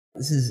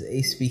This is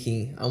Ace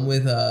speaking. I'm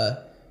with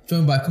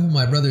joined by a couple of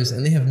my brothers,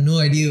 and they have no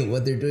idea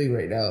what they're doing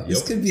right now. Yep.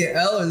 This could be an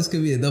L or this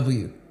could be a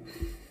W.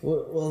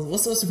 Well,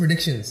 what's the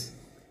predictions?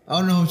 I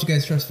don't know how much you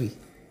guys trust me.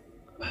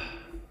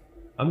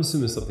 I'm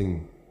assuming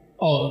something.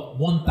 Oh,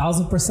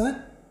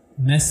 1,000%.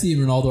 Messi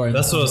and Ronaldo are.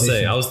 That's what I was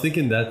saying. I was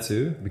thinking that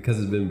too because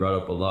it's been brought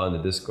up a lot in the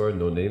Discord.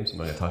 No names. I'm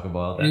not gonna talk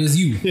about that. It was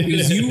you. And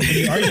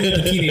you argued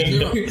with the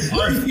teenager.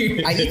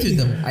 I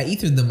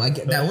ethered them. I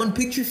get that one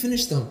picture.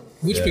 Finished them.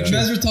 Which picture? You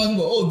guys were talking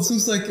about. Oh, this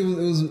looks like it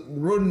was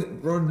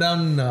wrote down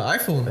an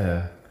iPhone.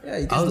 Yeah.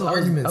 You guys know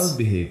arguments. I was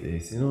behaved,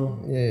 Ace. You know.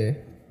 Yeah.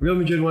 Real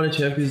Madrid won a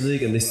Champions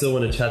League, and they still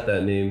want to chat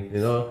that name. You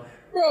know.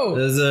 Bro.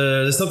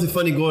 There's something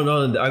funny going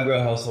on in the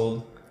Agra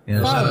household.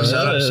 Yeah,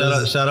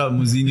 shout out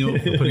Muzinho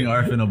for putting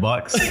Arf in a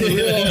box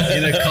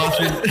in a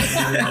coffin.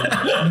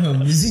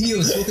 Muzinho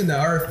was smoking the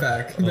Arf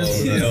back.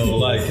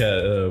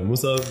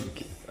 Musa.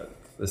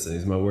 Listen,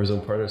 he's my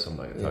Warzone partner, so I'm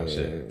not gonna talk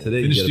shit.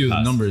 Today, finished you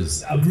with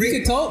numbers.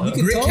 Great cameraman.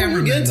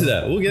 We'll get into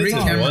that. We'll can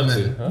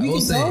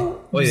tell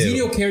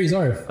Muzinho carries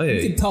Arf.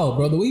 You can tell,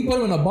 bro. The way you put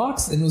him in a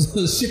box and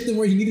was shifting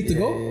where he needed to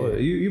go.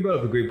 You brought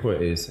up a great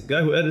point, Ace.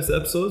 Guy who edits the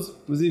episodes,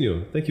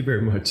 Muzinho. Thank you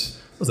very much.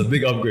 That's a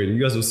big upgrade. You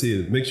guys will see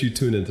it. Make sure you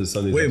tune into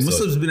Sunday's episode. Wait,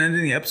 Muslim's been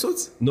editing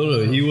episodes?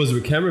 No. He was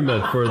a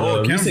cameraman for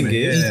the recent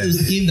game. It was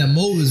the game that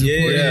Mo was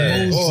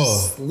recording. Mo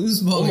was just loose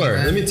balling. Omar,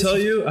 let me tell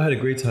you, I had a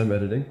great time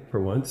editing for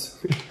once.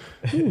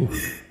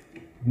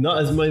 Not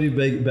as many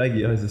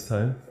baggy eyes this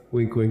time.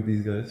 Wink, wink,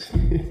 these guys.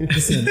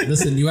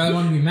 Listen. You guys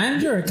want to be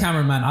manager or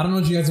cameraman? I don't know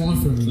what you guys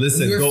want from me.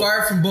 Listen, we were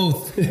fired from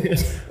both.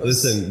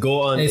 Listen,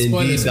 go on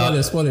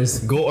spoilers.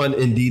 Go on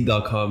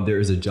Indeed.com. There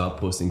is a job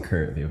posting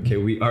currently. Okay,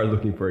 we are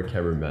looking for a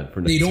cameraman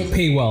for next They don't season.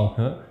 pay well.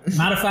 Huh?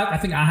 Matter of fact, I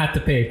think I had to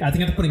pay. I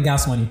think I had to put in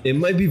gas money. It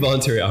might be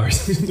voluntary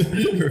hours. To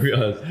be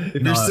honest,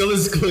 if you're still in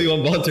school, you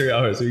want voluntary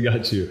hours. We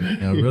got you.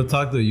 Yeah, real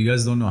talk though, you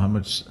guys don't know how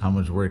much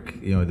work,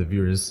 the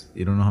viewers.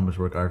 You don't know how much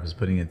work Arf is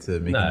putting into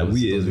making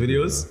those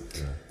videos.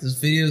 Those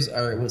videos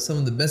are some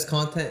of the best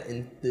content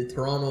in the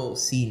Toronto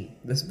scene.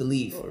 Best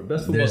believe.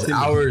 There's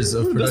hours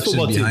of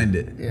production behind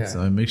it. Yeah.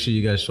 So make sure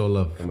you guys show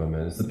love. Come on,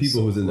 man. It's the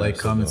people who's in like,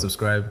 comment,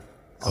 subscribe,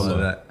 all of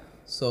that.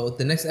 So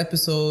the next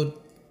episode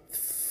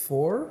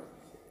 4?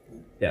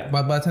 Yeah.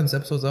 By the time this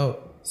episode's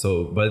out.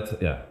 So,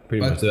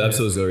 pretty much. The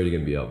episode's already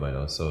going to be out by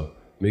now. So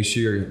make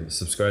sure you're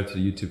subscribed to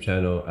the YouTube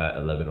channel at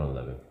 11 on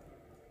 11.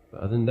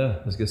 But other than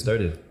that, let's get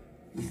started.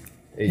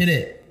 Hit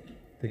it.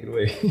 Take it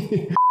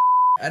away.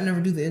 I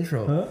never do the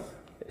intro. Huh?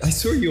 I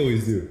swear you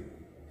always do.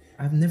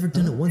 I've never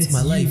done it once in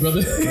my life.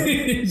 Brother.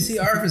 You see,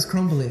 Arf is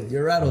crumbling.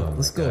 You're rattled.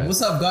 Let's go. God.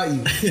 What's up? Got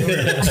you. Let's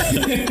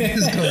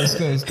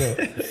go.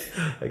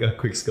 I got a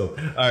quick scope.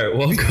 All right,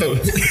 welcome.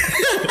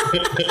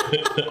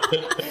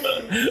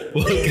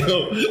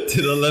 Welcome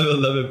to the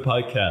 1111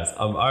 podcast.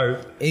 I'm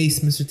Arf.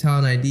 Ace, Mr.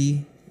 Talent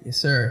ID. Yes,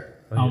 sir.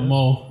 I'm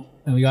Mo.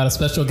 And we got a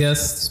special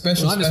guest.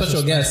 Special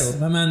guest.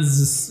 My man's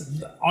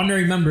just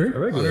honorary member.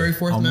 Honorary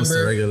fourth Almost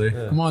member. A regular.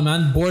 Yeah. Come on,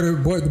 man.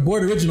 The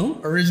board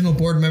original. Original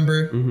board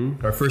member.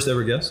 Mm-hmm. Our first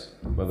ever guest.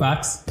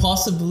 Facts.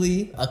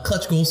 Possibly a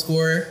clutch goal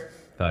scorer.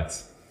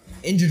 Facts.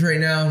 Injured right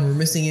now and we're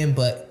missing him,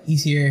 but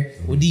he's here.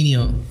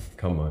 Wadinho.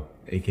 Come on.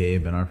 AKA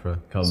Ben Arfa.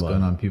 What's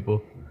going on,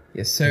 people?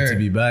 Yes, sir. Good to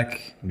be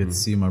back. Good to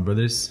see you, my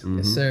brothers. Mm-hmm.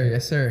 Yes,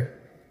 sir.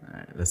 All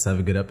right, let's have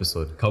a good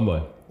episode. Come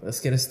on. Let's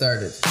get it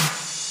started.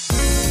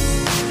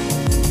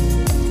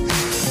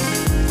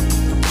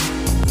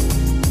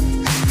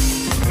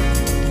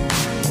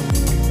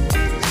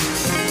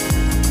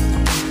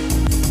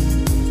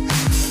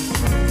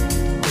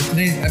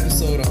 Today's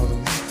episode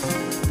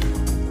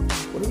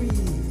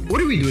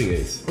what are we doing,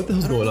 Ace? What the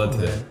hell's going on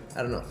today?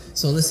 I don't know.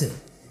 So listen,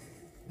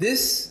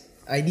 this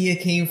idea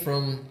came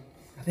from,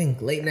 I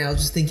think late night. I was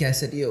just thinking, I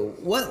said, yo,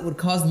 what would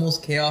cause the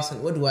most chaos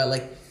and what do I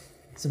like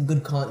some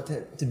good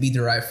content to be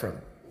derived from?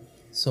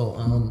 So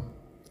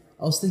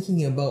I was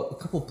thinking about a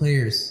couple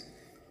players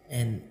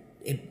and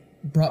it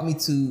brought me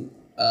to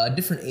a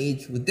different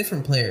age with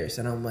different players.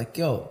 And I'm like,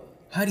 yo,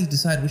 how do you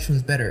decide which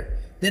one's better?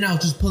 Then I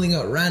was just pulling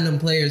out random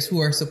players who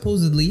are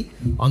supposedly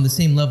on the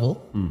same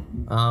level.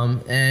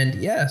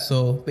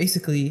 So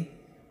basically,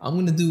 I'm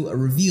going to do a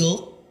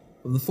reveal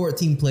of the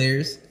 14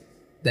 players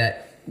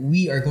that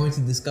we are going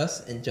to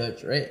discuss and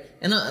judge, right?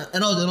 And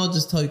I'll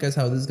just tell you guys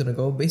how this is going to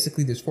go.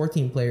 Basically, there's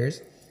 14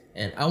 players,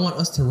 and I want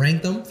us to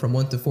rank them from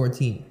 1 to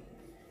 14.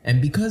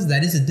 And because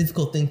that is a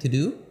difficult thing to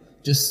do,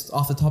 just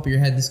off the top of your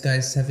head, this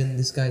guy's 7,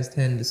 this guy's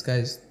 10, this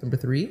guy's number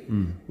 3.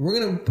 We're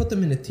going to put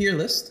them in a tier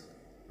list,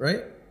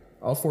 right?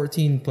 All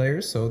 14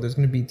 players. So there's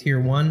going to be tier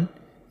 1,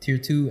 tier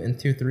 2, and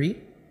tier 3,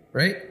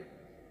 right?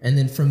 And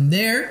then from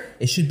there,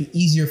 it should be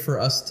easier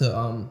for us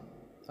to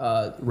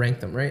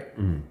rank them, right?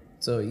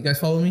 So you guys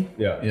follow me?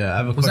 Yeah, I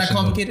have a question. Was that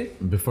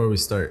complicated? Before we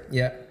start.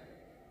 Yeah.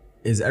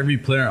 Is every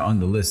player on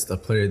the list a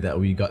player that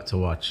we got to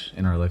watch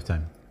in our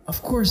lifetime?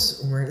 Of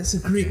course, Omar. That's a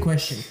great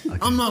question. Okay.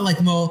 I'm not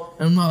like Mo,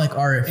 and I'm not like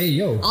Arif. Hey,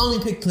 yo. I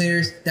only pick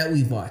players that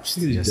we've watched.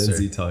 Yes, Gen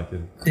Z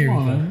talking. There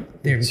we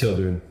go.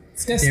 Children.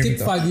 This guy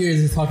skipped 5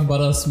 years and talking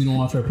about us. We don't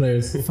watch our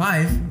players.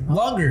 5?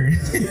 Longer.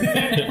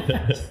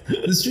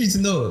 The streets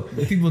know.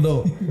 The people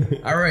know.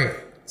 All right.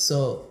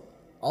 So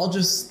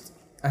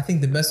I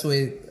think the best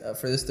way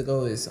for this to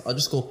go is I'll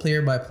just go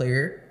player by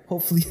player.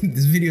 Hopefully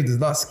this video does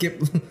not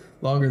skip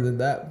longer than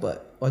that,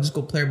 but I'll just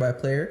go player by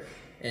player,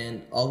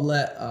 and I'll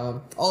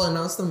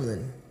announce them, and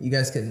then you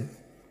guys can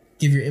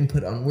give your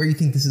input on where you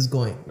think this is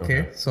going.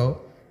 Okay.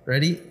 So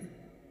ready?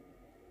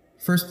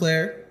 First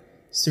player,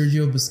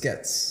 Sergio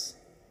Busquets.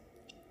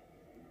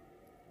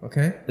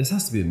 Okay. This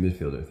has to be a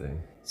midfielder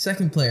thing.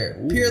 Second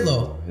player,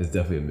 Pirlo. It's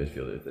definitely a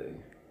midfielder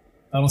thing.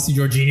 I don't see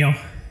Jorginho.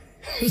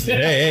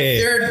 Hey.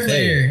 Third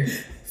player,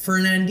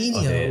 Fernandinho.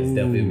 Okay, it's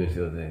definitely a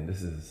midfielder thing.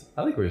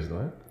 I like where it's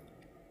going.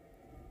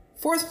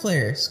 Fourth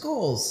player,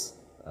 Scholes.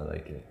 I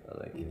like it.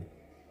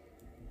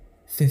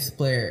 Fifth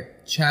player,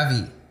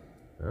 Xavi.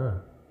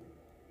 Ah.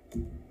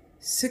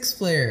 Sixth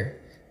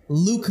player,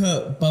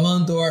 Luka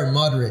Ballon d'Or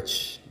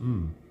Modric.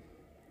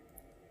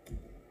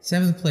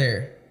 Seventh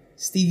player,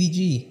 Stevie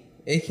G,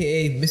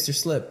 aka Mr.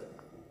 Slip.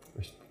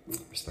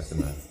 Respect the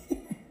man.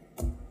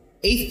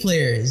 Eighth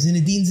player,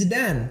 Zinedine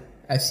Zidane.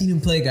 I've seen him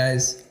play,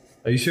 guys.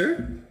 Are you sure?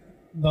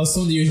 That was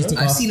some of the years you took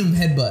off. I've seen him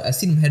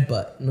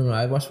headbutt. No,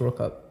 I watched World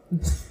Cup.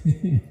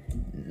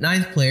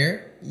 Ninth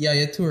player,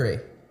 Yaya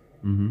Toure.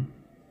 10th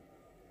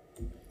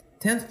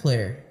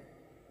player.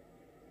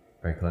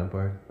 Frank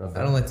Lampard.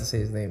 I don't like to say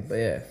his name, but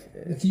yeah.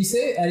 Can you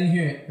say it? I didn't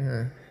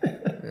hear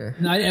it.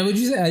 No, what'd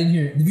you say? I didn't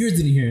hear it. The viewers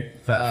didn't hear it.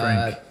 Fat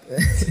Frank.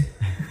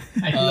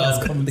 I knew that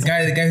was coming. the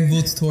guy who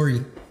votes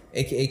Tory,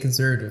 aka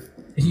conservative.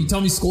 You tell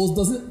me Scholes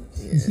doesn't?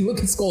 Yeah. Look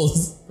at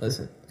Scholes.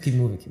 Listen, keep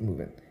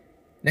moving.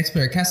 Next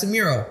player,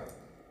 Casemiro.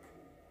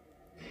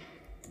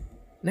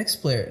 Next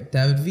player,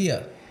 David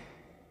Villa.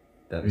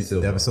 David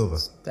Silva.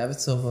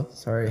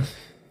 Sorry.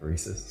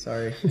 Racist.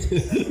 Sorry.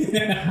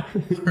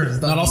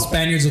 Not all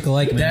Spaniards look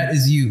alike, man. That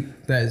is you.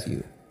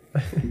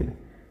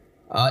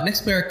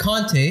 Next player,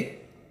 Conte.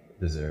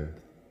 Deserved.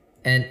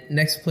 And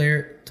next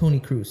player, Toni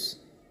Kroos.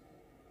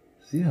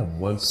 So you have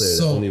one player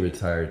that only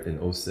retired in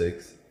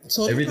 2006.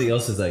 So everything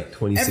else is like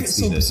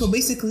 2016. So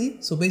basically,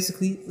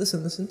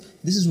 listen.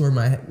 This is where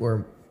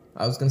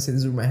I was gonna say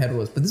this is where my head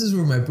was, but this is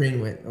where my brain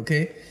went.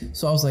 Okay,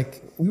 so I was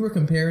like, we were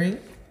comparing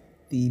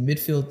the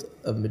midfield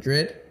of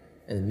Madrid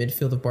and the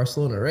midfield of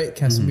Barcelona, right?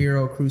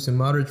 Casemiro, Kroos, and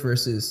Modric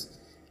versus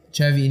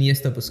Xavi,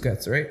 Iniesta,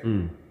 Busquets, right?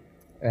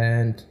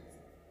 And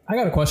I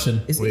got a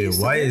question. Wait,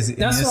 why is it?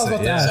 That's what I was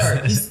about to ask.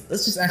 Sorry,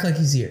 let's just act like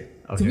he's here.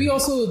 Okay. Can we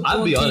also?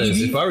 I'll be honest.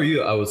 If I were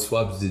you, I would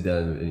swap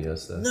Zidane and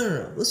Iniesta.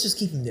 No. Let's just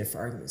keep him there for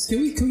argument's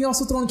sake. Can we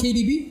also throw in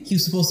KDB? He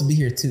was supposed to be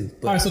here too.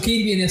 All right, so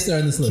KDB and Iniesta are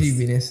on this list.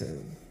 KDB and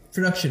Iniesta.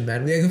 Production,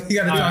 man. We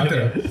gotta talk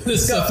to him.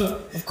 So,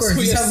 of course, so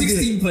we have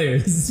 16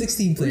 players.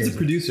 16 players. He's a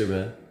producer,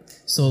 man.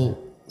 So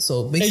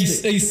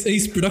basically,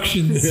 Ace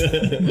Productions.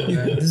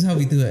 This is how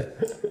we do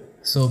it.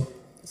 So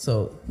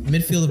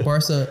midfield of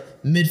Barca,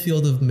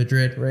 midfield of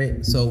Madrid,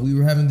 right? So we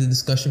were having the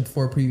discussion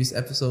before previous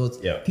episodes.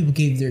 Yeah. People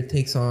gave their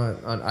takes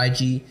on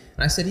IG, and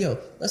I said, "Yo,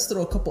 let's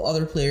throw a couple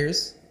other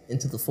players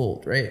into the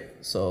fold, right?"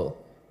 So,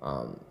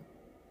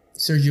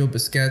 Sergio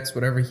Busquets,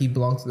 whatever, he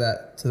belonged to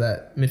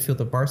that midfield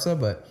of Barca,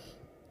 but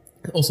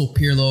also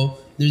Pirlo.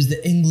 There's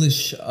the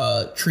English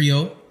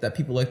trio that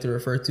people like to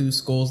refer to: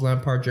 Scholes,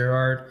 Lampard,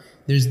 Gerrard.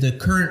 There's the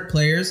current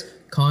players: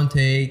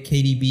 Conte,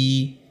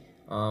 KDB.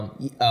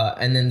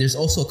 And then there's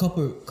also a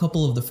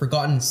couple of the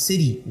forgotten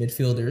City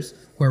midfielders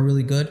who are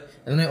really good.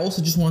 And then I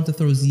also just want to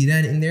throw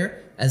Zidane in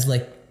there as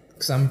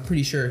because I'm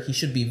pretty sure he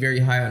should be very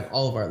high on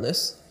all of our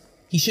lists.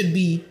 He should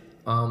be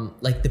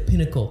like the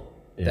pinnacle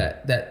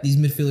that these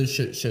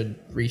midfielders should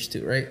reach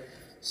to, right?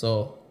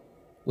 So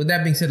with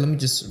that being said, let me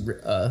just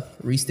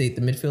restate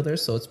the midfielders.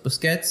 So it's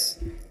Busquets,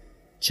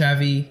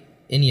 Xavi,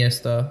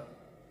 Iniesta.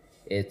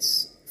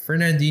 It's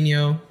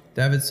Fernandinho,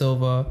 David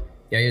Silva,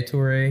 Yaya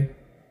Toure.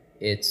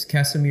 It's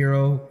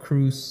Casemiro,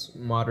 Kroos,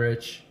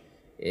 Modric.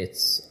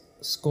 It's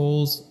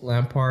Scholes,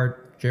 Lampard,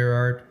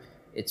 Gerrard.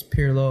 It's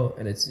Pirlo,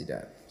 and it's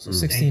Zidane. So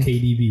 16.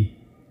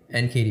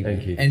 And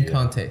KDB. And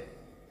Conte.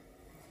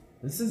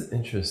 This is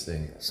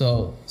interesting.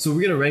 So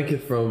we're gonna rank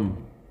it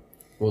from.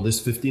 Well, there's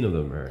 15 of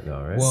them right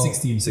now, right? Well,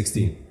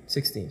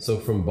 16. So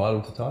from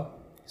bottom to top.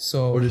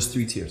 So or there's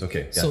 3 tiers.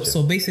 Okay. Gotcha.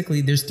 So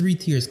basically, there's 3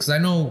 tiers because I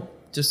know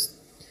just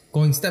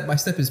going step by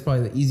step is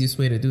probably the easiest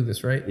way to do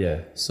this, right?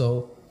 Yeah.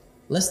 So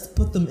let's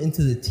put them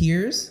into the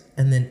tiers,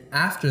 and then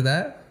after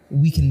that,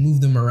 we can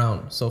move them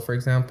around. So, for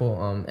example,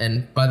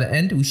 and by the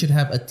end, we should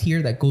have a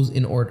tier that goes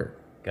in order.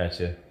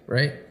 Gotcha.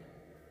 Right?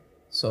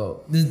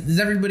 So, does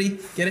everybody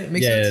get it?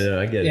 Make sense? Yeah,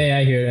 I get it. Yeah,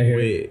 I hear it.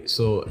 Wait,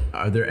 so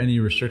are there any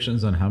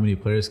restrictions on how many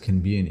players can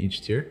be in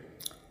each tier?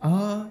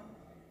 I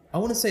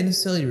wouldn't say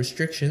necessarily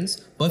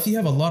restrictions, but if you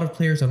have a lot of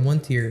players on one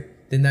tier,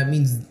 then that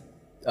means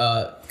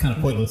kind of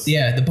pointless.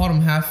 Yeah, the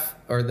bottom half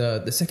or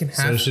the second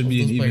half. So it should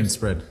be an even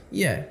spread.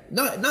 Yeah,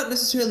 not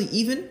necessarily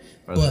even,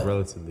 or but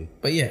relatively.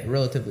 But yeah,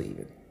 relatively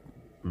even.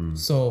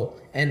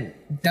 So, and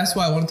that's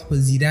why I wanted to put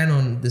Zidane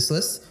on this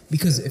list,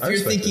 because if you're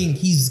thinking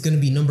he's going to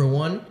be number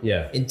 1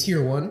 in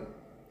tier 1,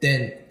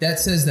 then that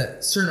says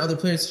that certain other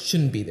players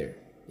shouldn't be there,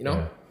 you know?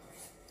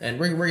 Yeah. And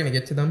we're going to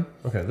get to them.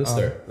 Okay, let's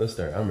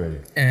start. I'm ready.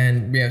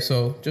 And yeah,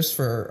 so just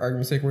for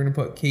argument's sake, we're going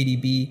to put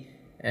KDB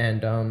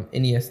and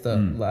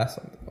Iniesta last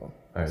on the ball.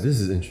 All right, this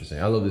is interesting.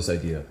 I love this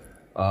idea.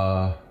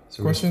 So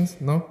questions?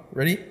 No?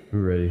 Ready?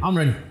 We're ready. I'm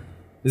ready.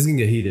 This is gonna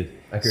get heated.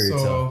 I can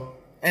already tell.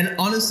 And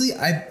honestly,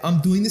 I'm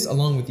doing this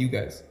along with you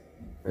guys.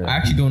 Yeah. I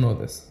actually don't know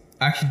this.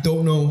 I actually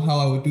don't know how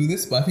I would do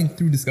this, but I think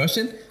through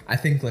discussion, I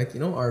think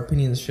our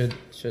opinions should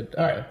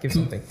give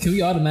something. Can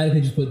we automatically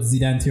just put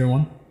Zidane tier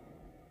 1?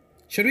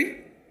 Should we?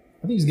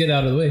 I think just get it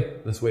out of the way.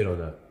 Let's wait on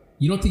that.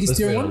 You don't think it's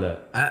tier 1?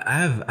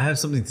 I have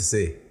something to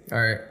say.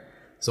 All right.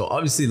 So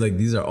obviously, like,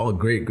 these are all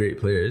great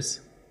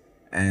players,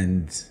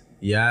 and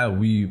yeah,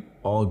 we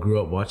all grew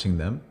up watching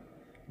them,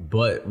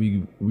 but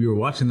we were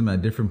watching them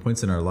at different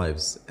points in our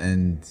lives.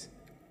 And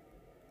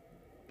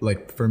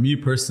like, for me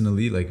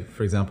personally, like,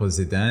 for example,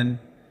 Zidane,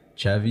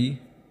 Xavi,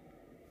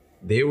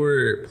 they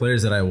were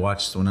players that I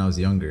watched when I was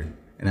younger,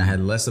 and I had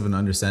less of an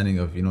understanding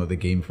of the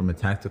game from a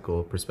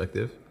tactical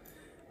perspective.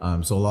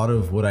 So a lot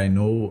of what I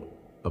know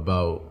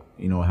about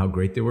how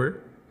great they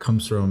were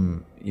comes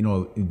from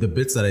the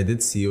bits that I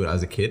did see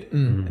as a kid,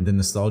 and the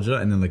nostalgia,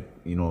 and then the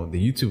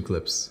YouTube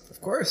clips. Of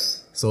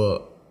course.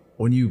 So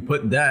when you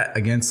put that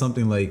against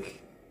something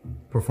like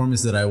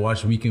performance that I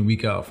watch week in,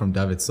 week out from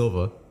David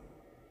Silva,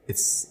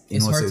 it's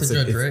hard to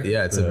judge, right?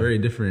 Yeah, it's a very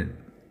different.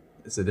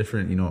 It's a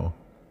different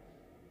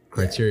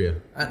criteria.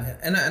 Yeah.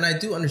 And I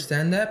do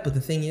understand that, but the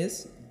thing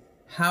is,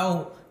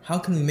 how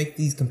can we make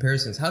these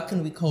comparisons? How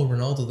can we call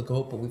Ronaldo the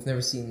GOAT, but we've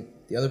never seen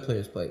the other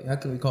players play? How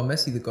can we call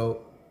Messi the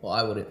GOAT? Well,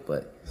 I wouldn't,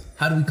 but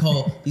how do we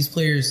call these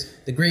players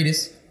the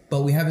greatest,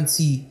 but we haven't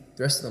seen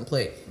the rest of them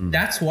play?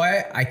 That's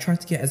why I try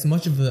to get as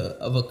much of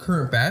a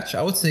current batch.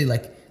 I would say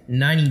like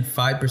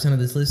 95% of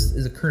this list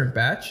is a current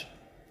batch.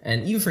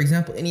 And even, for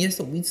example,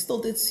 Iniesta, we still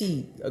did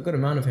see a good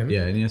amount of him.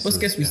 Yeah, Iniesta. Let's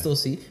guess we still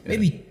see.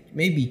 Maybe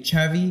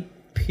Xavi,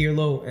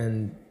 Pirlo,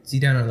 and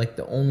Zidane are like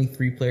the only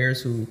 3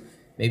 players who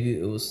maybe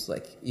it was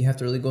like you have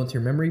to really go into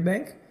your memory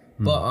bank.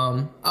 But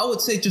I would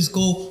say just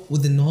go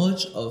with the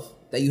knowledge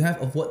that you have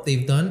of what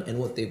they've done and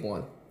what they've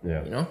won.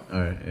 Yeah.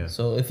 All right. Yeah.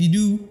 So if you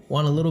do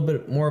want a little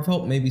bit more of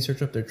help, maybe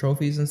search up their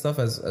trophies and stuff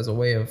as a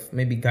way of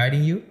maybe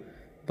guiding you.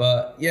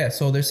 But yeah,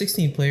 so there's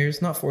 16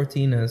 players, not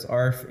 14 as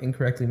Arf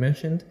incorrectly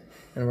mentioned.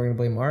 And we're going to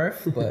blame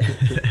Arif, but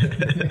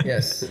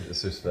yes.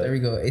 There we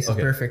go. Ace is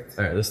perfect.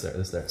 All right, let's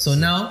start. So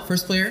now,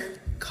 first player,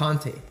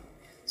 Conte.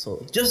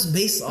 So just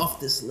based off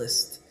this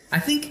list, I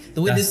think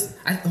the way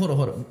hold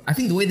on. I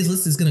think the way this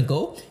list is going to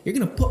go, you're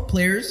going to put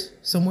players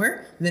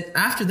somewhere. And then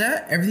after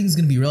that, everything's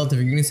going to be relative.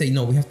 You're going to say,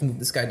 no, we have to move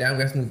this guy down.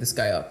 We have to move this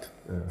guy up.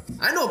 Yeah.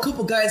 I know a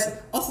couple guys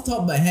off the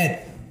top of my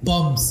head,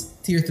 bums,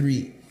 tier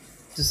 3.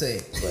 Just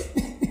say, but.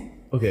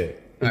 Okay.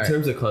 In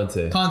terms of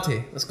Conte,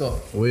 let's go.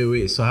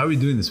 Wait. So how are we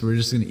doing this? We're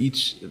just gonna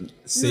each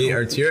say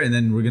our tier, and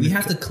then we're gonna. We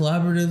have to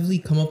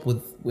collaboratively come up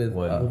with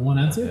one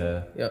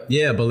answer. Yeah.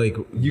 Yeah, but like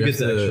you get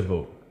the extra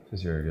vote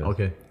since you're a guy.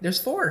 Okay.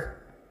 There's 4.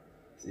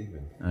 It's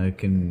even. I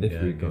can.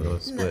 We go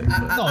split.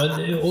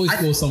 It always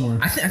goes somewhere.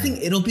 I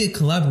think it'll be a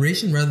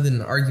collaboration rather than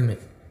an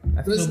argument.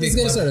 Let's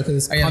get started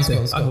because it's Conte.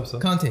 Let's go. I hope so.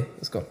 Conte,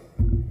 let's go.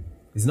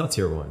 He's not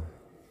tier 1.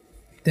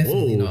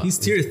 Definitely not. He's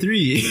tier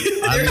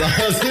 3.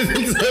 I was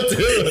thinking so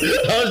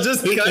too. I was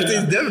just thinking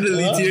Conte's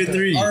definitely tier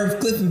 3.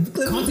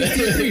 Conte's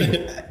tier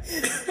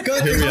 3.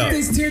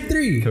 Conte's tier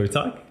 3. Can we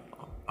talk?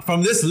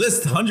 From this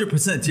list,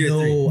 100% tier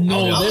 3.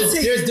 No,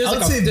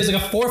 there's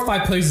like a 4 or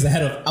 5 places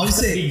ahead of. I would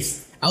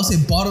say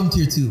bottom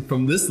tier 2.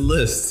 From this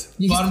list,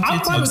 bottom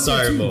tier 2. I'm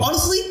sorry, Mo.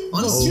 Honestly,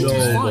 tier 2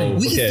 is fine.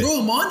 We can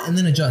throw him on and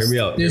then adjust. Hear me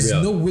out. There's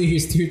no way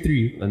he's tier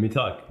 3. Let me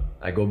talk.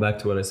 I go back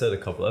to what I said a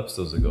couple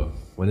episodes ago.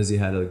 When has he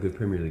had a good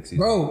Premier League season?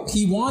 Bro,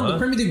 he won the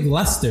Premier League with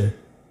Leicester.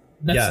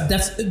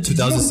 That's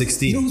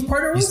 2016. You know whose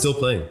partner was? He's still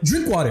playing.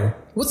 Drinkwater.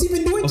 What's he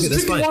been doing? Okay,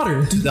 Just drinking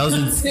water.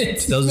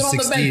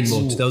 2016,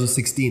 Mo.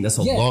 2016. That's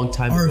a long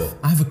time ago.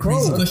 I have a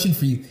crazy question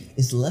for you.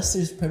 Is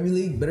Leicester's Premier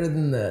League better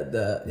than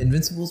the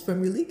Invincibles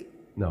Premier League?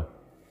 No.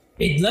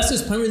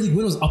 Leicester's Premier League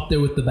win was up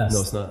there with the best.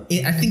 No, it's not.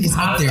 I think it's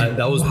up there.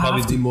 That was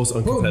probably the most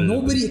uncompetitive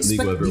nobody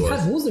league ever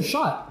was. What was their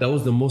shot? That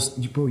was the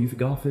most... Bro, you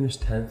all finished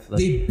 10th.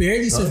 They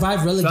barely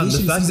survived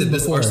relegation the fact season that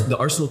before. The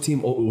Arsenal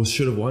team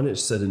should have won it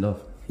said enough.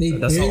 They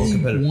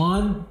barely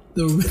won.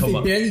 They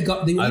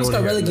almost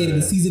got relegated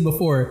the season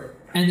before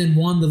and then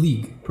won the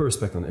league. Put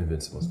respect on the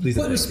Invincibles. Please.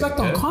 Put respect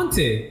on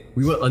Conte.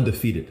 We went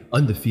undefeated.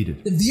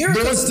 Vieira,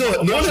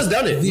 no one has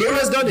done it.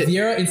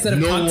 Vieira instead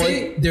of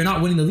Conte, they're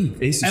not winning the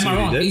league. Am I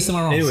wrong?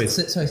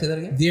 Anyways. Sorry, say that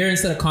again? Vieira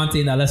instead of Conte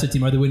in that Leicester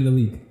team, are they winning the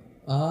league?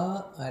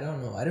 I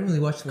don't know. I didn't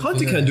really watch.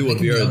 Conte can't do what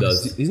Vieira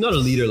does. He's not a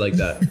leader like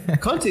that.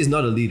 Conte is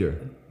not a leader.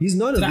 He's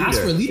not a leader. Did I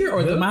ask for a leader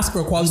or the ask for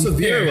a quality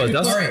player?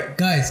 All right,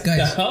 guys.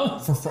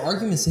 For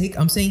argument's sake,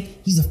 I'm saying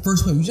he's the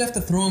first player. We just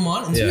have to throw him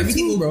on and see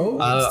everything, bro.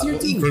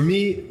 For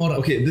me,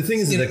 okay. The thing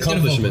is, the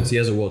accomplishments. He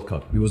has a World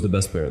Cup. He was the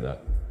best player in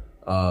that.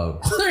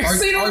 Arguable.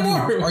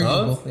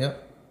 Yeah.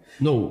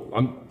 No,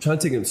 I'm trying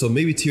to take him. So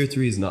maybe tier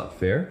 3 is not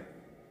fair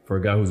for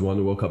a guy who's won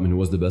the World Cup and who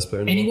was the best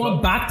player in the World Cup. And he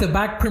won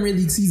back-to-back Premier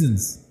League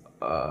seasons.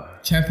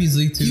 Champions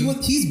League too.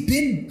 He's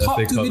been top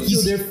 2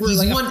 midfielder for he's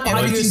like won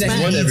 5 years.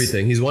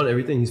 He's won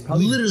everything. He's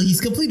probably he's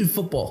completed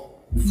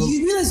football.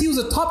 You realize he was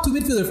a top 2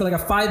 midfielder for like a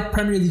 5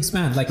 Premier League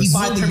span. Like He's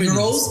 5 won the Premier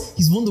Euros. Leagues.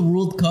 He's won the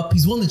World Cup.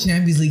 He's won the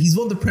Champions League. He's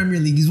won the Premier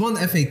League. He's won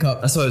the FA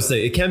Cup. That's what I was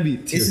saying. It can be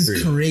tier This 3.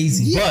 is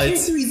crazy. Yeah, But tier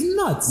 3 is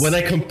nuts. when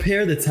I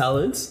compare the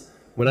talents,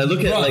 when I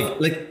look at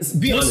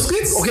be honest.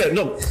 Okay,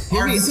 no.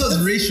 This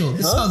sounds racial.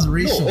 This sounds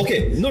racial. No,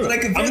 okay, no. When I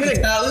compare the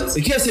talents,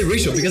 you can't say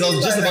racial because I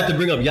was just by about that? to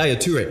bring up Yaya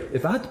Toure.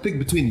 If I had to pick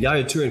between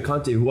Yaya Toure and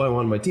Conte, who I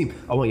want on my team,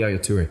 I want Yaya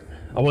Toure.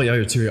 I want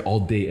Yaya Toure all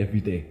day, every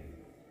day.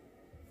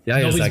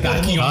 Yaya's that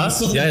guy. backing on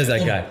Huh? Yaya's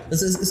that guy.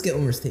 Let's get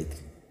Omar's take.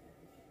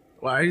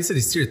 Well, I already said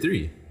he's tier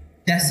 3.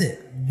 That's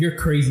it. You're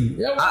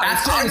crazy.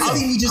 After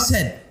everything we just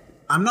said,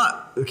 I'm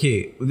not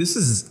okay. This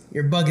is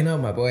you're bugging out,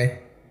 my boy.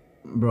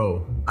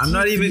 bro. I'm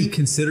not even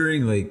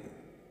considering, like,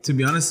 to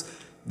be honest,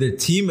 the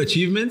team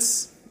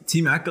achievements,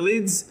 team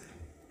accolades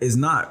is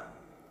not,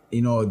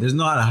 there's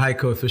not a high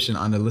coefficient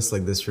on a list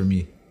like this for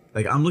me.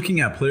 Like, I'm looking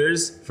at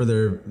players for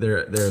their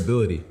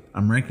ability.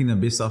 I'm ranking them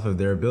based off of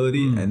their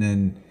ability and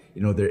then,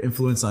 their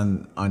influence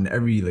on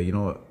every,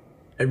 like,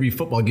 every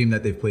football game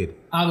that they've played.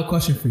 I have a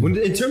question for you.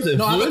 In terms of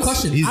influence, I have a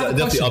question. he's I have a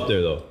definitely question. up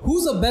there though.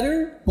 Who's a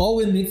better ball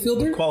winning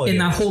midfielder Quality. in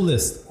that whole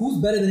list? Who's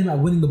better than him at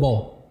winning the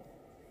ball?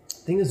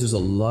 Thing is, there's a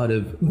lot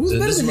of. Who's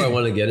better This is than where I him?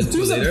 want to get into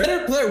Who's later. a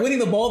better player winning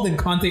the ball than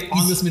Conte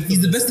on this midfield?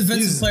 He's the best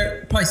defensive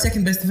player, probably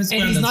second best defensive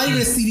player. and he's on not the even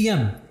a list.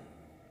 CDM.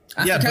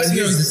 After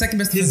Casemiro, he's the second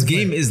best His defensive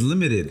game player. is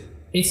limited.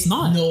 It's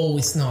not. No,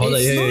 it's not. Hold on,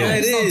 It's yeah, not. yeah,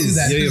 Let's it not do is.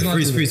 that. Yeah, Let's not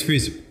do that.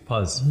 freeze.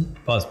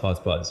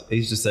 Pause.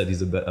 He just said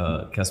he's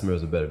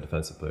Casemiro's a better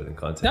defensive player than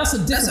Conte. That's a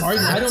different a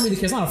argument. fact. I don't mean to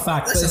care. It's not a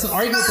fact, That's but it's a an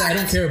argument that I don't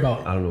fact. care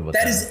about. I don't know about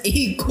That is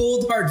a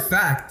cold hard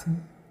fact.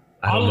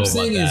 I don't all know I'm about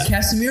saying that. is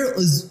Casemiro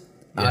is.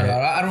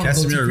 I don't go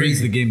too Casemiro reads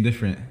crazy. the game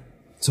different.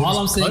 So All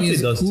I'm saying Conte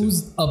is, does too.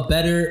 who's a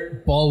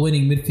better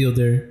ball-winning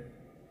midfielder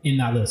in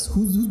that list?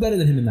 Who's better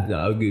than him in that? Yeah,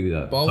 I'll give you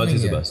that. Ball Conte's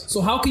the winning, yeah. best.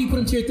 So how can you put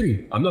him tier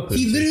 3? I'm not putting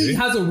He him tier literally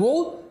 3. has a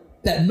role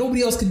that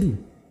nobody else can do.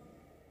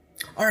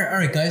 All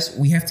right, guys.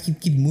 We have to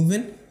keep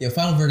moving. Your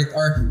final verdict.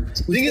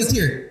 Thing is,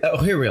 here.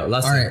 Here we are.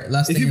 Last All thing. right,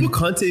 last If thing you in- put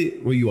Conte,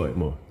 what you want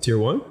more? Tier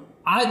 1?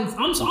 I'm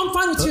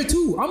fine with tier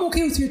 2. I'm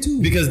okay with tier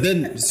 2. Because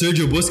then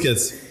Sergio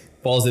Busquets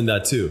falls in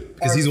that too.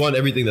 Because he's won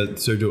everything that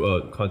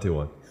Conte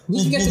won.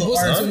 We can get to Hold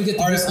on, Busquets Art, when we get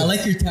to Art, Busquets. I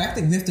like your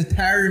tactic. We have to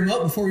tire him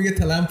up before we get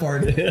to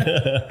Lampard.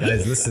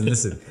 Guys, listen.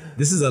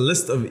 This is a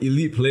list of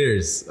elite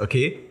players,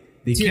 okay?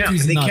 They Tier can't.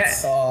 three's They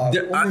nuts. can't.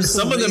 Omar's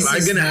Some so of them are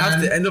racist, gonna have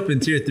man. to end up in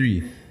tier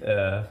 3.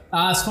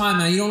 It's fine,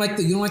 man. You don't like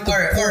the All right,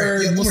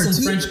 poor yeah, Omar, Muslim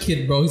two? French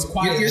kid, bro. He's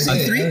quiet. You're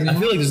saying three? I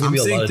feel like there's gonna I'm be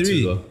a saying lot of 3.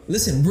 two though.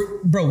 Listen,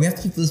 bro, we have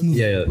to keep this moving.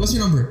 Yeah. What's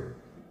your number?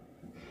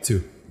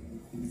 2.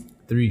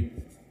 3.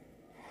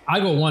 I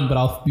go 1, but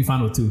I'll be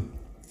fine with 2.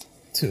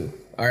 2.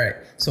 All right.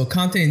 So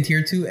Conte in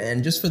tier 2,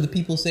 and just for the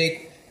people's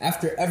sake,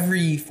 after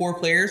every 4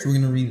 players, we're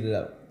gonna read it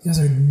out. You guys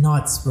are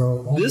nuts,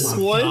 bro. Oh This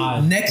my one?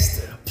 God.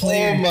 Next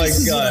player. Oh my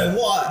this God. Is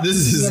what I want. This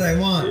This is is- what I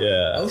want.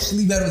 yeah. I wish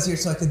Lee Bad was here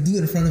so I could do it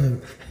in front of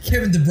him.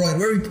 Kevin De Bruyne,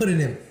 where are we putting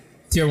him?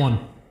 Tier 1.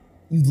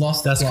 You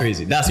lost. That's the plot.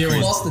 crazy. That's Tier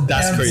crazy. one. Lost the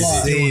That's damn crazy.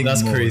 plot.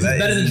 That's crazy. That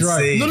Better is than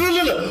Gerrard.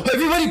 insane. No.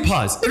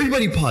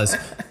 Everybody pause.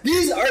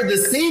 These are the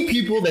same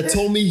people that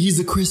told me he's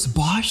the Chris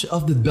Bosch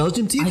of the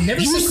Belgium team. I never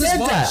you said Chris that.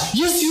 Bosch.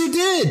 Yes, you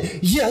did.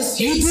 Yes,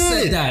 you He did.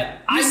 said that.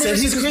 You I said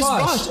never he's said Chris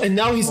Bosch, and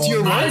now he's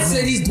tier 1. I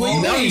said he's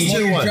Dwayne Now he's Wade.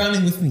 tier You're 1.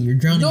 drowning with me. You're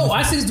drowning. No, with I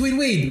me. said it's Dwayne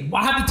Wade.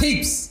 I have the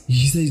tapes.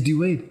 He says D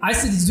Wade. I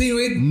said it's Dwayne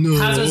Wade. No,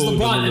 Hazard's LeBron.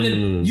 no, And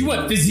then no. you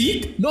went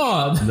physique?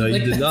 No. No, you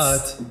Like, did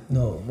that's- not.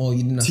 No. Well,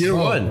 you did not. Tier Oh,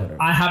 1. whatever.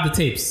 I have the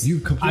tapes. You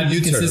I've complete been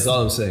U-turn. That's consistent.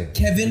 all I'm saying.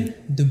 Kevin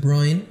De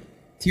Bruyne,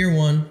 tier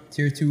 1,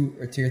 tier 2,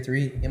 or tier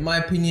 3. In my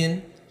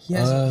opinion, he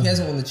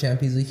hasn't won the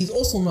Champions League. He's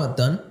also not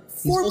done.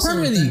 He's 4 also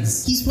Premier not done.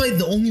 Leagues. He's probably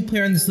the only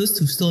player on this list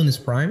who's still in his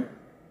prime.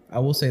 I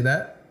will say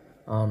that.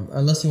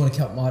 Unless you want to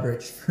count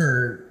Modric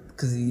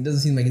because he doesn't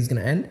seem like he's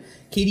going to end.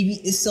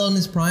 KDB is still in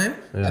his prime.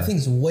 Yeah. I think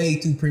it's way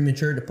too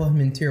premature to put him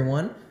in tier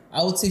 1.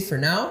 I would say for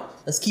now,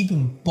 let's keep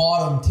him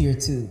bottom tier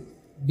 2.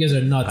 You guys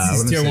are nuts. I He's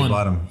wouldn't tier say 1.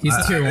 bottom.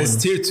 He's tier 1. It's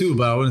tier 2,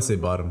 but I wouldn't say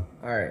bottom.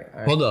 All right.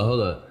 Hold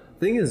on.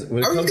 Thing is,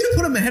 when it Are we going comes, to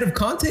put him ahead of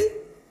Conte?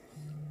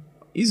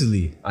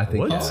 Easily. I think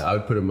What? yeah, I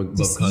would put him above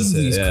This Conte.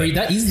 easily is Yeah. crazy.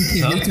 That easily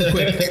came way too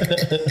quick.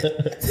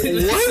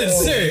 Listen,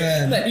 Oh, sir,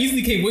 man. that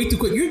easily came way too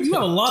quick. You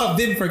have a lot of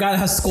vim for a guy that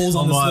has skulls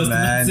on Come this on, list.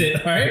 man. And that's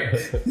it, all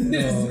right?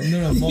 No,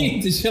 You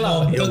need to chill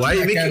out. No, Yo, why are you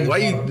That guy making? was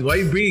Why bottom. are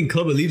you bringing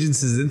club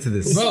allegiances into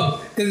this? Bro,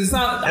 because it's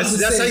not. I'm just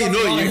That's how saying, you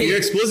it's know not you're hate.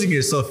 exposing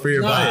yourself for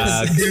your No,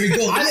 bias. There we go.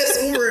 Yes,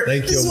 Omar.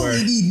 Thank This you, is what Omar.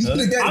 we need. We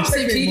need a guy I'm to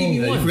saying check KDB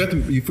him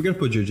won. You forgot to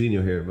put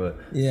Jorginho here, but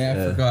Yeah,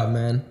 I forgot,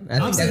 man. I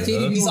think saying that's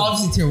KDB he's won.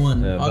 obviously tier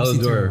 1. Yeah, Obviously Ballon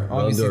tier d'Or. one.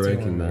 Obviously Ballon d'Or tier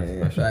ranking, one.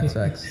 man. Yeah,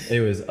 facts.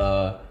 Anyways,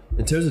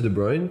 in terms of De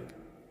Bruyne,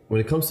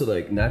 when it comes to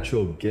like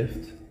natural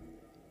gift,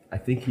 I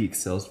think he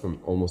excels from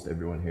almost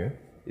everyone here.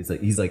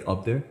 He's like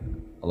up there,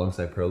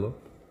 alongside Pirlo.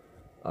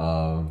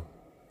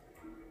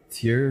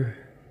 Tier,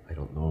 I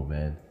don't know,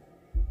 man.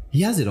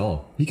 He has it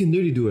all. He can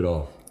literally do it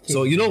all.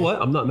 So you know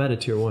what? I'm not mad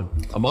at tier 1.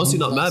 I'm honestly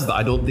not mad, but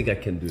I don't think I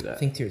can do I that.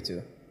 think tier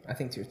 2. I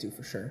think tier 2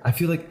 for sure. I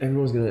feel like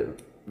everyone's gonna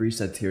reach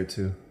that tier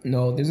 2.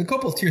 No, there's a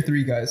couple of tier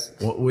 3 guys.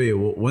 Wait,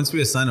 once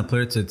we assign a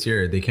player to a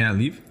tier, they can't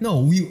leave?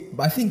 No,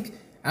 I think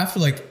after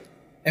like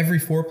every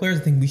 4 players,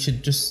 I think we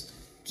should just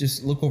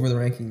look over the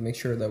ranking, make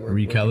sure that we're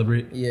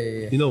Recalibrate.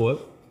 Yeah. You know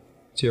what?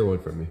 Tier 1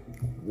 for me.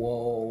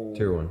 Whoa.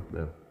 Tier 1.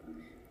 Yeah.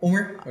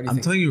 Omer, what do you I'm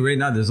think? telling you right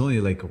now, there's only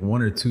like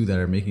 1 or 2 that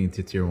are making it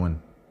to tier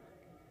 1.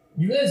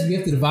 You realize we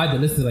have to divide the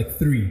list to like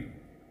 3.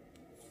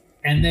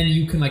 And then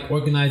you can like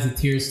organize the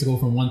tiers to go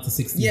from 1 to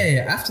 16.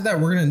 Yeah. After that,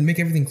 we're gonna make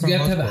everything. So you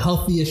have to have a chronological.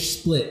 healthy-ish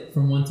split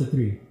from 1 to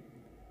 3.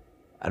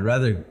 I'd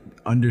rather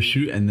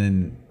undershoot and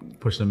then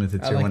push them into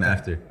I tier like 1 that.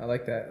 after. I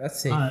like that. That's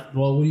safe. Alright,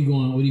 well, what are you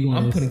going?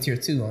 I'm with? putting tier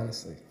 2,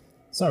 honestly.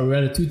 Sorry, we're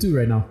at a 2-2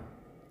 right now.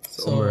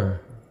 So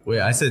Wait,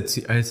 I said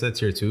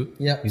tier 2.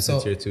 yeah, You said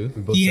so tier 2.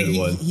 We both he, said he,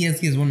 1. he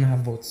has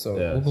 1.5 votes. So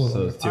Yeah, we'll go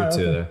with so Omer.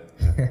 tier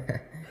 2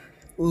 there.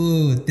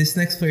 Ooh, this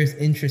next player is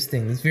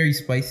interesting. It's very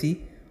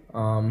spicy.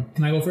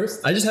 Can I go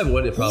first? I just have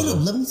one Hold problem.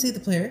 on, let me say the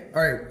player.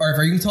 All right,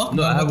 are you gonna talk?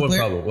 No, I about have the one player?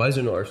 problem. Why is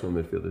there no Arsenal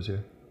midfielders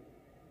here?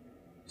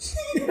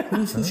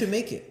 Who should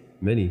make it?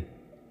 Many.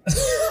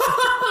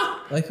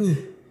 Like who?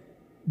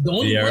 The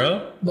only Vieira?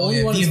 one. The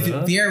only one is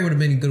Vieira would have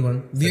been a good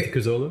one. Santi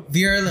Cazorla?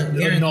 Vieira and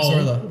No.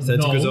 Cazorla.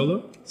 Santi No.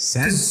 Cazorla?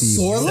 Santi.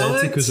 Sorla?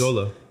 Santi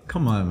Cazorla.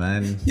 Come on,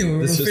 man. Yeah,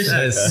 we're This is- official.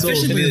 that is so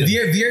Official, but good.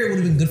 Vieira would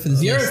have been good for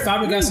this Vieira list. and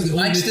Fabregas are the I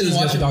only just didn't midfielders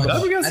watch you him have to talk much.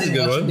 about. Fabregas I is a didn't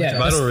good watch one, him Yeah,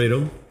 but I don't rate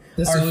him.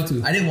 That's the only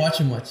two. I didn't watch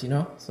him much, you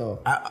know. So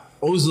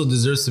Ozil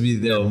deserves to be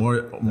there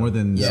more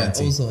than yeah,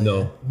 Santi. Ozil. No.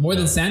 Yeah. More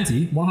than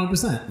Santi,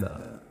 100%. Nah.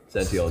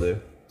 Santi all day.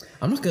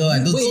 I'm not gonna lie.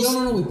 Those, Wait,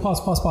 no, wait,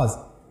 pause.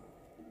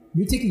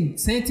 You're taking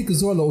Santi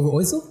Cazorla over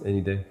Oisel? Any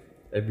day.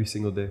 Every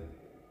single day.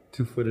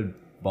 2-footed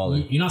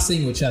baller. You're not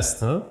saying with chest.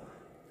 Huh?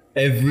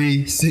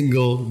 Every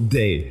single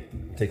day.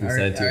 Taking All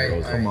right, Santi all right, over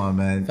all Ozil. right. Come on,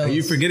 man. Are Fellas.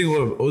 you forgetting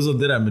what Ozil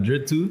did at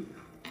Madrid too?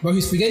 Bro,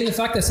 he's forgetting the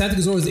fact that Santi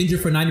Cazorla was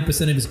injured for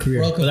 90% of his career.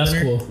 World Cup But that's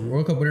winner, cool.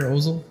 World Cup winner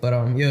Ozil. But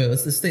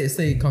let's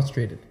stay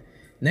concentrated.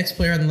 Next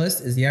player on the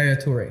list is Yaya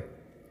Toure.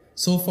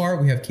 So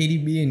far, we have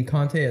KDB and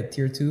Conte at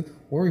tier 2.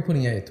 Where are we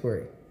putting Yaya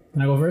Toure?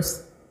 Can I go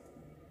first?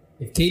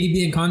 If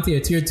KDB and Conte are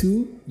tier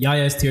 2,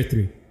 Yaya is tier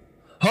 3.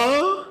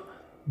 Huh?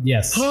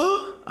 Yes.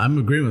 Huh? I'm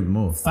agreeing with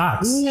Mo.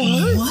 Facts.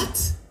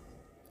 What?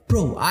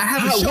 Bro, I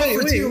have a shot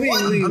for tier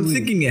 1. I'm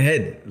thinking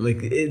ahead.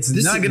 Like it's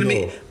This not is gonna no.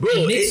 make. Bro,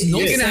 It makes no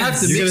you're sense. gonna have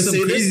to You're make gonna some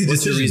say crazy this?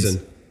 What's your decisions.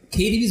 reason?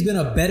 KDB's been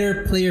a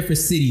better player for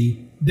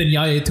City than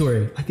Yaya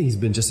Toure. I think he's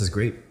been just as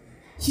great.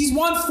 He's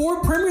won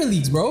 4 Premier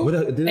Leagues, bro.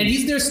 Didn't- And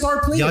he's their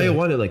star player. Yaya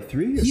won it like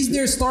 3? He's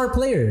their star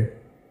player.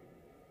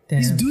 Damn.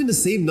 He's doing the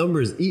same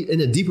numbers in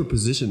a deeper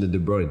position than De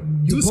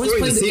Bruyne. He was De Bruyne's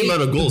scoring the playing same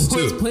amount of goals De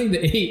Bruyne's too. playing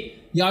the 8.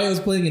 Yaya's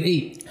playing an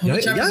 8. How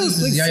many Champions Yaya Leagues was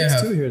does playing Yaya 6-2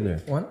 have? here and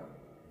there. One?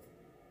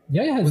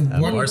 Yaya has With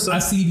one Barca?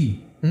 as CB.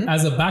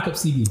 As a backup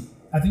CB.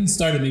 I think he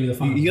started maybe the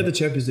final. He got the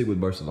Champions League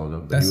with Barcelona.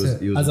 But That's he was,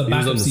 it. He was, As a he was on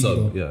backup the CB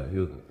sub. though. Yeah, he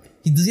was.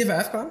 Does he have an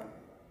AFCON?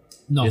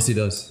 No. Yes, he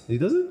does. He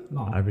doesn't?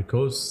 No. Ivory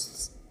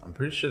Coast. I'm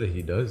pretty sure that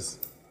he does.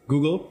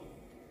 Google.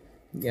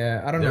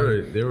 Yeah, I don't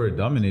They know. were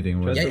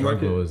dominating when Transfer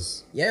market. Drogba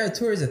was. Yaya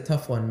Toure is a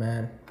tough one,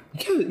 man.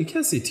 You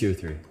can't say tier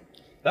 3.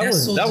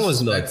 That's so That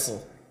was nuts.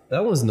 disrespectful.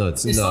 That was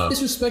nuts. It's Nah. not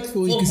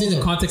disrespectful. You Hold can see on.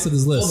 the context of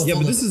this list. Hold Yeah,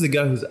 on. but this is a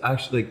guy who's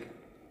actually like.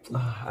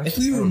 If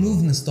we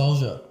remove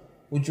nostalgia,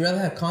 would you rather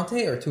have Conte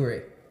or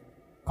Toure?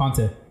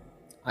 Conte.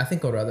 I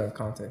think I'd rather have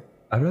Conte.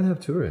 I'd rather have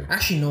Toure.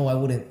 Actually, no, I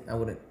wouldn't.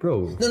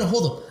 Bro. No,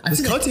 hold up. I Does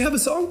think Conte have a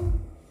song?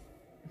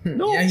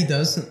 No. yeah, he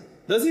does.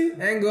 Does he?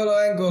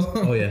 Angolo.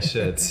 Oh yeah,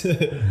 shit.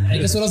 Hey,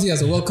 guess what else he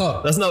has? A World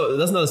Cup. That's not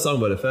a song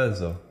by the fans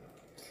though.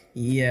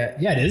 Yeah.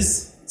 Yeah, it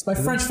is. It's by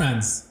French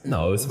fans.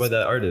 No, it's by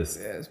that artist.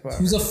 Yeah, it's probably-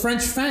 Who's a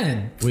French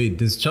fan? Wait,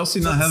 does Chelsea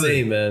not have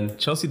Same, a man.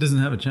 Chelsea doesn't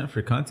have a chant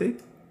for Conte?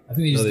 I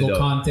think they just they go don't.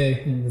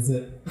 Conte and that's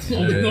it. Yeah.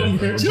 Only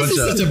number. A bunch of-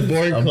 such a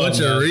boring a club, bunch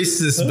of man.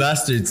 racist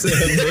bastards.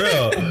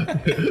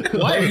 Bro.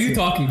 Why are you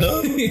talking?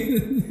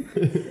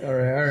 All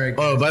right.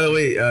 Oh, by the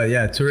way,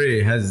 yeah,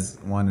 Toure has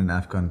won in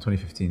AFCON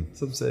 2015.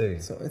 That's what I'm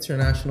saying. So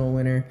international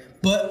winner.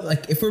 But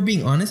like, if we're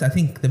being honest, I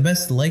think the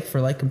best like for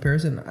like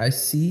comparison I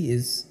see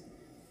is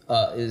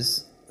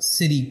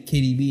City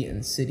KDB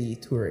and City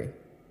Toure.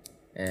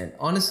 And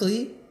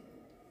honestly,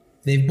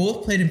 they've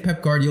both played in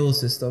Pep Guardiola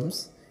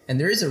systems, and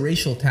there is a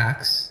racial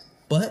tax.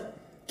 But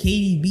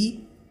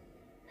KDB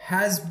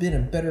has been a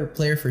better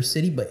player for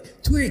City, but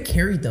Toure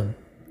carried them.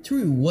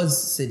 Toure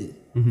was City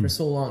for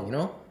so long, you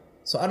know.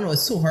 So I don't know.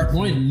 It's so hard. For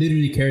me. Roy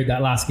literally carried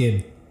that last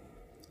game.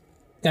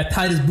 Got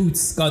tied his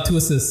boots. Got 2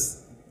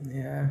 assists.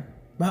 Yeah,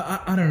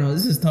 but I don't know.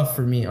 This is tough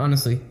for me,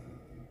 honestly.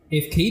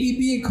 If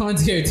KDB and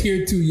Conte are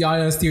tier 2,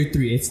 Yaya is tier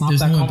 3. It's not There's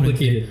that no one putting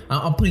complicated. tier-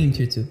 I'm putting him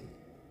tier 2.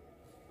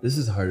 This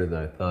is harder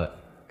than I thought.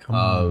 Come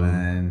on,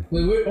 man.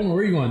 Wait, where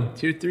are you going?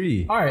 Tier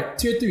 3. All right,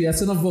 tier 3.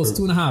 That's enough votes.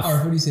 2.5. Alright,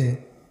 what are you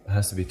saying? It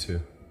has to be 2.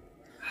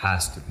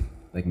 Has to be.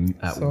 Like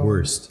at So-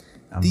 worst.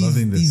 I'm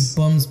loving These this.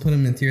 bums put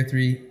him in tier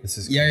 3. This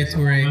is Yaya crazy.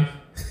 Toure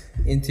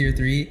in tier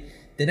 3.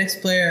 The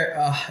next player,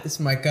 is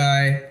my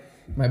guy,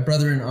 my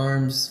brother in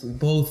arms. We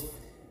both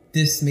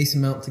diss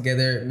Mason Mount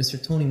together.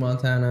 Mr. Tony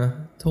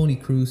Montana, Tony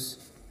Cruz.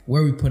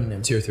 Where are we putting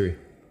him? Tier 3.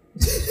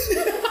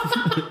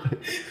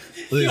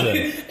 Look at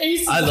that.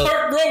 Ace I love-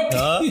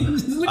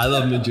 heartbroken. I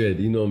love Madrid.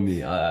 You know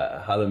me.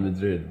 I love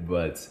Madrid.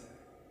 But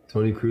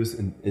Tony Cruz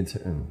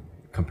in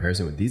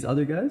comparison with these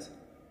other guys,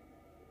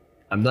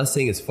 I'm not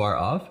saying it's far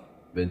off,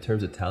 but in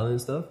terms of talent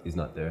and stuff, he's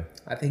not there.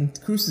 I think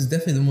Kroos is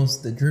definitely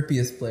the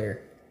drippiest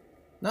player.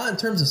 Not in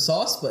terms of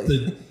sauce, but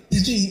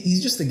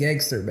he's just a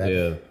gangster, man.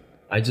 Yeah,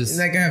 And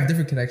that guy have a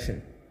different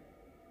connection.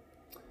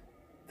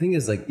 Thing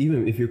is, like,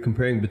 even if you're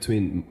comparing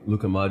between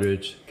Luka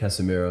Modric,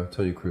 Casemiro,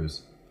 Toni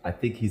Kroos, I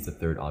think he's the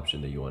third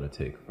option that you want to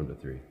take from the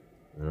three.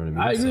 You know what I mean?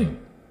 I agree. So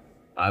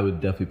I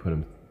would definitely put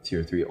him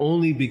tier 3,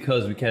 only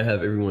because we can't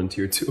have everyone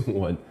tier 2 and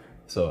 1.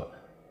 So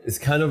it's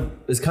kind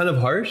of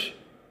harsh,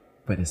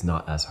 but it's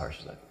not as harsh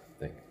as I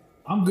think.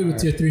 I'm good with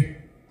tier 3.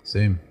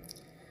 Same.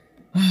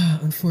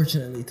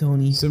 Unfortunately,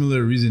 Tony.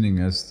 Similar reasoning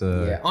as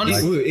the. Yeah,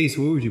 honestly, Ace,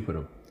 where would you put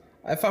him?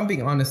 if I'm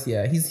being honest,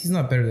 yeah, he's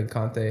not better than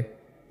Conte.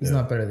 He's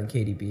not better than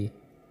KDB.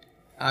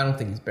 I don't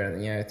think he's better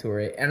than Yaya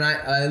Toure. And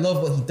I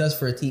love what he does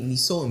for a team.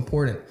 He's so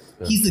important.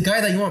 Yeah. He's the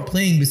guy that you want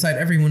playing beside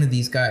every one of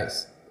these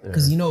guys.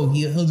 Because, you know,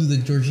 he'll do the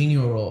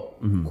Jorginho role,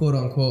 quote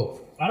unquote.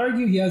 I'd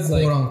argue he has,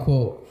 like, quote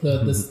unquote,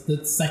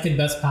 the second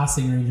best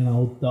passing range in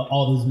all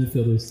those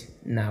midfielders.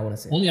 Nah, I wouldn't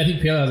say Only I think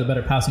Pirlo has a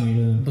better passing range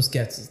than him.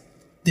 Busquets is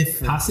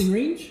different. Passing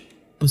range?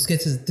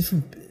 Busquets is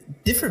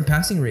different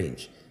passing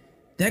range.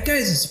 That guy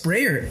is a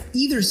sprayer.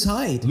 Either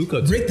side.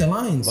 Luka break the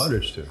lines.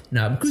 Modric too.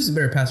 Nah, Kroos is a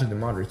better passer than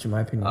Modric, in my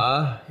opinion.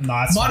 Modric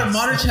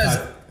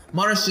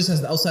just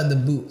has the outside the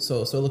boot,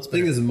 so it looks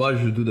better. The thing is,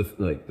 Modric would do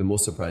the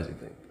most surprising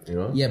thing. You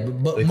know? Yeah,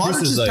 but like,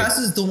 Modric's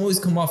passes don't always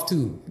come off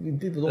too.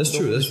 People that's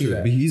true.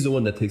 That. But he's the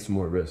one that takes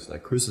more risks.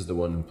 Like Kroos is the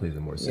one who plays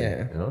the more safe.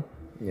 Yeah. You know.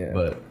 Yeah.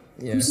 But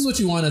Kroos is what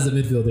you want as a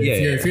midfielder. Yeah,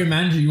 if you're a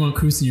manager, you want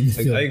Kroos in your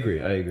midfield. I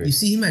agree. You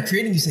see him at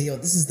training, you say, "Yo,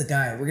 this is the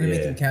guy. We're gonna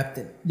make him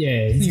captain."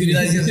 Yeah, you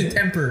realize he has a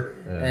temper,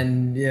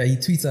 and he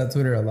tweets on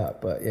Twitter a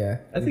lot. But yeah,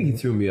 I think he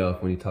threw me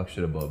off when he talked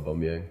shit about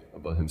Aubameyang,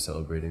 about him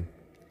celebrating.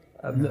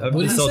 What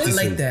did he say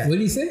like that? What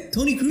did he say?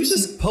 Toni Kroos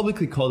just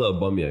publicly called out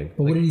Aubameyang.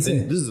 But what did he say?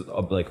 This is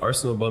like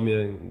Arsenal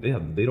Aubameyang.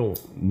 They don't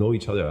know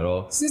each other at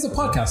all. This is a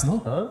podcast, no?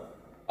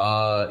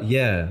 Huh?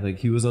 Yeah. Like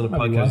he was on a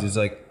podcast. He's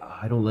like,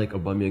 I don't like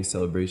Aubameyang's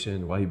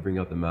celebration. Why he bring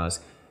out the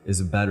mask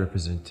is a bad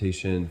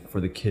representation for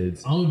the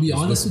kids. I'm gonna be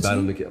honest with you.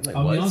 I'm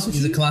like,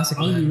 He's a classic.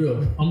 I'm gonna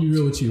be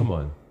real with you. Come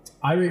on.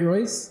 I rate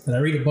Royce, and I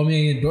rate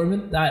Aubameyang in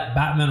Dortmund. That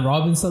Batman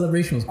Robin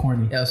celebration was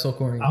corny. Yeah, it was so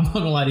corny. I'm not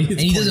gonna lie to you.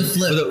 And he doesn't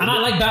flip. And I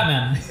like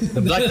Batman.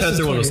 The Black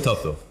Panther one was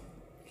tough though.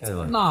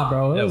 Nah,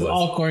 bro, it was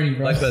all corny,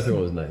 bro. Black Panther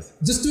one was nice.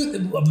 Just do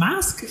it, a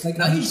mask. Like,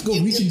 now you just go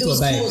reach into a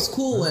bag. It was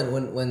cool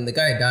when the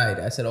guy died.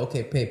 I said,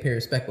 okay, pay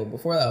respect. But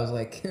before that, I was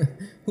like,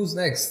 who's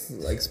next?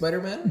 Like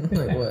Spider-Man?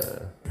 Like what?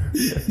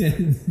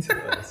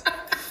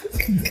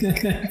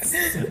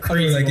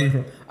 Where that came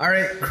from? All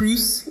right,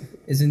 Kroos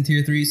is in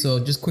tier 3. So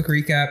just quick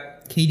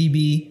recap: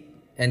 KDB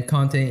and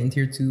Conte in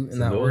tier 2 in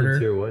that order.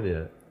 Tier 1,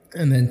 yeah.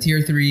 And then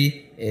tier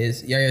 3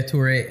 is Yaya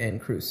Toure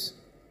and Kroos.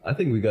 I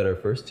think we got our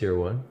first tier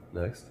 1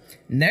 next.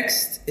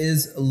 Next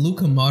is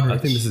Luka Modric. I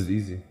think this is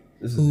easy.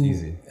 This is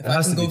easy. If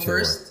I can go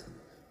first,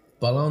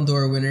 Ballon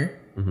d'Or winner.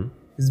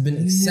 Has been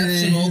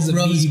exceptional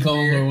throughout his career.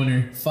 Ballon d'Or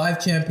winner. 5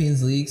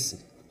 Champions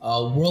Leagues,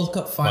 World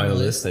Cup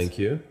finalist. Thank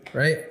you.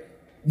 Right?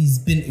 He's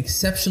been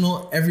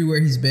exceptional everywhere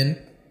he's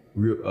been.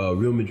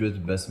 Real Madrid's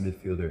best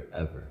midfielder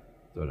ever.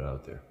 Throw that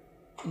out there.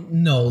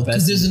 No,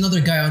 because there's another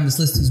guy on this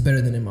list who's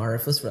better than him,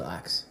 Arif. Let's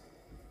relax.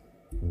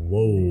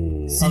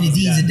 Whoa.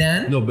 Zinedine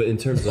Zidane? No, but in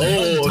terms of...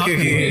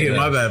 okay.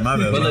 My bad.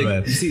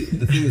 You see,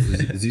 the thing is,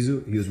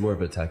 Zizou, he was more of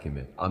an attacking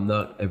mid. I'm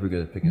not ever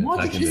going to pick an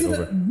attacking mid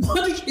over...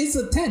 Modric is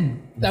a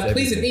 10 that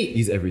plays an 8.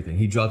 He's everything.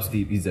 He drops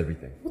deep. He's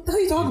everything. What the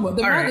hell are you talking about?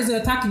 The man is an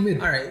attacking mid.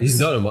 All right. He's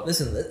not a...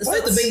 Listen, let's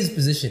not debate his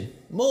position.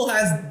 Mo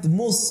has the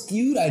most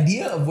skewed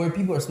idea of where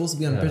people are supposed to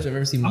be on the pitch I've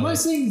ever seen. I'm not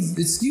saying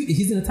it's skewed.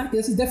 He's an attacking.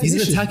 That's his definition.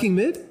 He's an attacking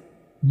mid?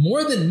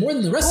 More than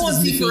the rest of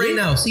his midfield right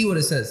now. See what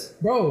it says,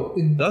 bro.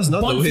 That's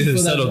not the way to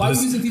settle this. Why are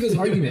you using FIFA as an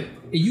argument?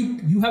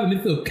 You have a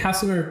midfield,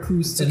 Casemiro,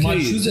 Kroos, and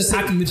Modric. Who's the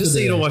attacking midfielder? Just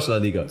say you don't watch La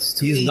Liga.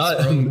 He's not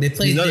an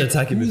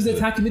attacking midfielder. Who's the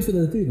attacking midfielder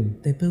of the three of them?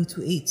 They built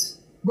 2 8s.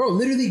 Bro,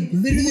 literally,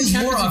 who's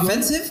more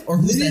offensive or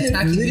who's the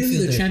attacking midfielder?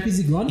 Literally, the Champions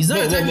League run. He's not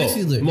attacking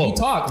midfielder. Let me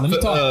talk.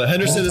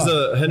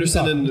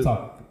 Henderson and.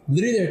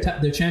 Literally,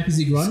 their Champions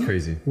League run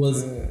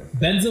was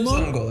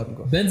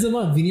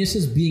Benzema and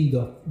Vinicius being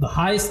the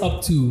highest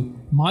up to,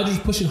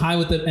 Modric pushing high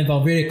with them, and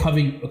Valverde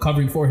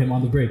covering for him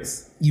on the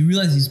breaks. You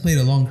realize he's played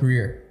a long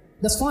career.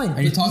 That's fine.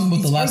 And you're talking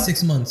about the last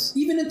 6 months.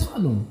 Even in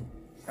Tottenham.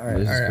 All right.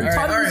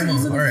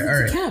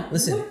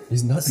 Listen,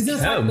 he's not the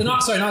camp.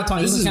 Not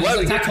Tottenham. This is why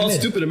we get called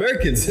stupid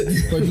Americans.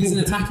 But he's an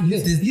attacking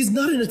mid. He's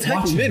not an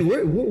attacking mid. What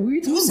are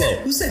you talking about?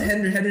 Who said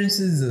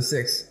Henderson's a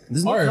 6? This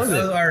is not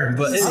Arif.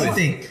 But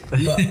anyway.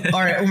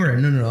 All right, Umar.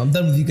 No. I'm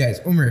done with you guys.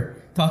 Umar,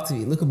 talk to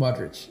me. Luka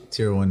Modric.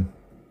 Tier 1.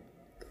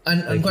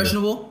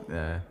 Unquestionable?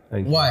 Yeah.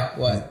 Why?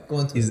 Go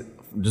into He's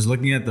just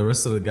looking at the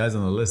rest of the guys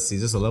on the list.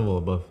 He's just a level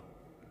above.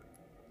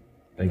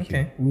 Thank you.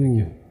 Thank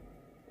you.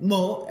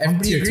 Mo,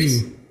 everybody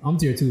agrees? I'm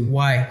tier 2.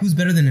 Why? Who's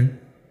better than him?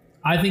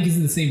 I think he's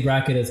in the same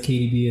bracket as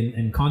KDB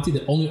and Conte.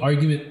 The only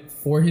argument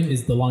for him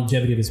is the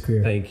longevity of his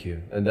career. Thank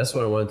you. And that's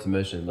what I wanted to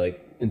mention.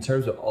 Like, in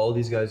terms of all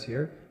these guys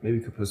here, maybe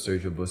we could put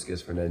Sergio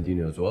Busquets,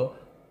 Fernandinho as well.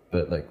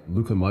 But, like,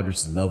 Luka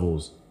Modric's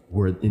levels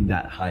were in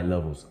that high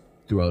levels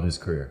throughout his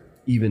career.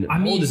 Even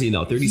how old is he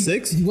now?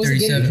 36. He wasn't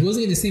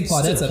getting the same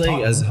plaudits Still at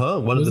playing Tottenham.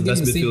 as one of the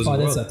best midfielders in the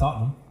world. At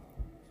Tottenham.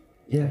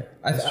 Yeah,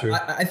 that's true.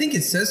 I think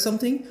it says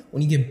something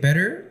when you get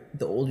better,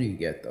 the older you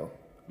get, though.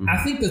 I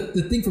think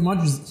the thing for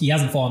Modric is he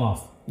hasn't fallen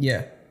off.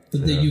 Yeah.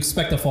 That you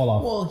expect to fall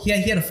off. Well, he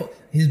had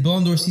his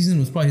Ballon d'Or season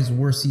was probably his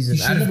worst season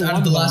out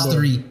of the last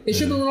three. It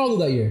should have been Ronaldo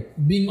that year.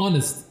 Being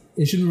honest,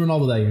 it should have been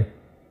Ronaldo that year.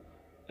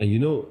 And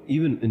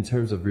even in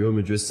terms of Real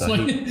Madrid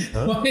signing,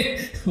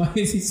 why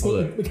is he so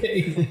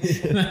okay?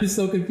 Man is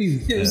so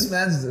confused. This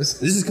man's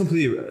this is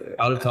completely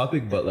out of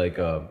topic, but like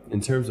in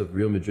terms of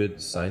Real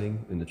Madrid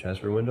signing in the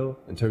transfer window,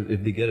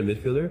 if they get a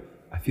midfielder,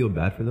 I feel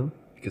bad for them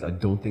because I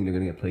don't think they're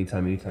gonna get playing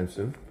time anytime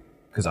soon.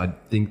 Because I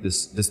think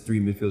this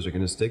three midfielders are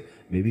gonna stick.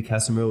 Maybe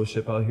Casemiro will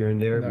ship out here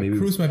and there. Maybe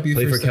Cruz might be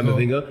play for first to go.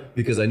 Camavinga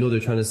because I know they're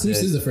trying to.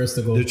 Cruz is the first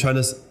to go. They're trying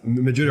to.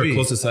 Madrid are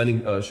close to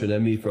signing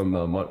Tchouaméni from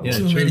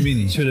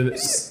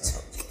Tchouaméni.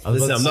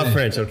 Listen, I'm not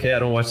French, okay? I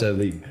don't watch that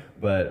league,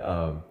 but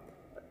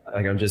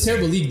like I'm just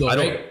terrible league though,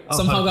 right?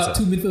 Somehow got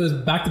two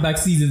midfielders back-to-back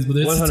seasons, but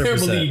it's a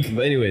terrible league.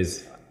 But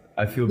anyways,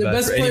 I feel The bad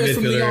best for any players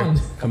from Lyon.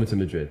 midfielder coming to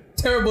Madrid.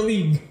 Terrible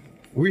league.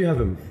 Where you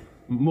have him?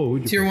 Mo,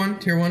 would you Tier one.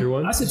 Tier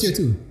one? I said tier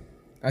 2.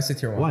 I said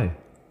tier 1. Why?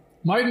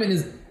 My argument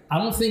is I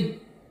don't think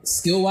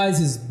skill-wise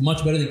he's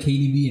much better than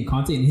KDB and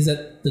Conte, and he's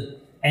at the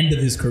end of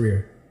his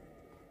career,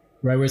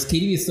 right? Whereas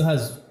KDB still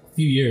has a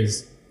few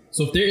years.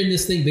 So if they're in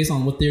this thing based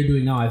on what they're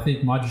doing now, I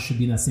think Modric should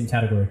be in that same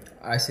category.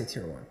 I say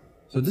tier 1.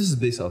 So this is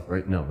based off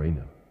right now.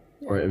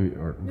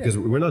 Or because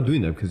we're not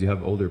doing that because you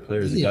have older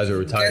players. The guys are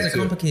retired. You guys are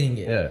complicating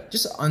it. Yeah.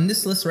 Just on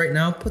this list right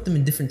now, put them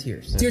in different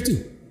tiers. Tier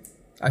 2.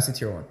 I say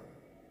tier 1.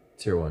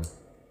 Tier 1.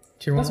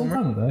 Tier 1. That's what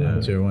I'm fine with that.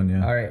 Yeah, tier 1,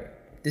 yeah. All right.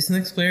 This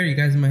next player, you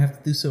guys might have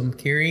to do some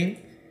carrying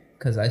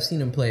because I've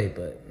seen him play,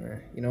 but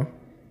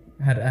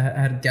I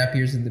had gap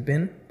years in the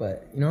bin.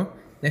 But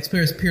next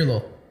player is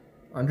Pirlo,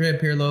 Andrea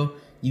Pirlo,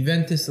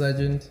 Juventus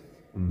legend,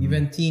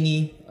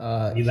 Juventini,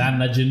 Milan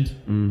legend.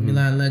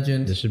 Milan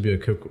legend. This should be a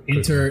quick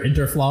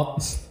Inter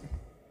flop.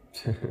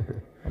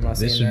 I'm not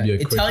This saying should be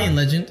that. a quick Italian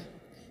one. legend.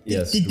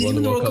 Yes, Did he won win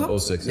the the World World Cup Cup?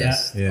 06.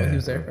 Yes. Yeah. Oh, he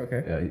was there.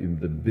 Okay. Yeah,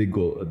 the big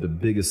goal, the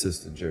big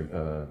assist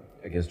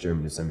against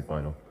Germany in the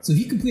semifinal. So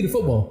he completed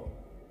football.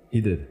 He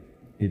did.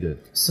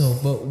 So,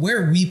 but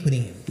where are we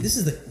putting him? This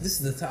is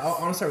the. I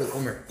want to start with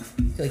Omer. I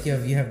feel like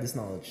you have this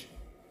knowledge.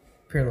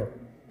 Pirlo.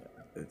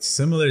 It's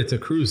similar to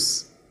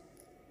Cruz.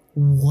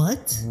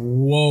 What?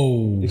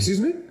 Whoa. Excuse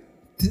me?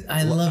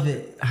 I love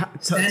it.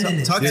 Stand in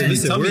it. Talk to Stand me.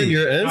 in it. Tell we're in me.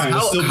 your ends.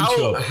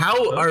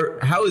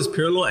 How is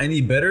Pirlo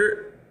any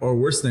better or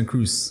worse than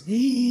Cruz?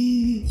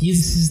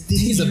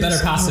 He's a better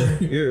passer.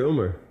 You're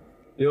Omer.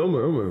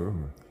 Omer.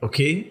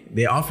 Okay,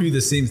 they offer you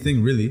the same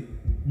thing, really.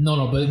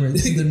 No, but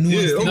This is the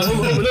nuance.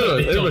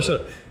 No, Omer,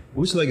 shut up.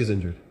 Which leg is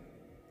injured?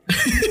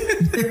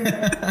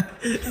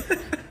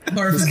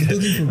 Or if he's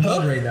looking for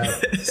blood right now.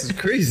 This is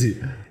crazy.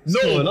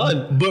 What's going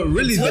on? But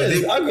really,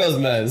 These eyebrows,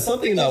 man.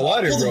 Something in that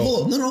water, bro.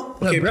 Hold on. No.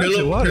 okay,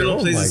 Pirlo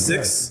plays my in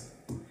 6.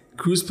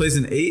 Cruz plays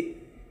in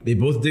 8. They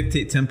both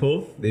dictate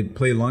tempo. They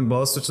play long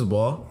balls, switch the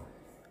ball,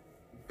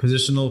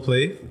 positional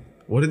play.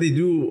 What do they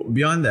do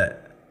beyond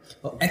that?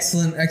 Oh,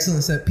 excellent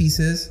set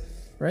pieces.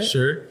 Right?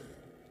 Sure.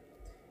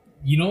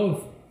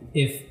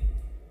 If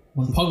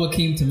when Pogba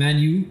came to Man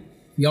U,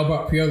 y'all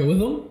brought Pirlo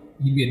with him,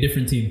 you'd be a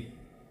different team.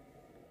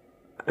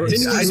 I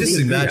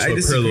disagree. Match what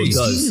Pirlo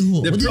does. Excuse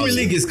me, The what did Premier you say?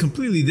 League is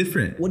completely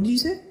different. What did you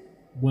say?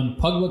 When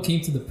Pogba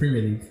came to the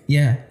Premier League,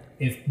 Yeah.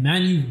 if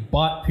Man U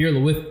bought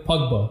Pirlo with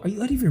Pogba, Are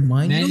you out of your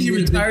mind? Man, He you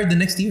would've retired the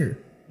next year.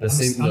 The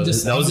same. I'm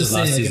just that was his saying,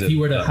 last like, season. if he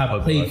were to have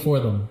Pogba. played for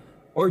them,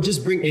 Or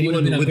just bring would've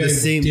anyone been a with the very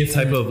same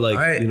different- type of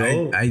I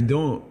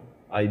don't.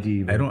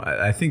 ID. I don't.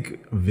 I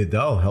think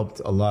Vidal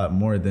helped a lot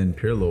more than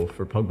Pirlo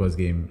for Pogba's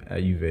game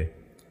at Juve.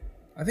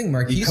 I think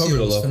covered Marquisio a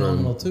was lot for him.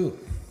 phenomenal too.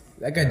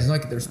 That guy does not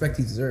get the respect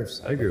he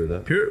deserves. I agree with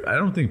that. I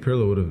don't think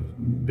Pirlo would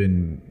have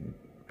been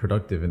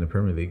productive in the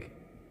Premier League.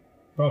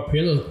 bro,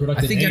 Pirlo's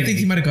productive. I think he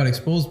league. might have got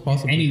exposed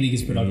possibly. Any league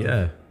is productive.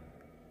 Yeah,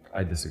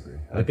 I disagree.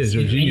 look at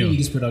Any league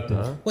is Jorginho,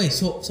 productive. Wait,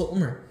 so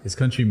Umar, his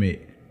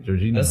country-mate,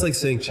 Jorginho. That's like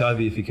saying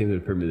Xavi, if he came to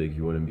the Premier League,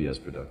 he wouldn't be as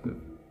productive.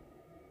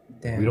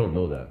 damn. We don't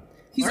know that.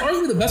 He's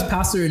arguably the best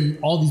passer in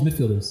all these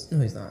midfielders.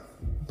 No, he's not.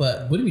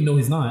 But What do we know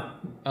he's not?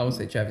 I would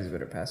say Xavi's a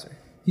better passer.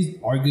 He's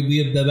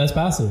arguably the best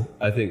passer.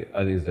 I think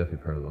it's definitely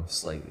Pirlo,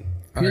 slightly.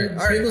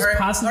 Pirlo's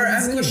passing I is have a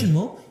insane. question,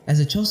 Mo. As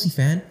a Chelsea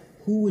fan,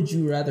 who would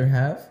you rather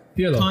have?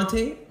 Pirlo.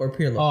 Conte or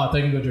Pirlo? Oh, I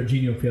thought you were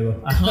Jorginho Pirlo.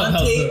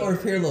 Conte or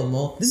Pirlo,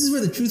 Mo? This is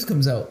where the truth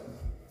comes out.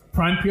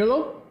 Prime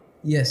Pirlo?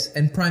 Yes,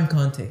 and prime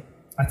Conte.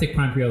 I take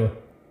Prime Pirlo.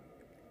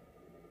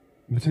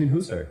 Between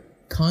who, sir?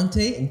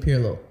 Conte and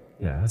Pirlo.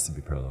 Yeah, it has to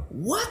be Pirlo.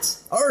 What?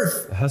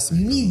 Arf. It has to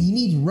be You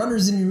need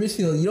runners in your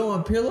midfield. You don't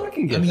want Pirlo? I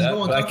can get you that, don't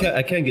want but Conte?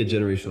 I can't get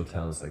generational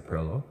talents like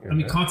Pirlo. I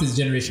mean, Conte's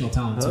generational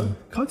talent Huh? too.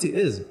 Conte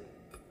is,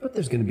 but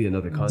there's going to be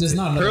another Conte. There's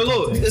not another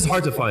Pirlo. Conte. It's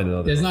hard to find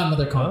another. There's not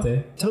another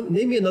Conte.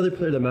 Name me another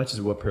player that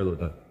matches what Pirlo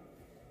does.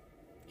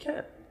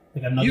 Can't.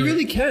 Like another, You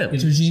really can't.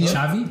 Jorginho?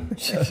 Xavi?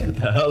 Shut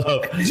the hell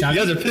up. You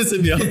guys are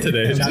pissing me off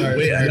today. Xavi.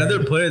 Wait,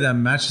 another player that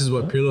matches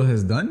what Pirlo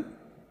has done?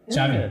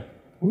 Xavi.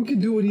 Who can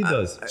do what he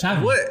does?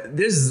 Xavi. What?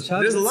 There's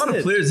a lot of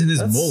it. players in his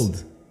That's-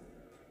 mold.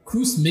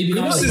 Cruz, maybe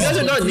not. Cruz is- guys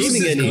are not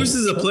naming any. Cruz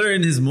is a player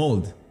in his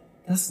mold.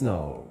 That's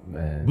no,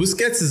 man.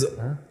 Busquets is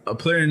a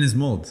player in his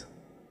mold.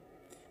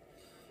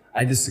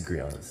 I disagree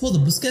on this. Hold the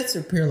Busquets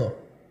or Pirlo?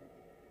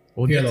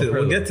 We'll get to that.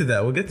 We'll get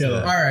to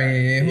Pirlo. that. All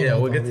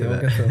right, We'll get to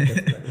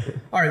that.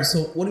 All right,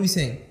 so what are we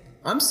saying?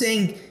 I'm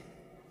saying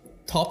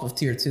top of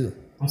tier 2.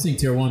 I'm saying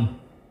tier 1.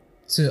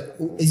 So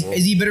is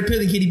he a better player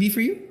than KDB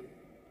for you?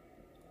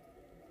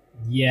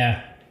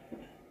 Yeah.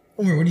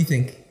 Omar, what do you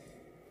think?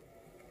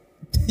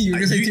 You're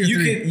gonna say tier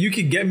 3. You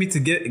could get me to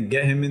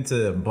get him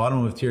into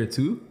bottom of tier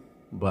 2,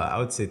 but I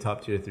would say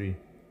top tier 3.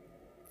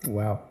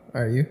 Wow.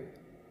 Are you?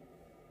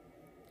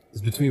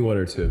 It's between 1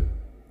 or 2.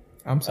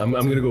 I'm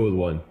gonna go with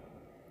 1.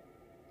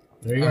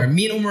 There you All go. right,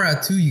 me and Omar are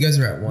at 2. You guys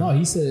are at 1. No,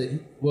 he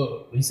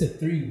said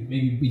 3.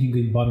 Maybe we can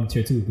get bottom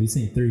tier 2, but he's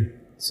saying 3.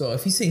 So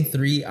if he's saying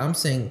 3, I'm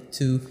saying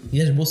 2.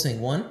 You guys are both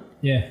saying 1.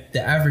 Yeah.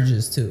 The average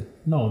is 2.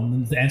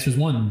 No, the answer is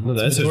 1. No,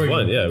 the It's answer is majority.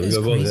 1. Yeah, we That's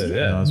go both. crazy.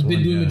 Yeah, You've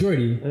been doing yeah.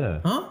 majority. yeah.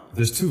 Huh?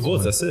 There's 2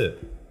 votes. That's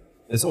it.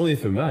 It's only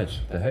if it match.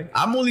 The heck?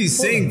 I'm only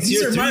saying These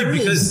tier are my 3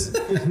 rules.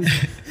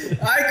 because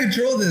I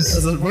control this.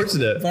 That's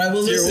unfortunate. But I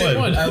will Tier listen.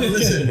 1. I will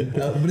listen.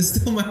 But it's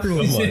still my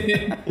rules.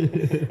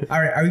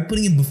 All right, are we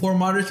putting him before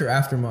Modric or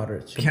after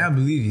Modric? can't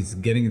believe he's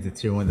getting into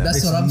tier 1. That That's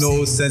makes what I'm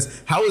no saying.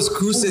 sense. How is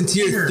Cruz in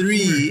tier Omar,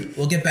 3?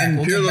 we'll get back. And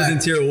We'll get Pirlo's back. in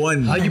tier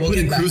 1. How you We'll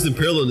putting get back. Cruz and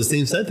Pirlo in the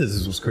same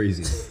sentence was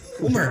crazy.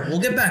 Umar, we'll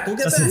get back. We'll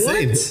get That's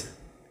back. insane.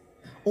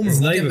 Umar, It's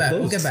we'll not get even back.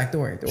 close. We'll get back.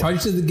 Don't worry. Don't worry.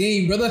 Charge to the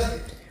game, brother.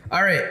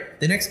 All right,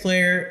 the next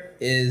player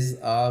is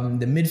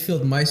the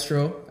midfield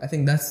maestro. I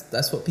think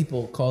that's what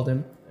people called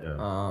him.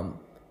 Yeah.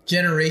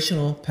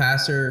 Generational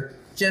passer,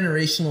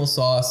 generational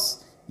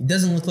sauce. He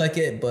doesn't look like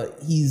it, but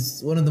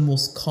he's one of the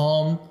most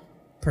calm,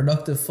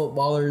 productive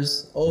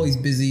footballers. Always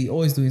busy,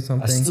 always doing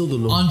something. still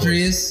don't know who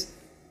Andreas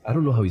I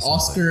don't know how he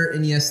sounds Oscar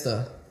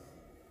Iniesta.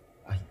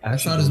 like. I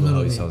That's actually not his don't know how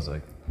middle he name. sounds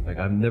like. Like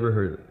I've never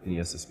heard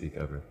Iniesta speak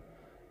ever.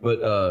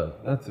 But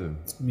I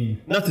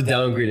mean, not to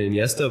downgrade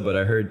Iniesta, but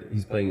I heard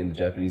he's playing in the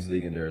Japanese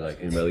league and they're like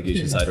in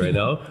relegation side right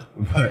now.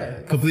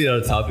 But completely on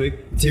a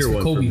topic. Tier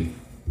 1 Kobe. for me.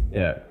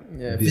 Yeah.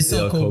 Yeah,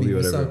 Vissel Kobe,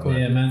 Vissel whatever. Kobe.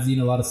 yeah, man's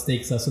eating a lot of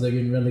steaks. That's why they're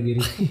getting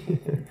relegated.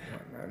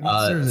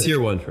 Deserves it.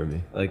 Tier 1 for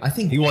me. Like I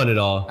think- he won it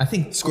all. I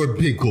think Scored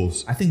big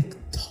goals. I think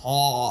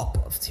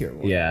top of tier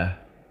 1. Yeah.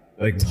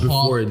 Like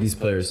before these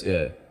players,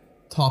 yeah.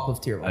 Top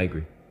of tier 1. I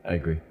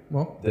agree.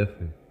 Well,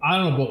 Definitely. I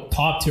don't know about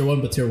top tier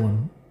 1, but tier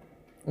 1.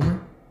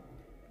 Umar?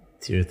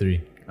 Tier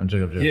 3. I'm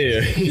joking. Yeah.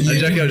 I'm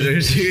joking. I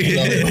already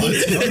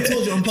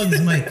told you unplug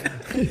his mic.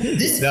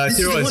 This Nah, is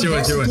tier the one, one tier one,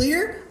 Barca tier one.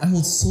 player I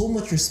hold so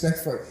much respect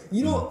for.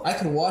 You know, I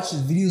could watch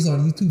his videos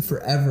on YouTube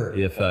forever.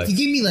 Yeah, facts. If you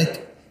give me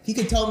like, if you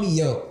could tell me,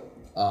 yo,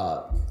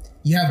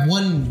 you have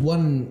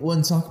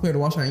one soccer player to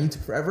watch on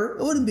YouTube forever,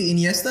 it wouldn't be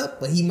Iniesta,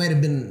 but he might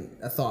have been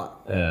a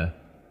thought. Yeah.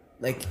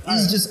 Like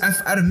he's just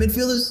out of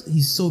midfielders,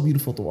 he's so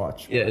beautiful to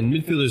watch. Yeah, and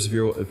midfielders, if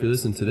you're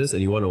listening to this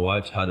and you want to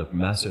watch how to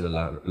master the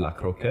la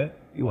croquette,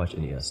 you watch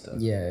Iniesta.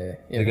 Yeah.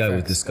 The guy was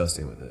facts.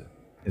 disgusting with it.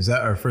 Is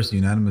that our first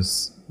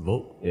unanimous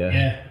vote? Yeah.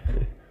 Yeah.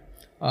 Good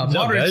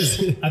job, Modric. guys.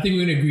 I think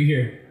we're going to agree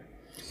here.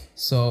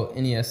 So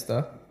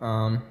Iniesta.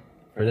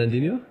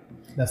 Fernandinho?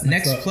 That's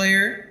Next up.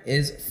 player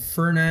is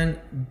Fernandinho.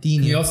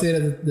 Can you all say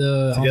it at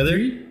the on Together?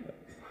 3?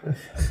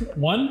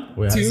 1,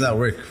 Wait, how 2. does that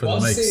work for the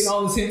I'll say it mics?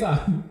 all at the same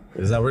time.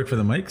 Does that work for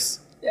the mics?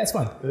 Yeah, it's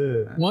fine.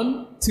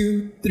 1,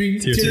 2, 3.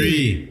 Tier tier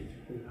 3.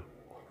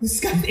 This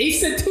guy,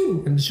 Ace said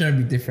 2. I'm just trying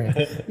to be different.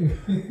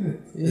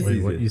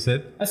 Wait, what you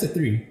said? I said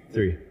 3.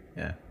 3.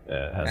 Yeah.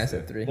 Yeah, it has I to.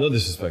 said 3. No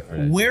disrespect for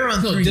that. Where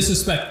on No, 3?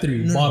 disrespect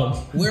 3. No, Bottom.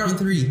 Where on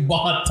 3?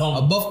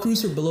 Bottom. Above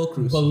Cruz or below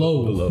Cruz?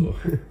 Below. Below.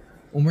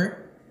 Umar?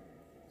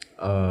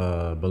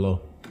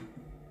 Below.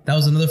 That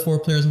was another 4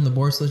 players on the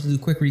board, so let's do a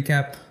quick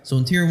recap. So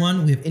in tier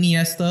 1, we have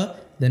Iniesta,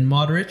 then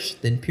Modric,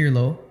 then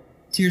Pirlo.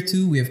 Tier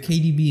 2, we have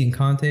KDB and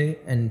Conte.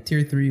 And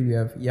tier 3, we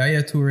have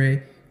Yaya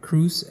Toure,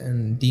 Cruz,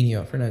 and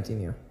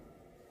Fernandinho.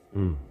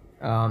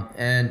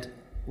 And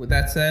with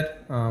that said,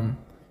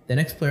 the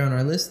next player on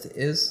our list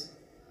is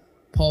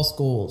Paul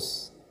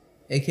Scholes,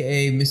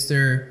 aka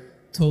Mr.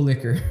 Toe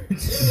Licker.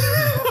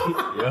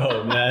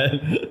 Yo,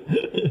 man.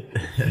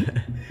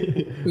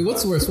 Wait,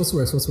 what's worse?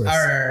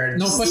 Alright.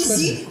 No, question.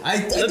 See, I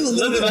do a Let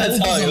little the bit man of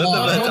talk. focus a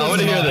lot. I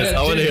want to hear this.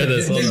 I want to hear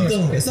this. Hold Just on.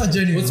 don't. It's not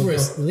genuine. What's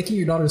worse, licking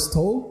your daughter's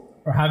toe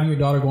or having your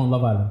daughter go on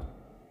Love Island?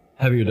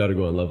 Having your daughter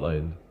go on Love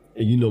Island.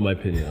 And you know my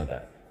opinion on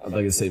that. I'm not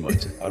going to say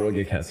much. I don't want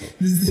to get canceled.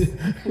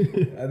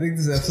 I think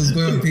this episode's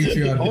going on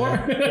Patreon.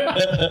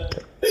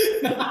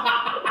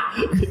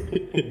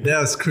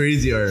 That's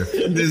crazy, Arf.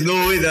 There's no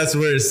way that's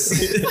worse.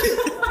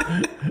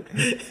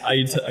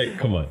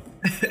 Come on.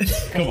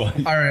 Come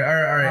on. All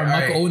right.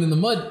 Michael Owen in the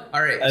mud.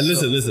 All right. And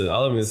listen.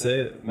 All I'm gonna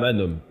say,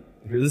 Madam,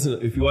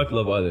 if you watch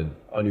Love Island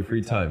on your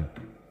free time,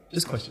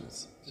 just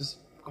questions, just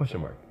question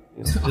mark.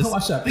 You know, I'll just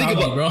watch that think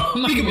proudly, about, bro.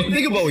 I'm not think, gonna- about,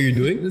 think about what you're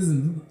doing.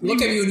 Listen,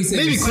 look at me when he says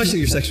Maybe this. question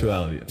your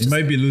sexuality. You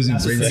might be losing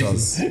That's brain a fact.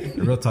 cells.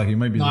 Real talk, you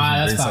might be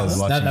Nah, losing that's brain cells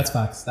facts. watching. That's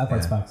facts. That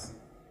part's Yeah. facts.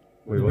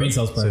 Wait, The what? brain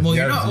cells part. Well,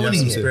 you you're have- not you have owning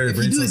some it. spare If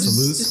you brain do it, cells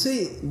to lose. just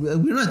say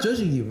we're not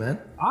judging you, man.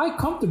 I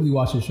comfortably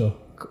watch this show.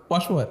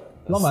 Watch what?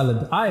 Love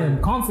Island. I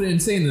am confident in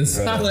saying this.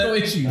 I have no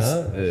issues.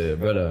 Yeah,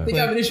 brother. Think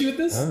I have an issue with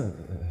this?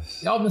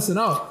 Y'all missing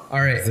out. All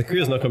right,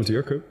 Zakaria's not coming to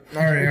your crib.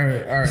 all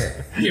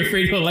right. You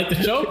afraid he'll like the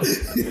show?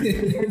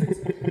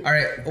 All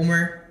right,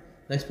 Omar.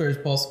 Next player is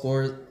Paul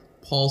Scholes.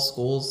 Paul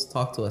Scholes,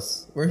 talk to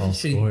us. Where All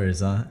should he? scores,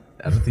 huh?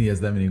 I don't think he has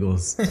that many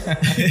goals.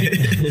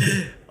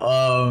 Okay,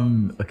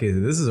 so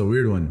this is a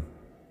weird one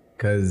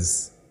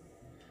because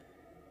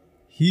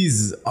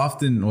he's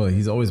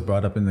always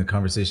brought up in the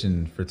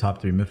conversation for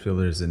top 3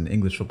 midfielders in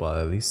English football,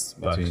 at least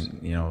Facts.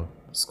 between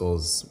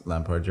Scholes,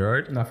 Lampard,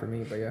 Gerrard. Not for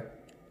me, but yeah.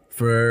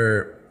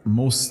 For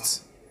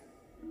most,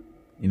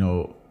 in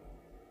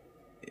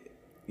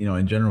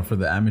general, for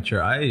the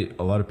amateur eye,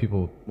 a lot of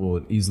people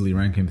will easily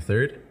rank him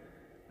 3rd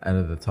out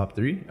of the top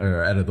 3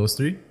 or out of those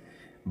 3.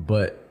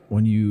 But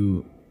when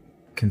you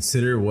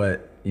consider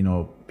what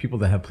people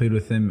that have played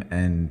with him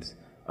and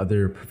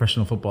other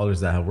professional footballers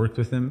that have worked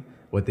with him,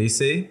 what they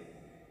say,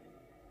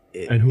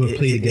 And who have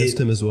played against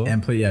him as well.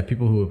 and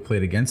people who have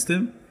played against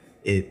him,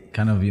 it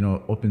kind of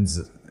opens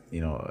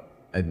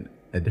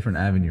a different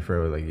avenue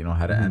for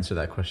how to answer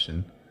that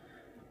question.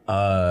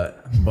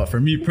 But for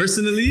me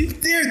personally,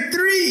 Tier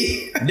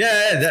 3.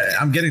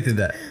 I'm getting to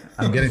that.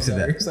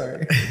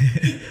 Sorry.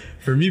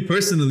 For me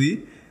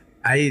personally,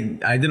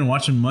 I didn't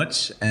watch him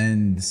much,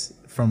 and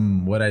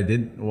from what I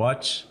did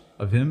watch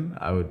of him,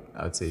 I would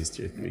say he's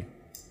tier 3.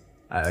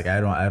 I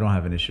don't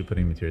have an issue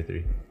putting him in tier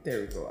 3.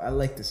 There we go. I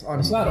like this. I'm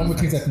Honestly, glad Omar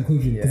came to that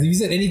conclusion. Because if you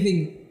said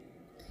anything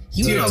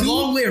he went a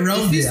long way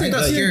around if you it. I said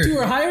got tier scared. 2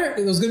 or higher,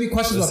 there was going to be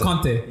questions about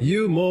Conte.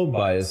 You, Mo,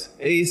 bias.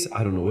 Ace,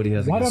 I don't know what he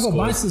has Why do I against have a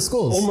bias to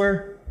Scholes?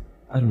 Omar,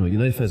 I don't know.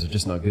 United fans are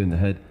just not good in the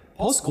head.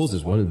 Paul Scholes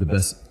is one of the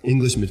best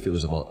English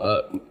midfielders of all,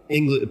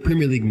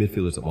 Premier League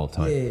midfielders of all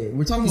time. Yeah,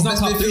 we're talking He's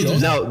about not best top 3 midfielders.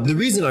 though. Now, the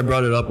reason I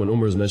brought it up when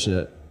Omar was mentioning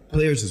that,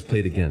 players who's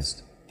played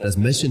against, has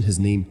mentioned his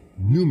name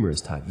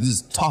numerous times. This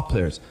is top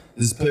players.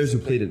 This is players who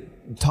played in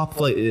top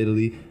flight in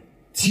Italy.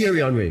 Thierry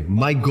Henry,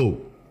 my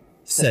GOAT,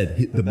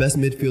 said the best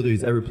midfielder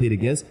he's ever played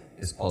against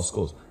is Paul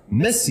Scholes.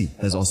 Messi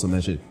has also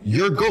mentioned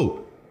your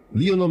GOAT.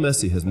 Lionel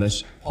Messi has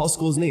mentioned Paul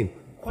Scholes' name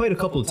quite a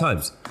couple of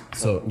times.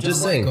 So I'm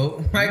just saying.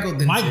 My goat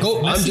didn't My say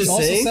goat, so. I'm Messi just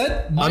also saying.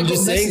 said- I'm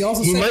just Messi saying.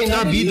 also He said might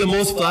not be Kennedy. the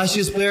most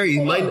flashiest player. He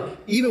might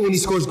even when he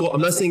scores goal.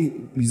 I'm not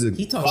saying he's a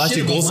He talks flashy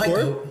shit goal about my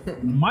scorer.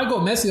 goat. My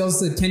goat, Messi,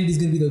 also said Kennedy's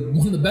going to be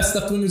one of the best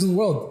left wingers in the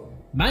world.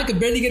 Man could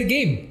barely get a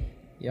game.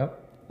 Yep.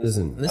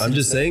 Listen, I'm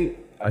just saying.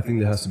 I think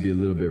there has to be a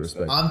little bit of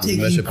respect. I'm We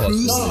taking mentioned Paul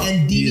Cruz Scholes.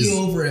 and He is-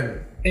 Dino over him.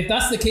 If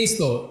that's the case,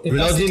 though, if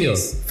that's the Ronaldinho.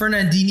 case,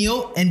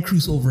 Fernandinho and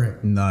Cruz over him.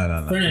 No.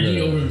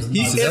 Fernandinho over him. is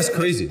He's- not- That's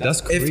crazy.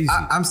 That's crazy.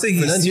 I'm saying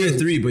he's Fernandinho- tier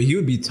 3, but he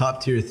would be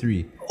top tier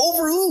 3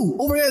 Over who?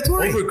 Over Yaya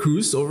Toure. over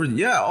Cruz, over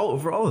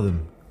all of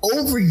them.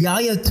 Over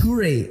Yaya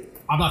Toure.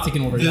 I'm not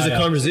taking over. There's Yaya.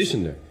 a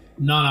conversation there.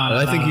 No. And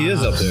I think he is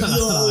up there.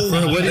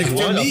 For what he's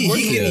won, of course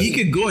he is.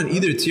 could go in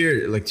either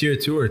tier, like tier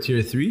 2 or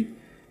tier 3,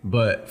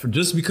 but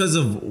just because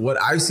of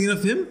what I've seen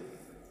of him,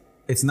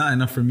 it's not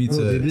enough for me to,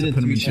 They've been to in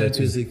put him 3 in tier 2.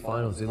 Champions League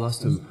finals. They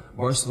lost to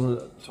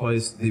Barcelona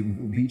twice. They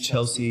beat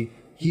Chelsea.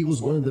 He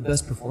was one of the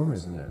best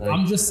performers in there. Like,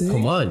 I'm just saying.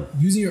 Come on.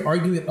 Using your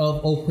argument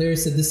of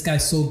players said this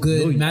guy's so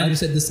good, No, manager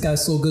said this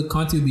guy's so good,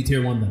 Conte would be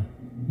tier 1 then.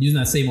 Using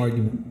that same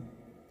argument.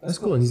 That's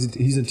cool. And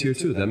he's in tier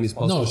 2. That means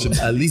Paul No. Scholes should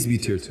at least be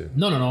tier 2.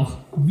 No.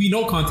 We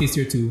know Conte's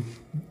tier 2.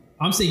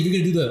 I'm saying you're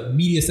gonna do the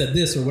media said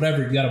this or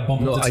whatever. You gotta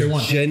bump No, up to tier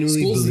 1. I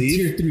genuinely Scholes is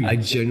tier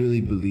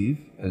 3. believe,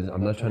 and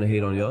I'm not trying to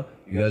hate on y'all.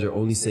 You guys are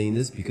only saying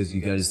this because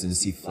you guys didn't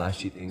see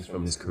flashy things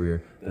from his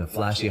career, the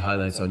flashy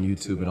highlights on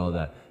YouTube and all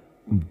that.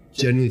 I'm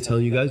genuinely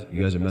telling you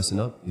guys are messing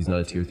up. He's not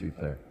a tier 3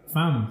 player.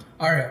 Fam.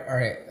 All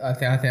right. I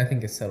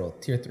think it's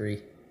settled. Tier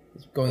 3.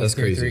 It's going That's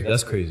to tier crazy. 3.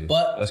 That's crazy.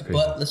 That's crazy.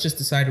 But let's just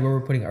decide where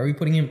we're putting. Are we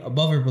putting him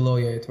above or below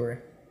Yaya Toure?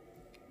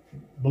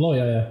 Below,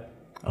 yeah.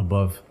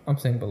 Above. I'm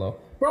saying below.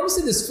 Bro, I'm gonna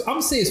say this. I'm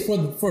gonna say it's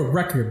for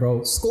record,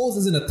 bro. Scholes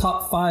is in a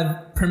top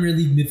 5 Premier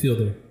League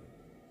midfielder.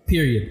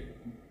 Period.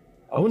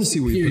 I want to see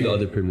where you put the Period.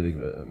 other Premier League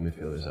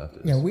midfielders after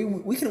this. Yeah,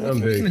 we can I'm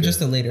very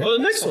adjust it later. Oh,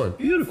 the next one.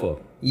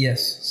 Beautiful.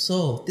 Yes.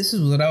 So this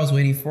is what I was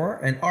waiting for.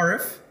 And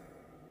Arif,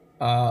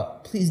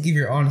 please give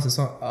your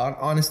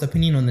honest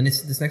opinion on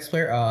this next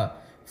player,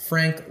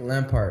 Frank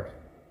Lampard.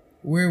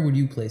 Where would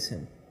you place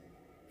him?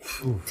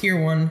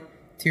 Tier 1,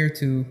 tier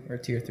 2, or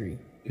tier 3?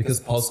 Because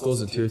Paul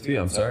Scholes is tier 3,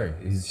 I'm sorry.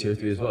 He's tier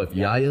 3 as well. If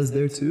Yaya's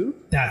there too,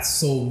 That's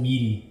so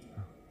meaty.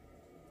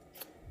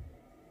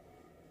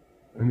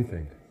 let me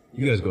think.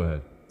 You guys go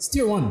ahead. It's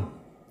tier 1.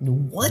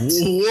 What? Whoa!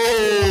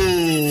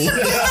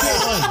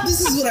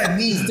 This is what I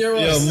mean. Tier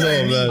 1. Yo,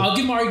 no, man. I'll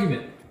give my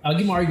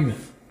argument.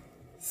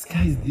 This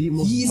guy's the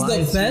most He's the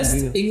biased best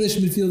human being. English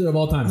midfielder of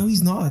all No, time.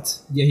 he's not.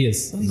 Yeah, he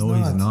is. No,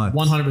 he's not.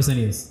 100%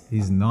 he is.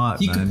 He's not,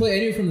 He man. could play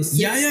anywhere from the 6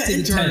 Yaya to the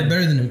and Gerrard are 10.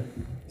 better than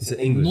him. He's an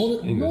English.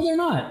 No, they're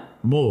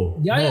not. Mo.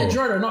 Yaya Mo, and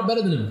Gerrard are not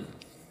better than him.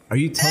 are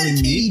you telling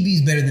And me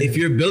KDB's better than if him.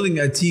 you're building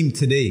a team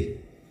today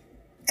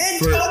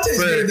And for, Conte's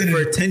better than for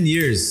him. 10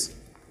 years,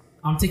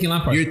 I'm taking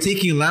Lampard. you're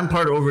taking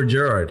Lampard over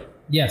Gerrard?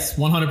 Yes,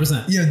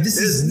 100%. Yeah, this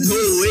is no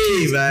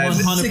way, man.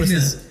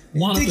 100%.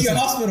 100%. Take you to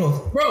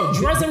hospital. Bro,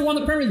 Gerard's never won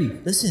the Premier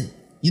League. Listen,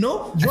 you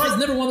know, Gerard's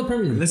never won the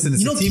Premier League. Listen,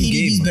 it's you know a team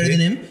KDB's game. better okay?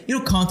 than him. You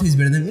know Conte's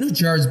better than him. You know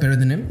Gerard's better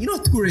than him. You know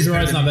Touré's better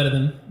Gerard's than not him. better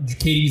than him.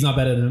 KDB's not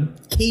better than him.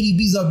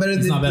 KDB's not better He's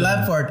than not better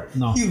than him. Lampard.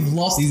 No. You've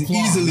lost He's the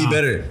plot. easily Nah.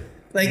 better.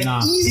 Like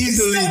Nah.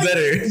 Easily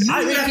better. You I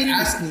don't rate have to KDB.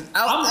 ask me.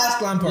 I'll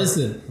ask Lampard.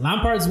 Listen,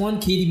 Lampard's 1,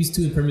 KDB's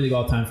 2 in Premier League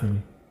all time for me.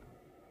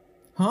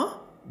 Huh?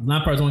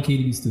 Lampard's 1,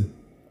 KDB's 2.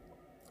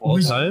 All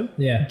Where's- time?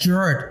 Yeah.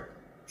 Gerard.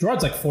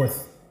 Gerard's like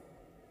 4th.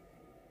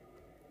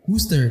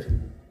 Who's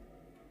third?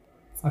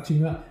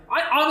 Actually,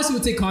 I honestly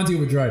would take Conte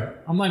over Gerard.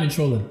 I'm not even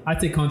trolling. I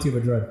take Conte over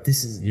Gerard.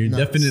 This is You're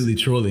nuts. definitely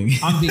trolling.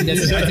 I'm being dead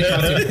serious. I take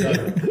Conte over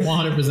Gerard.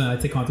 100%. I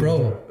take Conte over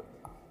Gerard. Bro.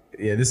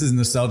 Yeah, this is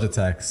nostalgia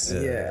tax.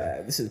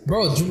 Yeah, this is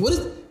Bro, give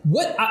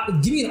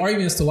me an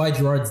argument as to why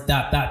Gerard's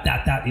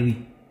that elite.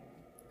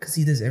 because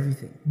he does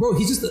everything. Bro,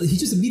 he's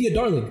just a media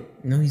darling.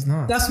 No, he's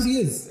not. That's what he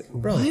is.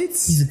 Bro,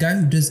 he's a guy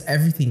who does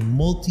everything.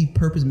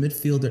 Multi-purpose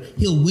midfielder.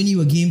 He'll win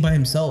you a game by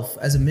himself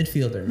as a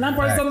midfielder. man.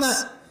 Lampard's done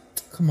that.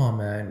 Come on,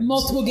 man.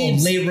 Multiple Oh,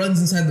 games. late runs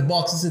inside the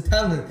box. It's a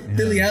talent.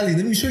 Dilly Alley.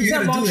 Let me show you He's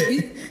how that to do box-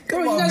 it. Bro,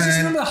 Come you on, guys just man.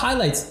 remember the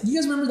highlights. You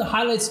guys remember the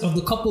highlights of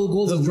the couple of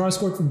goals that Gerard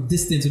scored from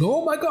distance and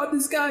go, oh my god,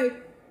 this guy.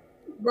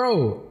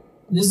 Bro.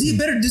 Was he a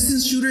better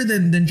distance shooter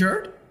than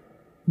Gerard?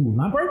 Who,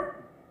 Lampard?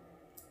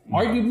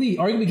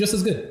 Arguably just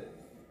as good.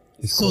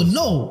 So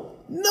no,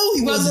 he Who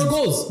had wasn't.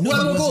 more goals? No, Who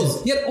had he more wasn't.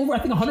 goals? He had over, I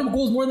think, 100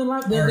 goals more than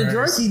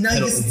Gerard. See, now he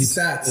gets the He's-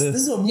 stats. This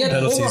is what Yeah, over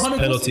Penalties,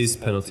 100 goals.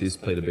 penalties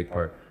played a big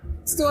part.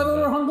 Still have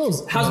over 100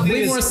 goals. Has The thing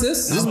way is- more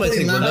assists. this is my take,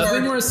 Has Lampard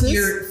way more assists.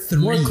 tier 3.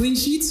 More clean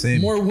sheets. Same.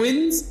 More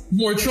wins.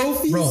 More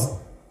trophies. Bro,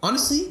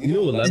 honestly, You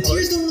know what the Lampard?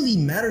 tiers don't really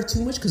matter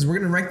too much because we're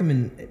gonna rank them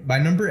in by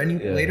number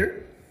Yeah.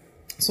 later.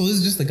 So this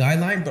is just a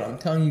guideline, but I'm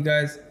telling you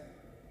guys,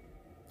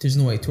 there's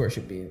no way Tour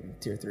should be in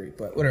tier 3.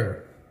 But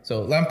whatever.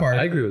 So Lampard,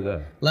 I agree with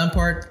that.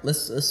 Lampard.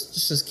 Let's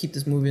just keep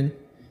this moving.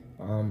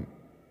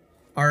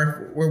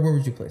 Where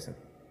would you place him?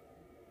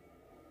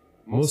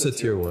 Most at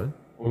tier 1.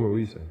 What were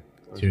we saying?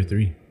 Tier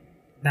 3.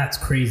 That's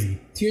crazy.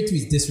 Tier 2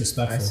 is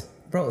disrespectful.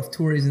 Bro, if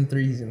Tour is in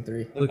 3, he's in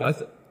 3. Look,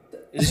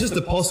 it's just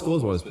the Paul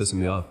Scholes one that's pissing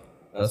me off.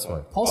 That's why.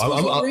 Paul Scholes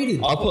is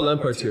overrated. I'll put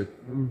Lampard tier.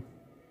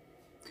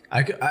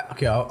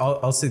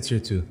 I'll say tier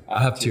 2.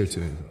 I have tier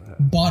 2.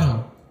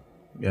 Bottom.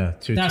 Yeah,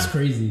 tier That's 2.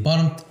 crazy. All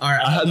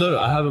right.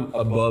 I have him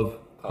above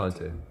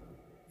Conte.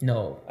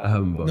 No. I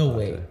have him above No Conte.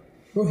 way.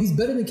 Bro, he's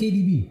better than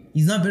KDB.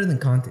 He's not better than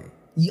Conte.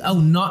 I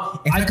would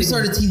not. If I could think-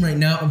 start a team right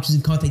now, I'm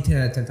choosing Conte 10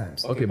 out of 10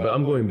 times. Okay, but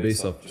I'm going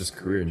based off just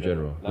career in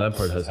general.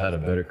 Lampard has had a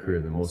better career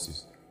than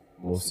most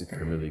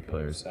Premier League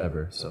players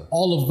ever. So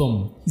All of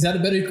them. He's had a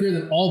better career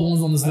than all the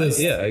ones on this list.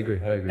 yeah, I agree.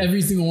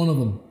 Every single one of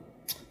them.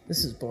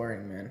 This is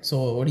boring, man.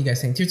 So what are you guys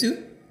saying? Tier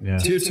 2? Yeah.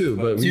 Tier 2,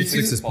 but we Tier need to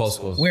fix two? this Paul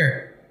Scholes.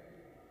 Where?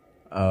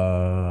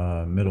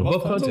 Middle.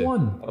 Above Conte. Number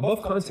one.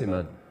 Above Conte,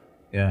 man.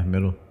 Yeah,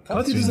 middle.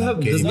 Conte does not have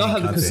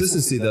the Conte.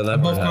 consistency that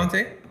Lampard Above had.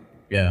 Conte?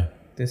 Yeah.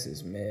 This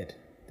is mid.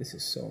 This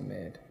is so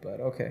mid. But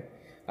okay.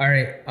 All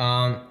right.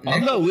 I'm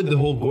Next. not with the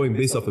whole going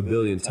based off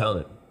ability and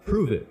talent.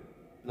 Prove it.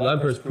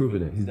 Lampard's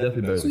proven it. He's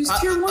definitely better. So Than he's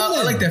tier 1 I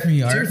then. like that from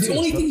you, Art. The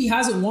only thing he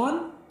hasn't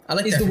won I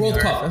like is that the from World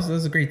you, Art. Cup.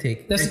 That's a great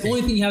take. That's Great the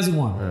only take. thing he hasn't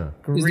won.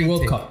 Is the Great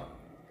World take. Cup.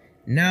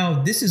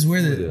 Now, this is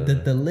where Yeah.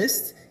 the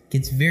list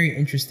gets very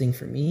interesting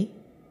for me.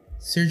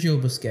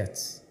 Sergio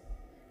Busquets.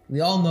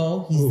 We all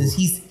know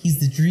he's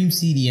the dream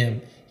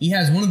CDM. He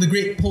has one of the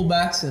great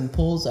pullbacks and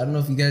pulls. I don't know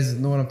if you guys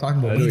know what I'm talking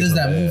about, I but know he does you're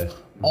that talking move about,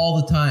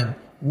 all the time.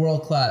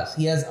 World class.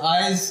 He has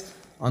eyes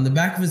on the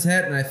back of his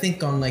head and I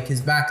think on like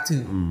his back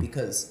too,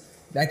 because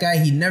that guy,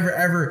 he never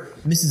ever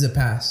misses a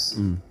pass.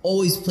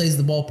 Always plays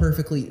the ball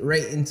perfectly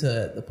right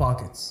into the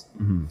pockets.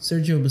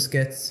 Sergio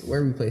Busquets,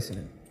 where are we placing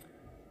him?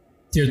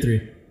 Tier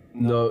 3.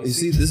 No, you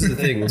see, this is the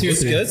thing. With Tier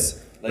three.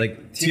 Busquets,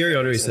 like Thierry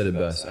Henry said it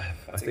best.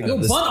 I think Yo,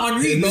 I've Bun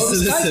Henry, bro.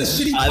 This guy's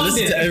a shitty I listen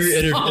pundit. to every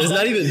interview. It's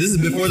not even. This is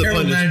before the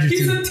Terrible pundit. manager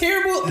He's too. a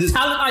terrible This,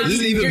 talent this is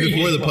ID. even period.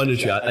 before the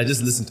punditry. I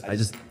just listened.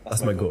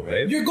 That's my goal,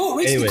 right? Your goat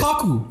rates Anyways.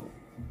 Lukaku.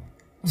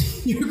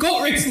 Your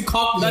goat rates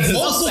Lukaku. That's He's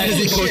all also I'm because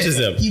he saying. coaches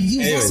him. He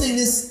was Anyways. saying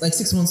this like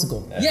 6 months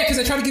ago. Yeah, because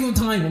I try to give him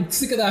time. I'm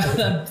sick of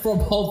that from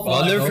ball.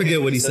 I'll never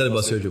forget what he said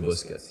about Sergio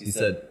Busquets. He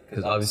said,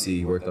 because obviously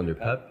he worked under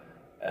Pep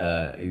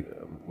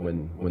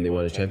when they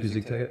won a Champions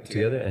League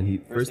together,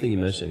 and first thing he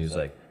mentioned, he was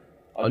like,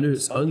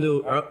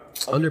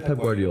 under Pep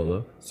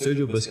Guardiola,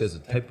 Sergio Busquets is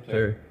the type of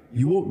player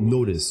you won't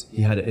notice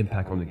he had an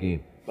impact on the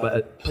game,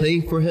 but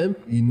playing for him,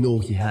 you know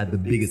he had the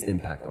biggest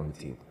impact on the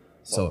team.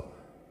 So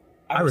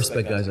I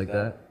respect guys like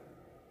that.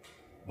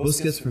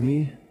 Busquets for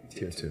me,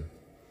 tier 2.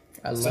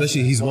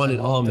 Especially he's won it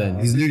all, man.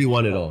 He's literally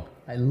won it all.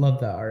 I love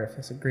that, RF.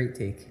 That's a great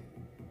take.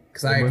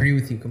 Because I agree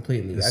with you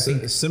completely. I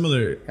think it's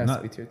Similar, to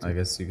not, be tier 2. I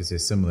guess you could say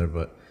similar,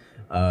 but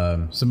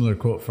similar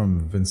quote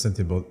from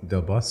Vicente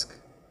Del Bosque.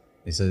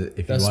 He said,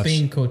 "If the you watch,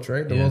 Spain coach,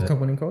 right? The Yeah, World that- Cup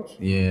winning coach?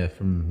 yeah,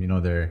 from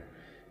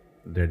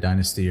their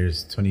dynasty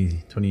years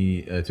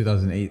 2008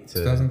 to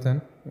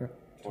 2010? Yeah.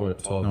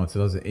 12. no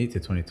 2008 to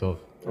 2012.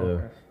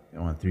 Yeah. They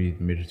won 3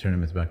 major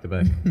tournaments back to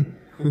back.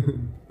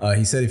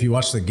 He said if you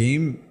watch the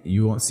game,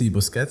 you won't see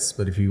Busquets,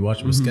 but if you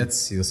watch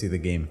Busquets, you'll see the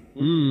game.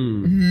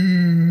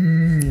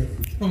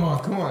 Come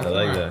on. I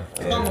like that.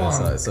 Come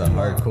on. It's a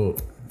hard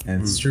quote,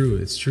 and it's true.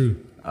 It's true.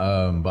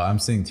 But I'm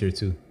saying tier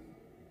 2.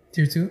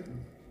 Tier 2?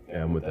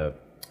 Yeah, I'm with that.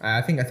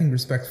 I think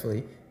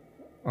respectfully.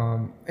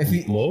 If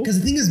he, Mo? because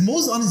the thing is,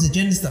 Mo's on his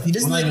agenda stuff. He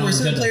doesn't I'm like not where on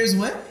certain agenda. players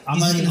went. I'm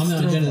He's not just even on gonna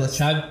the throw agenda. list.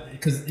 Chav,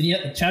 because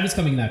Chavi's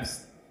coming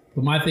next.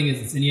 But my thing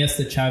is, it's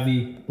Iniesta,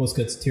 Xavi,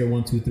 Busquets, tier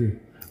 1, 2, 3.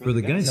 Bro,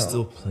 the guy's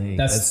still playing.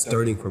 That's- That's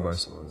starting for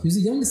Barcelona. He was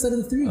the youngest out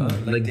of the 3.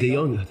 Like De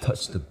Jong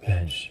touched the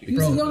bench. He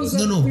was the youngest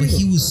out of the No, 3. but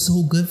he was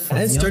so good for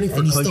And young, starting for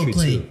and he's still country,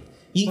 playing. too.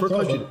 You, For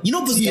country. you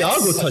know, Busquets.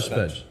 Thiago touched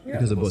bench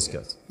because of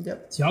Busquets.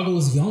 Yep. Thiago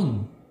was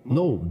young.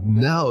 No,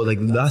 now, like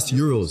last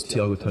Euros,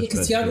 Thiago touched Yeah,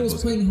 because bench. Thiago was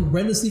Busquets. playing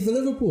horrendously for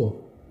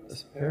Liverpool.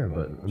 That's fair,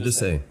 but I'm just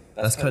saying.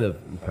 That's kind of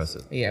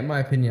impressive. Yeah, in my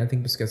opinion, I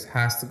think Busquets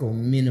has to go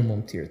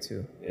minimum tier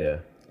 2 Yeah.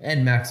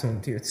 and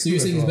maximum tier 2. So you're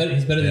as saying well.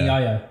 he's better than Yeah.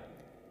 Yaya?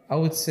 I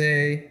would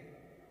say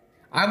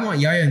I want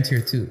Yaya in tier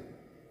 2.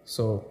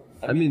 So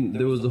I mean,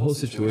 there was the whole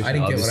situation, I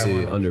didn't get what I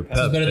obviously, wanted. under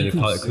Pep, better and than it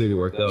Kroos. clearly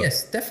worked out.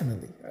 yes,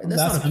 definitely. That's I'm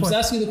not a just question.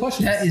 asking you the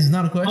question. That is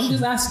not a question. I'm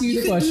just asking you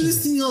the can do question.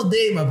 this to me all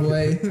day, my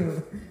boy.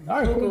 All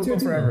right, We'll cool, go tier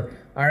 2 forever.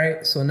 All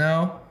right, so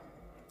now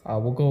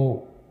we'll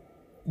go.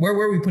 Where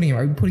are we putting him?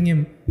 Are we putting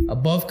him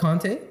above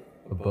Conte?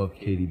 Above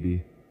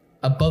KDB.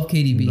 Above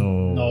KDB?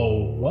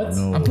 No, what?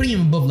 No. I'm putting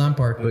him above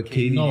Lampard. But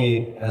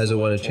KDB hasn't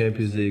won a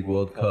Champions League,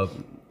 World Cup.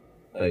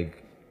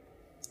 Like,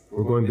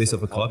 we're going based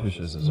off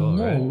accomplishments as well,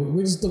 No, right?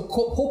 we're just the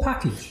whole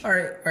package. All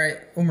right,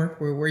 Omar,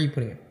 where are you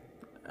putting him?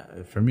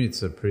 For me,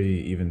 it's a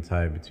pretty even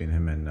tie between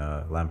him and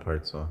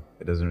Lampard, so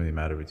it doesn't really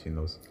matter between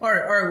those. All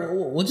right.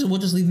 We'll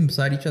just leave them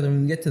beside each other.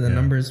 When we get to the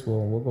numbers,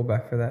 we'll go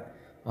back for that.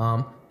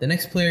 The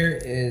next player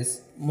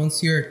is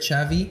Monsieur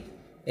Xavi,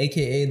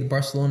 aka the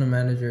Barcelona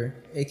manager,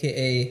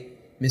 aka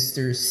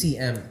Mr.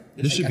 CM.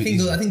 This should I be think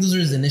easy. I think those are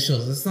his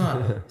initials. It's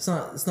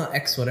not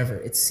X whatever.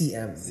 It's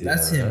CM.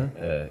 That's him.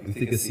 Yeah, you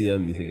think of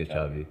CM, you think of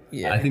Xavi.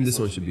 Yeah. I think this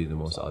one should be the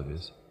most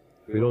obvious.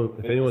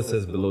 If anyone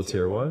says below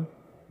tier 1,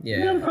 we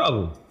have a Yeah.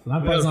 problem.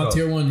 Lampard's not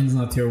tier 1. He's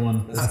not tier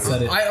 1. I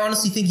said it. I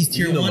honestly think he's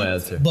tier You know 1, my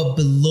answer. but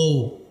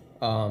below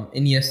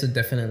Iniesta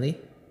definitely,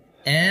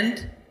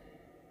 and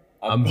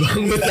I'm with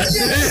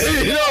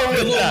that. I'm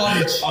with Below that.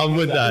 Modric. I'm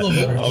with that.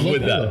 Below I'm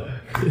with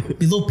that.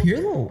 below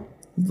Pirlo.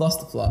 He lost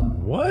the plot.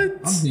 What?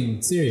 I'm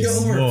being serious.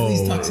 Yo, Omar, Whoa,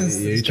 please talk sense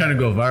to you're this trying to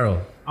go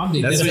viral. I'm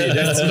being That's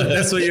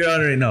serious. what you're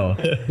on right now.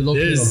 Below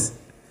There's, Pirlo.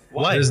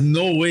 Why? there's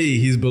no way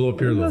he's below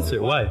Pirlo. That's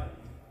it. Why?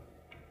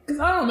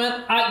 Because I don't know,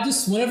 man. I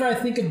just whenever I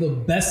think of the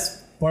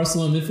best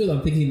Barcelona midfield,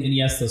 I'm thinking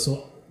Iniesta.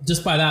 So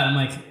just by that, I'm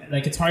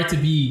like it's hard to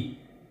be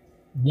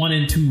 1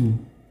 and 2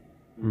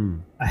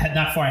 ahead,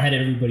 that far ahead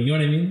of everybody. You know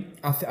what I mean?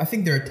 I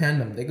think they're a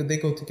tandem. They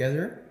go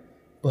together,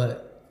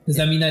 but Does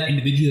that mean that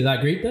individually they're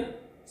that great then?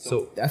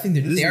 So I think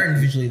they are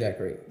individually that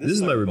great. this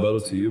is my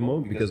rebuttal to you, Mo,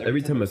 because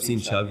every time I've seen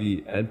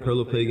Xavi and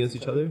Pirlo play against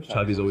each other,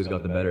 Xavi's always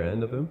got the better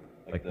end of him.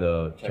 Like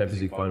the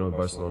Champions League final of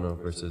Barcelona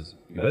versus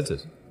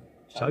Juventus.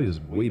 Xavi was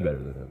way better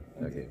than him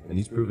that game, and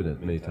he's proven it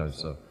many times.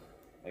 So,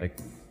 like,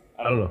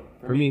 I don't know.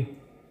 For me,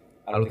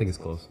 I don't think it's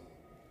close.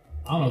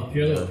 I don't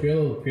know.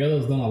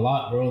 Pirlo's done a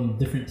lot, bro. In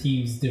different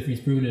teams, he's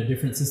proven it in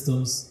different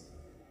systems.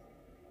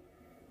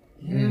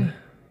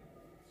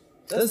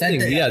 That's the thing.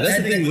 That's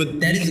the thing with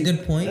that is a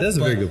good point. That's a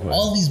but very good point.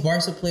 All these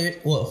Barca players.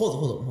 Well,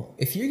 hold on.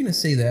 If you're gonna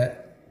say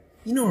that,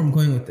 you know where I'm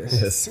going with this.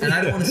 Yes. And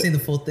I don't want to say the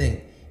full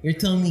thing. You're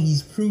telling me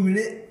he's proven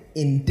it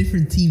in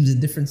different teams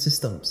and different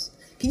systems.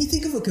 Can you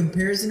think of a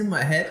comparison in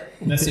my head?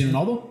 Messi and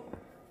Ronaldo?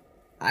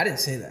 I didn't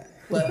say that.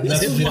 But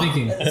That's what you're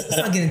thinking. Let's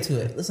not get into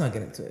it.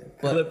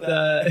 But Clip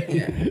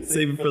that.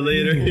 Save it for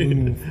later.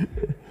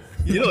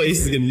 You know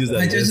Ace is gonna use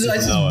that I against just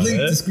you from now on,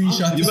 blinked eh? the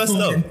screenshot. You this messed up.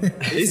 moment.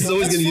 Ace is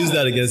always gonna use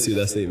that against you,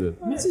 that statement.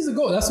 Messi's a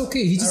goal. That's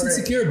okay. He's just All right.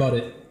 insecure about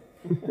it.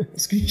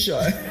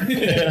 Screenshot.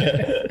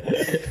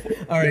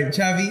 All right,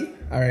 Xavi.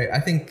 All right, I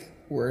think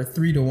we're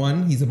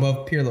 3-1. He's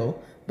above Pirlo,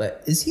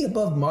 but is he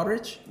above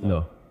Modric?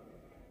 No.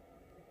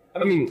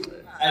 I mean,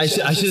 I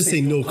should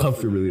say no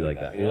comfortably like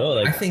that. You know,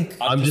 like I think-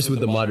 I'm just with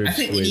the Modric. I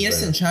think ways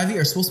Iniesta and right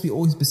Xavi are supposed to be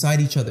always beside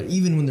each other,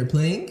 even when they're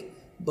playing.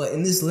 But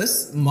in this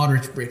list,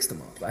 Modric breaks them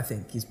up. I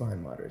think he's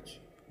behind Modric.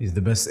 He's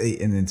the best 8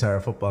 in the entire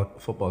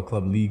football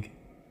club league.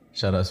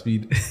 Shout out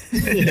Speed.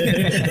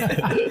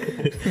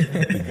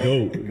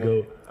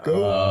 now.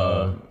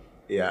 Go.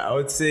 Yeah, I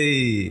would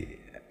say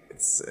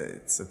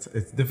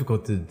it's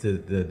difficult to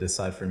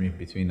decide for me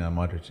between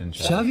Modric and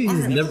Xavi. Xavi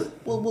has never.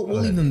 We'll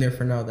leave them there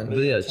for now then. But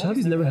yeah,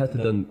 Xavi's never had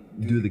to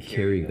do the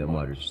carrying that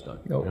Modric's done.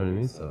 No. You know what I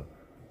mean? So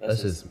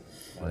that's just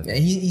my Yeah,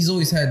 he's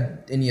always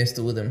had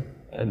Iniesta with him.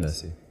 and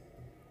Messi.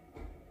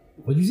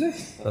 What'd you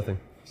say? Nothing.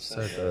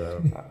 Said,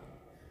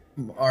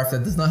 Arf,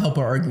 that does not help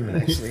our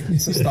argument actually.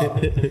 So stop.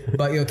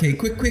 But okay,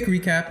 quick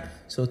recap.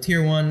 So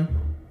tier 1,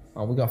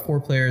 we got 4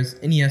 players: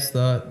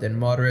 Iniesta, then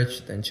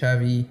Modric, then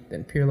Xavi,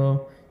 then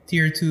Pirlo.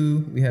 Tier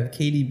 2, we have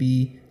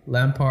KDB,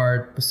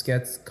 Lampard,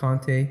 Busquets,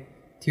 Conte.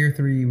 Tier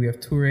 3, we have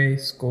Toure,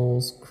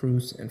 Scholes,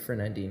 Cruz, and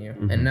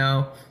Fernandinho. And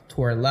now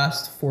to our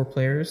last 4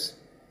 players.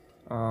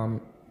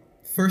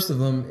 First of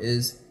them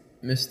is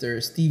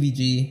Mr. Stevie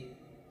G,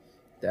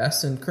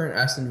 the current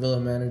Aston Villa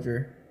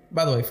manager.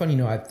 By the way, funny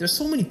note, there's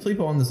so many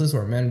people on this list who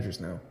are managers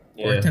now,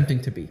 or Yeah.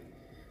 attempting to be.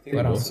 I think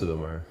most of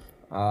them are.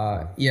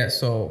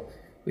 So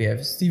we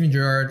have Steven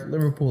Gerrard,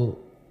 Liverpool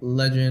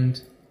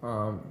legend,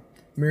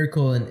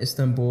 miracle in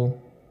Istanbul.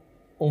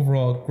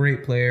 Overall,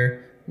 great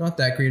player. Not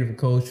that great of a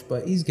coach,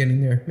 but he's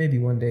getting there. Maybe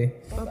one day.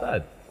 Not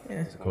bad.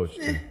 Yeah. He's a coach.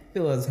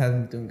 Villa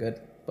hasn't been doing good,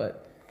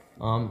 but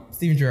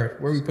Steven Gerrard,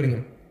 where are we putting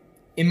him?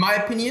 In my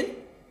opinion,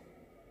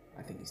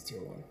 I think he's tier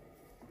 1.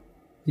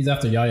 He's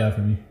after Yaya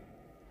for me.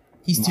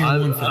 He's tier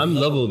 1 for I'm me.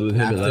 leveled with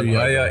him. After and Lampard.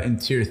 Yaya in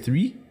tier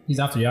 3? He's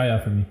after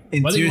Yaya for me.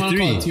 In Whether tier you want to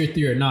call it three? tier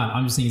 3 or not,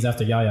 I'm just saying he's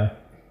after Yaya.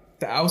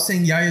 I was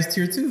saying Yaya's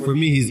tier 2. For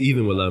me, he's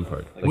even with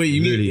Lampard. Like, Wait,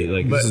 you literally, mean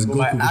like but this is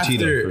by Goku Vegeta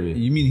after, for me.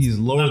 you mean he's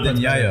lower than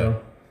Lampard's better, Yaya?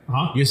 bro.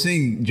 Huh? You're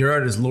saying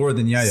Gerrard is lower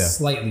than Yaya?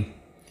 Slightly.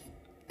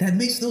 That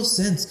makes no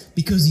sense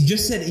because you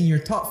just said in your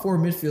top 4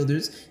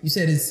 midfielders, you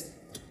said it's.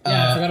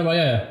 Yeah, I forgot about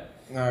Yaya.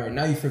 All right,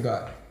 now you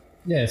forgot.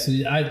 Yeah, so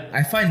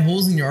I find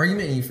holes in your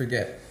argument and you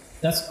forget.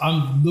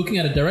 I'm looking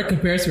at a direct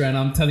comparison and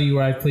I'm telling you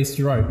where I placed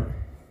Gerrard.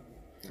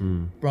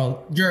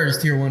 Bro, Gerrard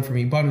is tier 1 for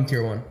me, bottom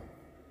tier 1.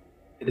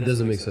 It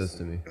doesn't make sense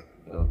to me.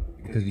 No,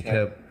 because you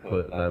can't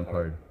put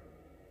Lampard.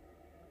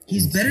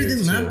 He's In better tier than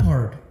 2.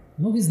 Lampard.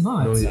 No, he's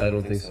not. No, I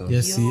don't think so.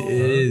 Yes, he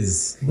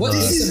is. What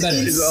This makes is him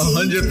better? He's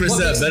insane. 100% What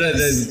makes- better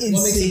This than is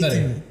What makes him insane better?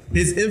 to me.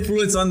 his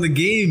influence on the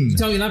game. You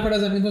tell me Lampard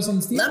doesn't have influence on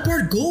this team?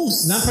 Lampard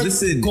ghosts. Lampard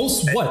Listen.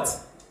 ghosts what?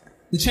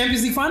 The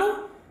Champions League final?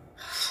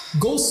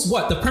 Ghosts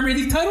what? The Premier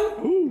League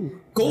title?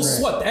 Ghosts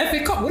what? The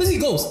FA Cup? What does he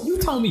ghost? You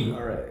tell me.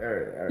 All right.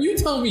 You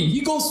tell me.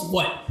 He ghosts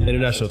what?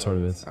 International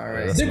tournaments. All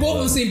right. They're both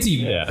on the same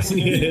team. Yeah.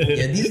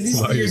 Yeah, these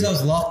years I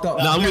was locked up.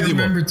 No, I I'm can't with you,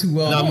 Mo. remember too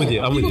well. No, I'm with you.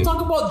 I'm with People you.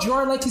 talk about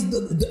Gerrard like he's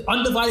the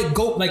undivided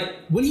GOAT. Like,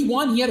 when he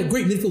won, he had a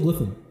great midfield with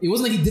him. It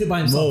wasn't like he did it by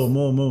himself.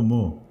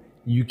 Mo.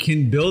 You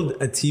can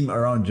build a team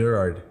around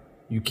Gerrard.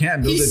 You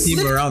can't build He a team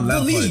slipped around the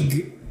Lampard.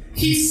 league.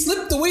 He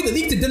slipped away the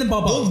league to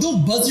Denbaba.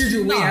 Don't buzzard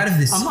your way out of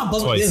this. I'm not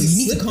buzzing. Twice. He You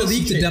need to slipped the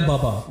league to concentrate.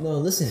 Denbaba. No,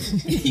 listen.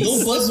 He Don't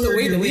slipped buzzard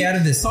away your the way league. out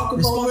of this. Talk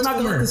about we're Respond not to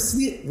gonna let Umar. this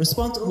sleep.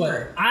 Respond to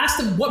Umar. I asked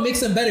him what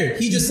makes him better.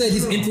 He just said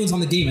his influence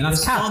on the game, and that's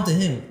Respond cap. to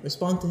him.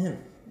 Respond to him.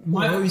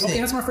 What were you Okay,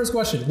 saying? that's my first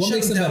question. What Shut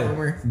makes him down, better?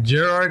 Umar.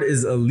 Gerrard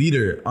is a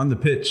leader on the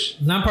pitch.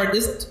 Lampard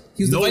isn't.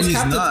 He was the No, vice he's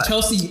captain not. of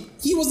Chelsea.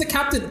 He was the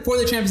captain for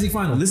the Champions League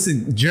final.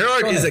 Listen,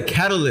 Gerrard Go is a ahead.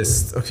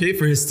 catalyst, okay,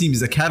 for his team.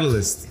 He's a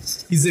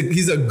catalyst. He's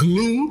a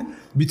glue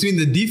between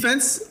the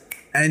defense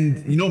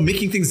and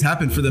making things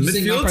happen for the You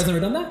think Lampard's midfield. never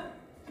done that?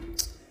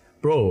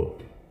 Bro,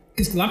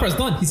 Because Lampard's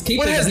done. He's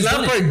capable. what has He's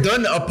done it. Lampard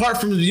done apart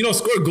from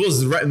score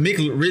goals, make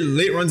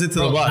late runs into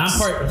the Bro,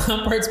 box?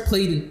 Lampard's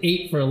played in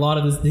 8 for a lot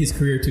of his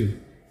career too.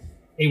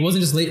 It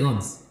wasn't just late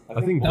runs. I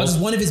think That was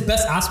just one of his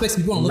best aspects.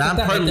 If you want to look at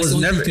that, Lampard that's was the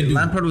only thing never he can do.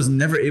 Lampard was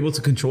never able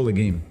to control a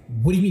game.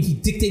 What do you mean? He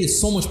dictated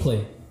so much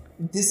play.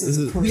 This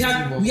is We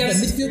had a midfield.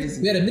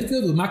 We had a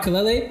midfield with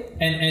Makelele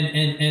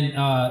and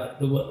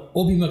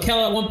Obi Mikel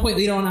at one point.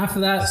 Later on after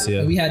that, Yeah.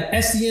 and we had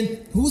Essien.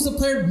 Who was the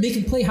player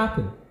making play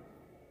happen?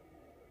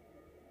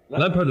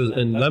 Lampard was,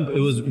 and it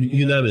was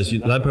unanimous.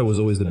 Lampard was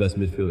always the best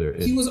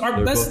midfielder. He was our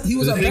They're best- both- he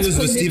was the our thing best is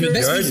with playmaker, Steven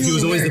best Gerrard, he was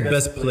midfielder. always the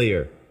best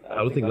player. I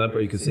don't think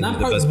Lampard. You could say he's the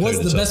Lampard best player. was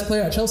in the Chelsea. best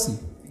player at Chelsea.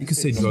 You could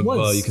say He Drogba.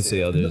 was. You could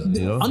say others.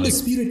 Like,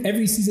 Undisputed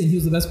every season, he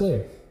was the best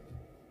player.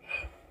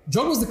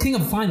 Drogba was the king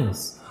of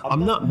finals.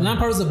 I'm not.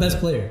 Lampard was the best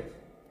player.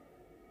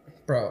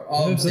 Bro,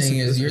 all I'm Listen, saying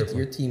is listen.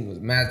 your team was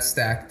mad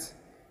stacked.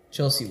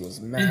 Chelsea was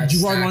mad And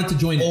Gerrard stacked. wanted to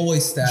join it.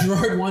 Always stacked.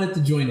 Gerrard wanted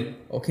to join it.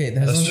 Okay, that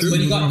has That's nothing to true. do But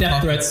he with what got I'm death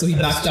talking- threats, so he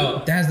backed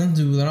out. That has nothing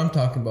to do with what I'm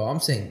talking about. I'm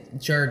saying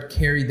Gerrard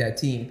carried that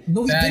team.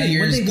 No, he Bad didn't.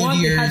 years, When they good won,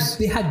 years.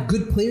 they had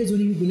good players.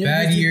 Whenever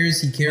Bad he was-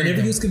 years, he carried Whenever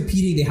them. he was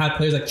competing, they had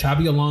players like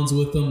Xabi Alonso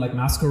with them, like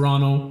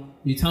Mascherano.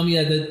 You tell me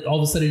that all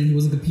of a sudden he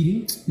wasn't competing?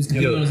 He was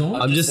competing on his own?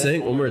 I'm just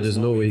saying, Omar. There's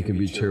no way he can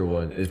be tier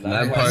 1 if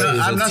Lampard No, is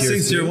I'm a not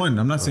saying tier two. 1.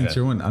 I'm not saying Okay.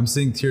 tier 1. I'm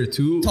saying tier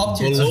 2. Top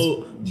tier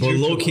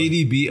below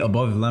KDB,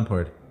 above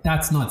Lampard.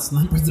 That's nuts.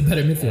 Lampard's a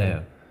better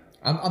midfielder.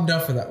 Yeah. I'm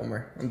down for that,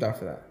 Omar. I'm down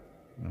for that.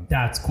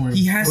 That's corny.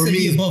 He has For to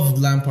me, be above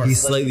Lampard.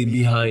 He's slightly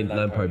behind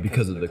Lampard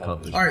because of the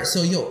accomplishment. All right,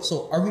 so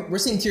we're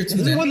saying tier 2 He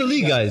hasn't then? won a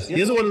league, guys. He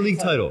hasn't won a league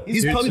title.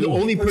 He's Tier probably the two.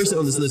 only person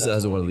on this list that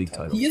hasn't won a league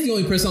title. He is the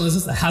only person on this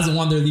list that hasn't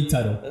won their league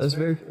title. That's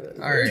very.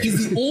 All right.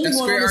 He's the only That's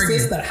one fair on this argument.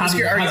 list that That's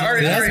hasn't- fair argument. hasn't- All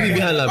right, He has all to be right.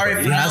 behind All Lampard.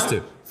 right, He for has now-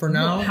 to. For No,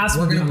 now, it has to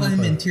we're be gonna put behind him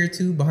in Lampard. tier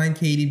 2 behind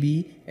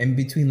KDB and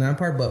between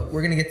Lampard, but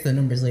we're gonna get to the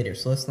numbers later,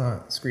 so let's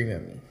not scream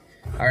at me.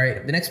 All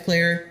right, the next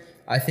player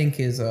I think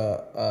is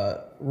a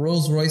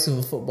Rolls Royce of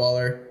a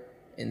footballer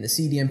in the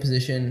CDM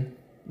position,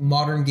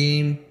 modern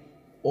game,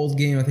 old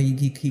game. I think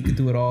he could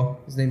do it all.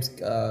 His name's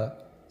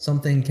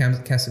something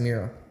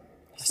Casemiro.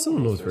 I still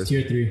don't know his first.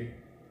 Tier 3.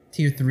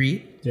 Tier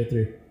 3. Tier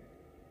 3.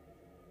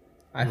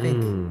 I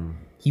think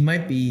he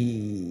might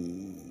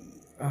be.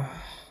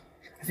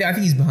 I think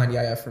he's behind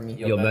Yaya for me.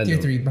 Yo, man, tier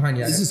no. 3 behind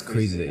Yaya. This is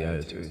crazy that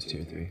Yaya Toure is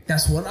tier 3.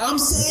 That's what I'm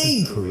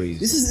saying. crazy.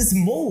 This is it's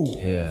Mo.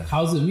 Yeah.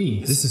 How's it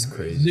me? This is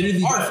crazy.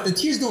 Literally, The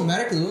tiers don't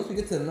matter because once we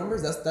get to the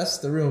numbers, that's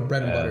the real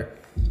bread and butter.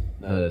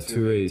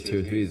 Toure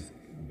tier 3 is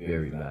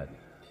very bad.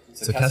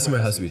 So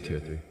Casemiro has to be tier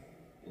 3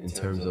 in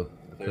terms of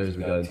the players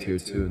we got in tier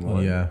 2 and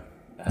 1. Yeah.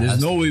 It There's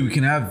has no to way we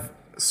can have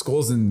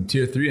Scholes in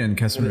tier 3 and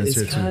Casemiro in It's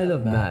tier 2. kind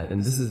of mad,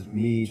 and this is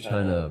me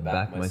trying to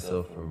back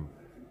myself from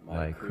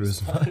my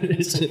Cruz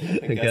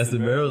Modric and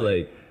Casemiro.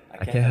 Like,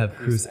 I can't have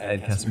Cruz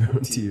and Casemiro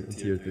in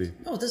tier 3.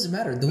 No, it doesn't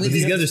matter. The way But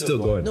these guys are still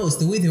going. No, it's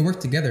the way they work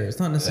together. It's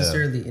not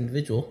necessarily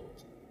individual.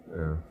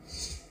 Yeah.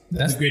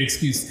 that's a great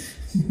excuse.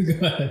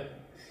 Go ahead.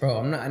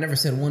 Bro, I never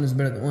said 1 is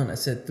better than 1. I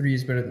said 3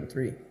 is better than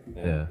 3.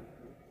 Yeah.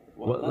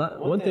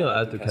 One thing I'll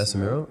add to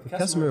Casemiro, if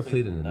Casemiro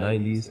played in the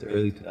 90s, the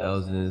early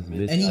 2000s,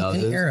 mid 2000s,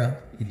 Any era.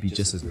 he'd be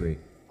just as great.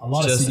 A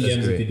lot Just of as CDMs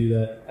you great. could do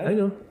that. I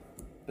know.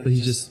 But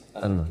he just,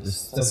 I don't know,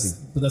 just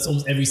But that's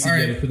almost every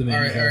CDM you put them in.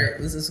 all any era.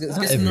 right. Let's get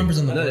not some numbers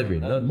on the not board. every,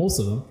 not Most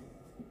of them.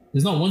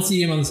 There's not one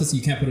CDM on the list that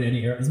you can't put in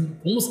any era. There's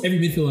almost every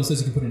midfielder on the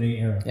list you can put in any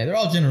era. Yeah, they're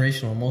all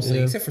generational mostly,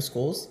 Yeah. except for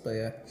Scholes. But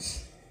yeah,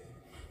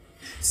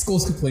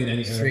 Scholes could play in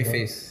any era. straight bro.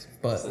 face.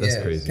 But That's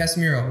yeah, crazy.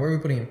 Casemiro, where are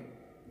we putting him?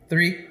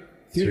 3?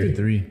 Tier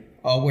 3.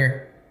 Oh,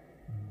 where?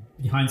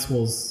 Behind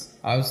Scholes.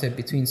 I would say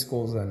between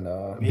Scholes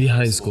and.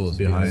 behind schools.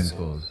 Behind.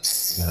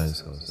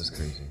 That's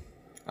crazy.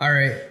 All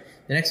right,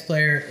 the next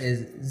player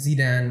is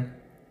Zidane.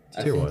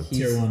 I Tier think 1. he's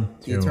Tier 1.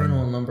 The Tier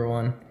eternal 1. number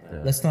 1.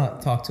 Yeah. Let's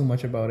not talk too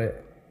much about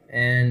it.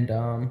 And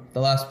the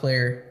last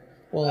player,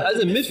 well, As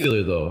a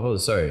midfielder, though,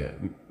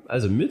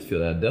 as a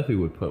midfielder, I definitely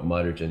would put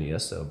Modric and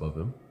Iniesta above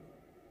him.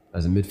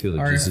 As a midfielder,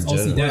 Alright, just in also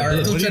general. that-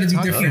 Alright, don't try to be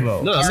talking different.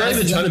 about? No, I'm not Alright,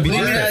 even trying to be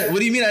different. What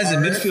do you mean as a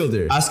Alright.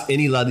 midfielder? Ask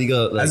any La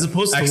Liga like, As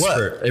opposed to what?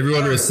 expert.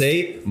 Everyone will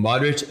say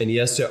Modric and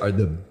Iniesta are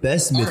the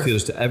best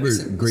midfielders to ever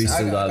grace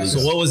the La Liga.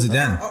 So what was it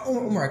then?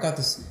 Omar, I got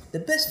this. The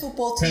best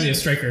football team. Apparently a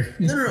striker.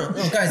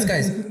 No,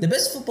 guys. The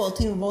best football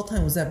team of all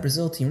time was that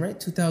Brazil team, right?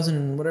 2000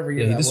 and whatever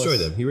year Yeah, he that destroyed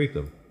was. them. He raped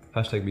them.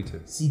 Hashtag me too.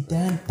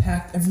 Zidane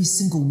packed every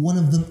single one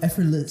of them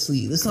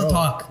effortlessly. Let's not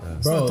talk.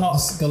 Let's Bro, not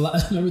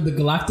talk. remember the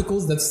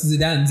Galacticals? That's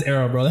Zidane's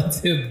era, bro. That's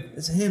him.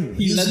 It's him.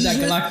 He led that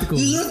worth- Galacticos.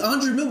 He was worth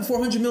 100 mil before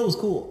 100 mil was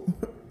cool.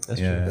 That's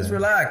Yeah. Let's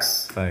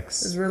relax.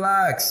 Facts. Let's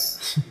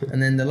relax.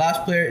 And then the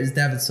last player is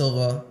David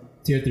Silva.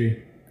 Tier 3.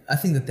 I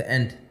think at the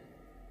end.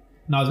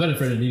 No, it's better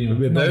than Fernandinho.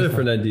 true. Better he's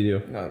than not.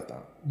 Fernandinho. No, he's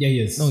not. Yeah, he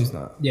is. No, he's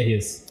not. Yeah, he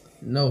is.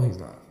 No, he's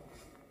not.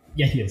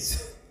 Yeah, he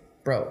is.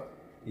 Bro,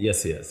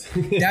 Yes, yes.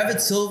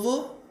 David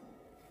Silva,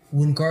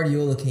 when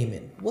Guardiola came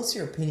in, what's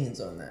your opinions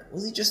on that?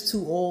 Was he just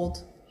too old?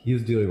 He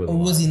was dealing with a Or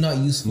lot. was he not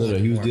useful? No, he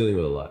was anymore? dealing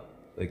with a lot.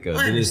 Like, I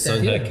then his son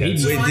understand. had Yeah,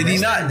 cancer. baby.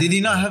 Wait, Wait, did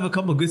he not have a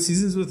couple good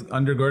seasons with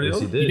under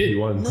Guardiola? Yes, he did. He did. He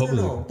won No, couple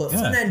no. of But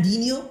Yeah.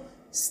 Fernandinho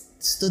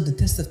stood the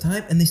test of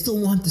time, and they still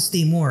want him to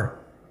stay more.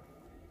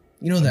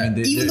 You know that.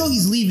 mean, Even though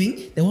he's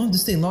leaving, they want him to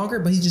stay longer,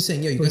 but he's just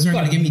saying, yo, you Bro, guys he aren't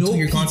got going to give me no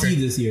 2-year PT contract.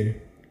 this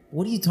year.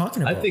 What are you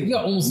talking about? I think He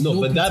got almost no,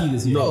 no but that PT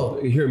this year. no.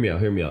 Hear me out.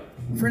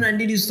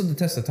 Fernandinho stood the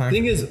test of time.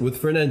 Thing is, with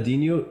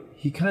Fernandinho,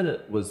 he kind of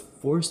was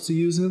forced to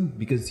use him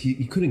because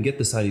he couldn't get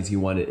the signings he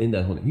wanted in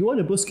that whole. He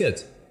wanted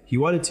Busquets. He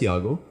wanted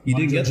Thiago. He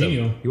Wanted didn't get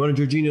Jorginho. them. He wanted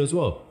Jorginho as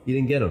well. He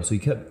didn't get him, so he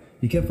kept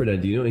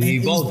Fernandinho and he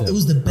And evolved it him.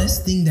 was the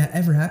best thing that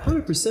ever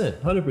happened.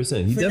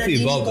 100%. He definitely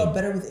Fernandinho evolved got him.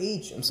 better with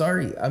age. I'm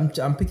sorry. I'm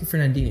picking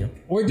Fernandinho.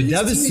 Or did his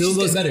David teammates just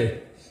Silva's- get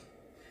better?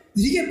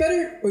 Did he get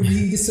better, or did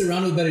he get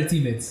surrounded with better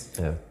teammates?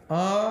 Yeah.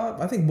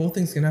 I think both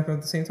things can happen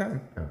at the same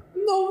time.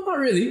 No, not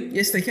really.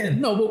 Yes, they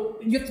can. No,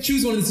 but you have to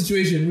choose one in the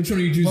situation. Which one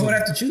are you choosing? What would I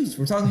have to choose?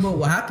 We're talking about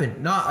what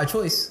happened, not a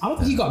choice. I don't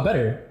think he got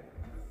better.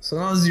 So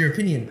now this is your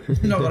opinion,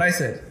 not what I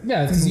said.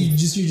 Yeah, because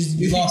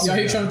you're lost out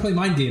it, here trying to play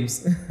mind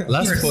games.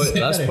 Last point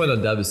Better.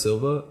 on David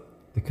Silva,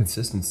 the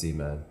consistency,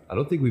 man. I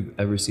don't think we've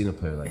ever seen a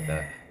player like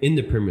that in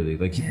the Premier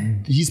League. Like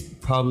he's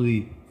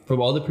probably from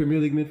all the Premier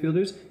League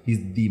midfielders, he's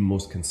the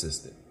most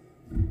consistent.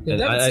 Yeah,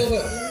 And David I-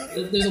 Silva.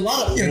 There's a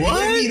lot of Yeah,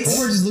 What? me and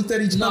Omar just looked at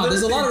each No, other.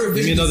 there's a lot of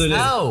Give me revisions. another name.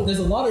 Ow. There's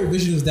a lot of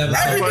revisions with David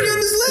Silva. Everybody on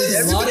this list.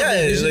 There's a lot of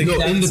revisions Like, with no,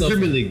 in David the Silva.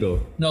 Premier League though.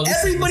 No, listen,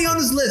 Everybody on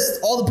this list,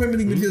 all the Premier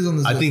League midfielders on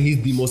this I list. think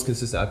he's the most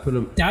consistent. I put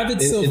him David in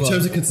Silva.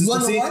 terms of consistency,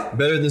 You wanna know why?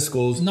 better than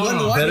Scholes, No, You no,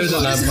 know why? better than He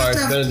doesn't have Lampard, to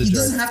have- better than He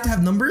doesn't Gerrard. have to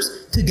have numbers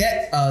to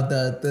get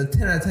the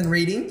 10 out of 10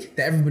 rating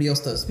that everybody else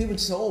does. People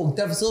just say, oh,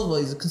 David Silva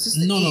is a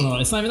consistent. No,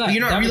 eight. it's not even that. But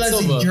you're not David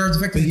realizing Silva, Gerard's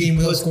affecting the game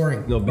without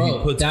scoring. No, but Bro,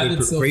 he puts David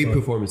great Silva.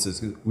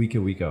 performances week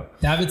in, week out.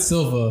 David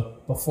Silva,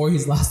 before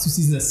his last 2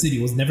 seasons at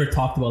City, was never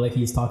talked about like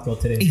he's talked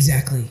about today.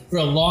 Exactly. For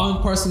a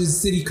long part of his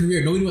City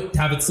career, nobody knew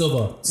David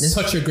Silva.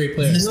 Such a great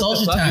player.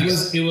 Nostalgia It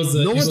tax. It was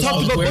No it one was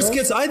talked about Aguero.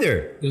 Busquets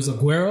either. It was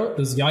Aguero, it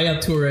was Yaya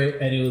Toure,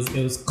 and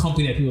it was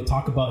company that people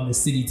talk about in the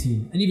City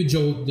team. And even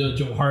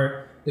Joe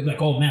Hart, they're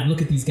like, oh man,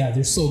 look at these guys,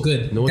 they're so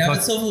good. No one David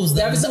talked. Silva was the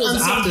David Silva was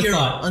unsung hero.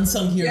 afterthought.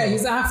 Unsung hero. Yeah,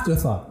 he's an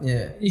afterthought.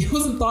 Yeah. He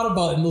wasn't thought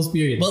about in those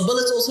periods. But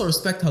let's also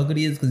respect how good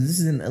he is because this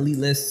is an elite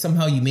list.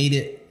 Somehow you made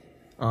it.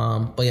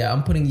 But yeah,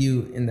 I'm putting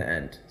you in the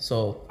end.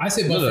 So I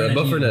say No,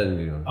 above Fernandinho.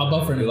 Fernandinho.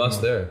 Above You Fernandinho.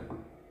 lost there.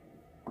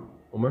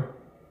 Omar?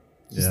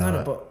 it's not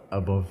above.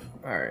 above.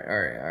 All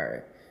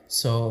right.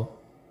 So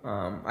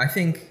I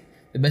think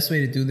the best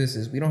way to do this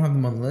is we don't have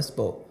them on the list,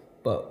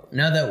 but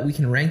now that we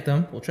can rank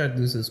them, we'll try to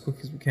do this as quick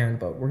as we can.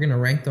 But we're gonna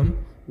rank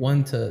them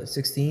 1 to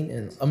 16,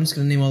 and I'm just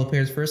gonna name all the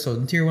players first. So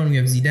in tier 1 we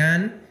have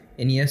Zidane,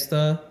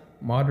 Iniesta,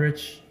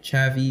 Modric,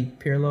 Xavi,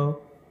 Pirlo.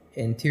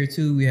 In tier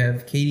 2 we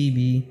have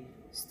KDB,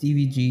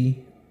 Stevie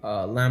G,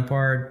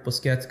 Lampard,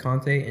 Busquets,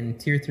 Conte. In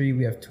tier 3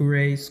 we have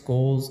Toure,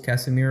 Scholes,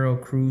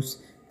 Casemiro, Cruz,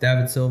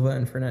 David Silva,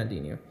 and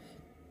Fernandinho.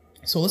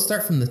 So let's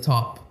start from the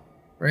top,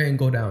 right, and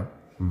go down.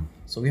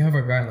 So we have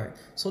our guideline.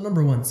 So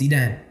number 1,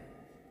 Zidane.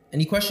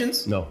 Any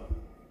questions? No.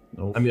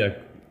 Nope. I mean,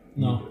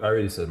 No. I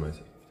already said my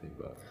thing,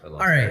 but I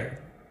lost. All right.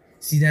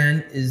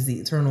 Zidane is the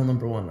eternal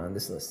number 1 on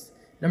this list.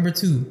 Number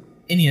 2,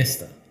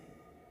 Iniesta.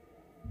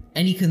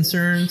 Any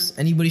concerns?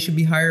 Anybody should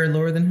be higher or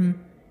lower than him?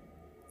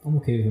 I'm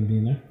okay with him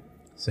being there.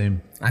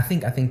 Same. I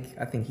think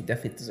he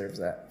definitely deserves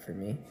that for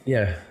me.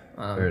 Yeah,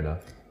 fair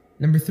enough.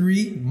 Number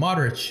 3,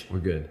 Modric. We're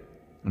good.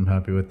 I'm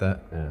happy with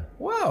that. Yeah.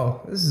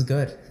 Wow, this is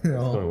good.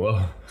 Oh,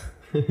 well.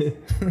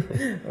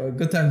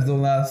 Good times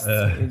don't last.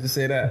 Let me just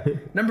say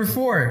that. Number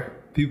 4,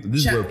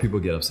 This is where people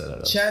get upset at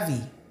us.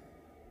 Xavi.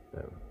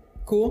 Yeah.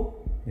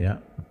 Cool. Yeah.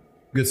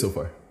 Good so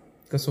far.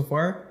 Good so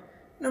far.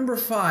 Number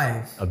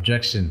 5.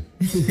 Objection.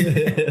 Is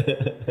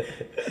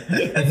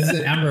this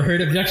an Amber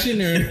Heard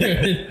objection or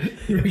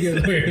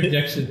regular Heard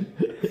objection?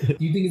 Do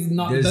you think it's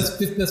not the best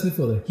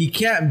midfielder? He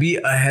can't be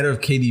ahead of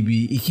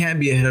KDB. He can't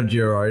be ahead of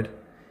Gerrard.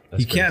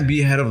 He can't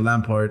be ahead of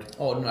Lampard.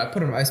 Oh no, I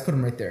put him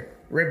right there,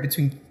 right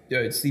between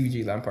Stevie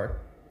G, Lampard.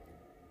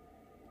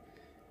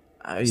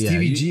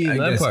 Stevie G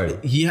and I guess.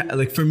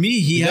 Lampard. For me,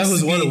 he He has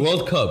has to won be, a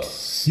World Cup.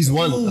 He's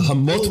won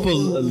multiple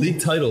league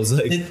titles.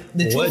 Like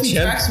The trophy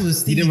tracks with He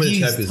Stevie didn't win a G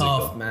is Champions League,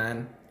 tough, though.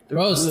 man.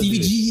 Bro, Stevie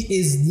G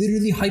is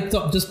literally hyped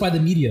up just by the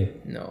media.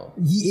 No.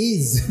 He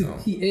is. No.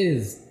 He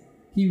is.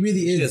 He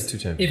really is. has 2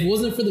 champions. If it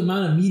wasn't for the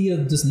amount of media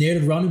just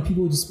narrative around him,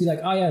 people would just be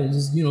like, oh yeah,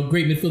 just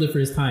great midfielder for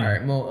his time. All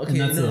right, Mo. Okay,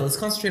 And that's it. let's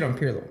concentrate on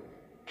Pirlo.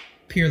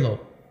 Pirlo,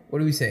 what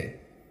do we say?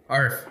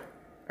 Arif,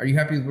 are you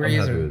happy with where I'm he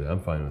is? happy Or- with it. I'm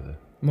fine with it.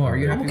 Mo, are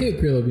you I'm happy? okay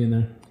with Pirlo being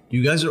there.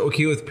 You guys are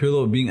okay with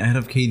Pirlo being ahead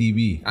of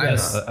KDB? I'm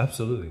Yes. not.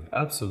 Absolutely.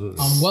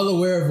 I'm well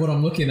aware of what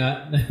I'm looking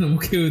at, and I'm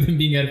okay with him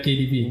being out of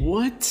KDB.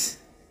 What?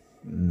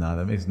 Nah,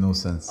 that makes no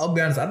sense. I'll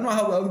be honest. I don't know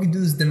how we can do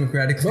this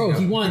democratically. Bro,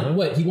 he now. won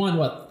what? He won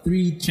what?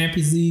 3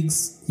 Champions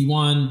Leagues. He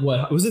won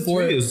what? Was it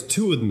 4? 3? It was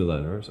 2 with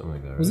Milan or something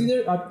like that. Right? Was he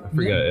there? I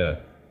forget. Yeah.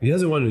 He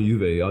hasn't won with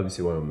Juve. He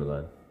obviously won with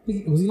Milan.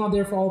 Was he not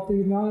there for all 3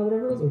 with Milan or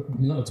whatever it was? Or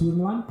Milan, 2 with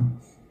Milan?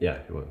 Yeah,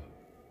 he was.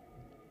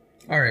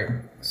 All right,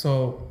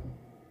 so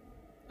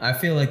I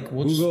feel like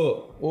we'll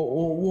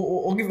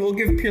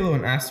give Pirlo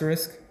an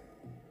asterisk.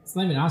 It's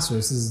not even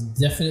asterisk. This is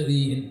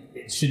definitely,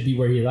 it should be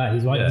where he's at.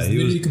 He's Yeah, he's he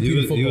literally was.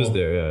 competing football. He was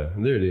there. Yeah,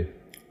 literally.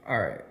 All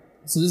right.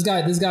 So this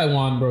guy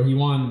won, bro. He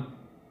won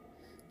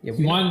Yeah,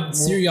 He won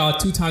Serie A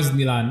 2 times with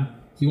Milan.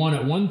 He won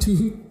it 1,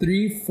 2,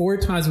 3, 4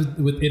 times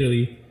with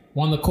Italy.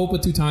 Won the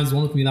Coppa 2 times,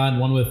 1 with Milan,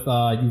 1 with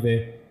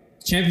Juve.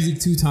 Champions League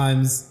 2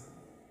 times.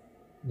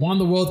 Won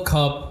the World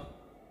Cup.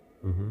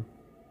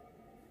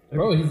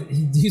 Bro,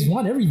 he's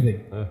won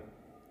everything.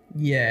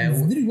 Yeah,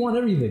 He's literally won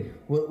everything.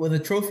 with a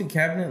trophy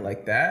cabinet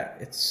like that,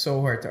 it's so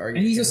hard to argue.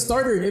 And he's a against.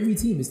 starter in every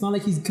team. It's not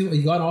like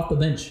he got off the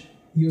bench.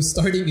 He was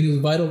starting and he was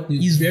vital. He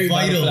was He's very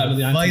vital for that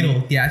Milan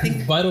team. Yeah, I think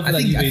He's vital for I that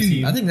think, Juve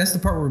team. I think that's the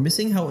part we're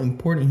missing. How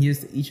important he is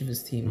to each of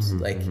his teams.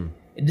 Like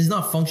it does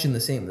not function the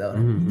same without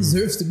him. He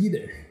deserves to be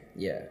there,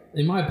 Yeah.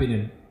 in my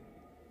opinion.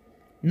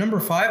 Number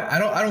 5, I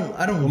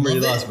don't Umar, love you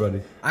it. lost,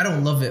 buddy. I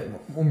don't love it,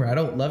 Umar. I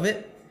don't love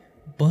it.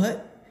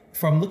 But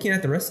from looking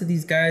at the rest of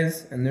these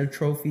guys and their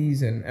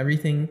trophies and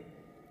everything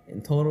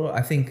in total,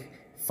 I think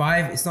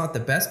 5. It's not the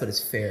best, but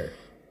it's fair.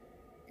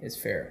 It's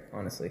fair,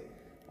 honestly.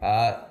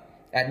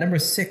 At number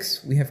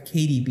 6, we have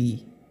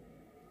KDB.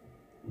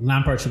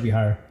 Lampard should be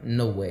higher.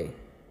 No way.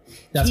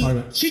 That's He- my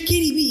argument. Should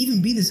KDB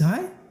even be this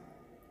high?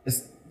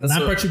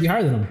 Lampard should be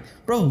higher than him.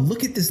 Bro,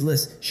 look at this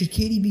list. Should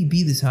KDB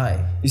be this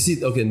high? You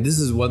see, okay, this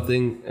is one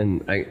thing,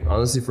 and I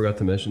honestly forgot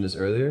to mention this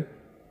earlier.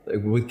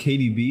 Like with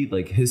KDB,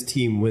 like his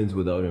team wins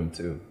without him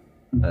too,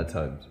 at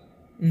times.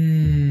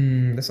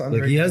 That's not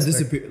Like he has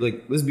disappeared.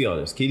 Like let's be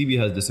honest, KDB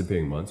has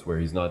disappearing months where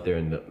he's not there,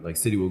 and like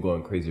City will go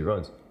on crazy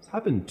runs. It's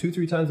happened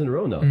 2-3 times in a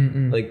row now.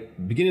 Like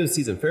beginning of the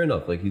season, fair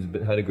enough. Like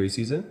had a great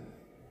season,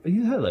 but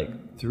he's had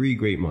like 3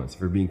 great months.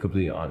 For being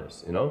completely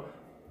honest, you know,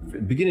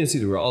 beginning of the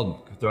season we're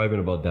all thriving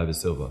about David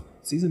Silva.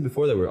 Season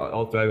before that we're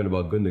all thriving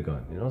about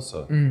Gundogan. You know,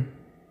 so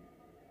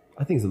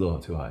I think it's a little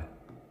too high.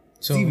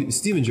 So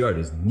Steven Gerrard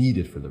is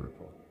needed for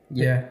Liverpool.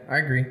 yeah, I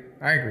agree.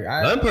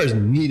 Lampard is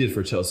needed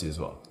for Chelsea as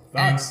well.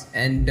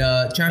 And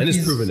Champions,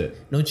 he's proven it.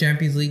 No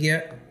Champions League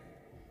yet.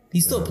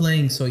 He's still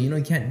playing, so you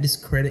can't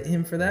discredit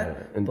him for that.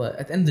 Yeah, and- but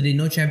at the end of the day,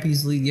 no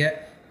Champions League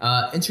yet.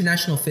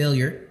 International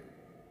failure.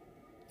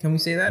 Can we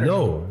say that? or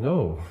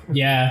No.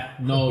 Yeah,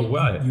 no.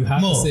 Why? You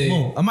have Mo, to say.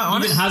 Mo, am I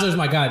honest? Even Hazard's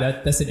my guy.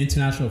 That's an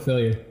international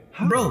failure.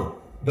 bro.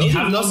 Belgium's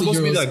not won the supposed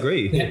to be Euros. that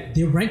great.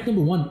 They're ranked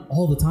number 1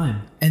 all the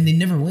time. And they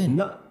never win,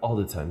 Not all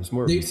the time. It's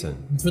more They,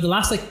 recent. for the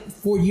last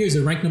 4 years,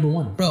 they're ranked number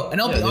 1. bro.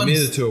 And I'll Yeah, be they made it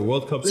honest. to a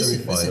World Cup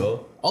Listen,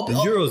 semifinal. I'll be, The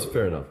I'll, Euros,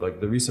 fair enough. Like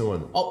the recent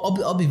one.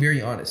 I'll be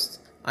very honest.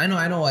 I know.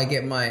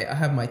 I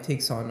have my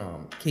takes on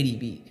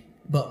KDB,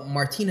 but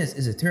Martinez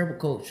is a terrible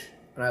coach,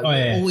 and I will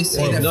yeah. always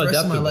say Well, that he's for not the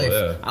rest of my life.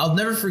 adaptable, yeah. I'll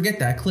never forget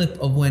that clip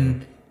of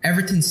when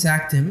Everton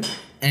sacked him,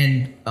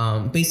 and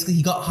basically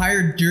he got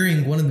hired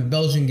during one of the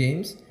Belgian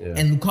games, Yeah.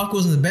 and Lukaku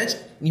was on the bench,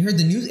 and he heard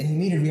the news, and he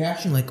made a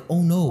reaction like,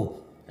 "Oh no!"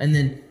 And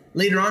then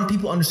later on,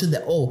 people understood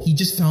that he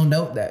just found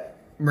out that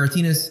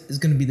Martinez is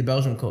going to be the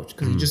Belgian coach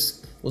because he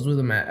just was with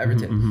him at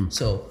Everton.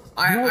 So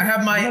I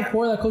have my. You know how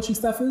poor that coaching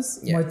staff is?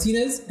 Yeah.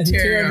 Martinez and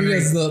Thierry Thierry Henry Henry.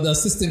 as the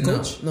assistant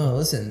coach. No,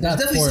 listen. There's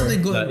That's definitely poor.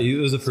 something going. He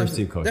was a first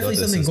team coach. Definitely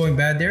not the something assistant. going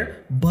bad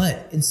there.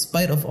 But in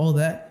spite of all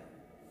that,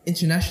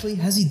 internationally,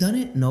 has he done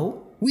it?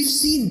 No. We've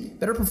seen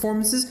better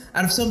performances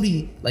out of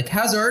somebody like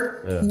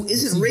Hazard, who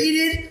isn't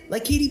rated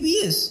like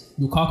KDB is.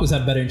 Lukaku's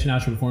had better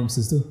international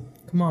performances too.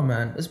 Come on,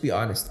 man. Let's be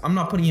honest. I'm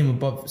not putting him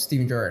above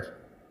Steven Gerrard.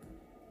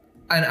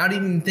 And I don't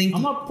even think.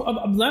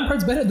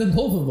 Lampard's better than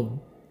both of them.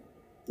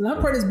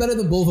 Lampard is better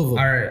than both of them.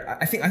 All right.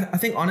 I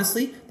think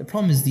honestly, the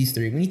problem is these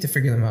three. We need to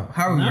figure them out.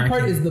 How are we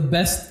Lampard ranking? is the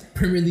best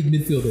Premier League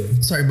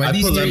midfielder. Sorry, but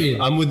these three.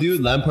 I'm with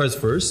you. Lampard's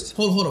first.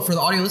 Hold up. For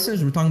the audio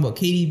listeners, we're talking about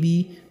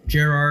KDB,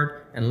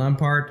 Gerrard, and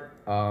Lampard.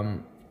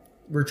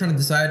 We're trying to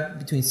decide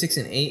between 6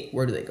 and 8.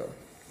 Where do they go?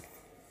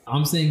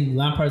 I'm saying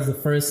Lampard's the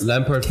first.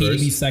 Lampard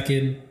KDB first.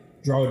 second.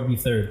 Gerrard would be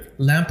third.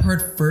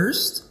 Lampard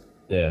first.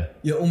 Yeah.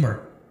 Yeah,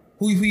 Umar.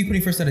 Who you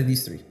putting first out of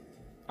these three?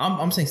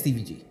 I'm saying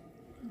Stevie G.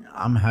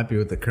 I'm happy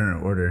with the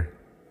current order.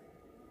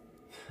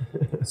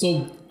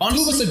 So two of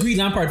Honestly- us agreed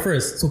Lampard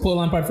first. So put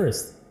Lampard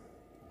first.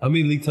 How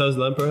many league titles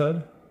Lampard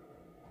had?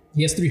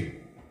 He has 3.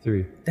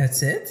 3.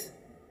 That's it.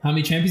 How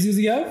many Champions Leagues does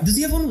he have? Does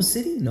he have one with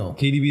City? No.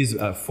 KDB's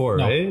at 4,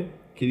 No. right?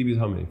 KDB's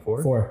how many?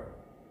 4? 4.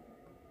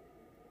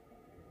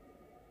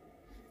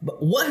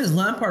 But what has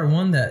Lampard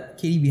won that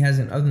KDB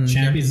hasn't, other than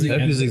Champions League.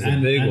 Champions League's a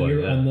big one,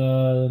 yeah.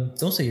 And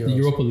Don't say the Euros.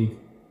 Europa League.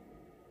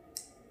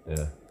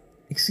 Yeah.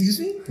 Excuse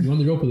me. He won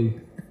the Europa League.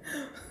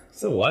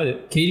 So why?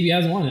 KDB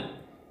hasn't won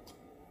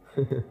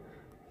it.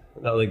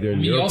 Not like they're in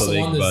I mean, he Europa also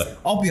won League, this- but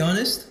I'll be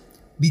honest.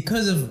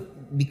 Because of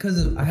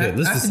I have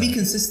let's to be decide.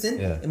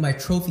 consistent Yeah. in my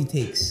trophy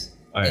takes.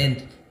 All right.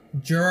 And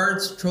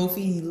Gerard's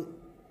trophy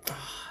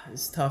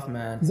is tough,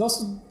 man. He's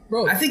also,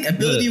 bro. I think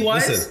ability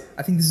wise, Listen.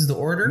 I think this is the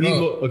order.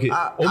 okay.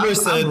 Omar I'm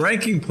said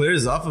ranking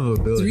players off of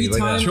ability.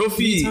 three-time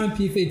trophy PFA team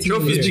of the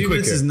trophy year.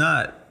 achievements quicker. is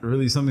not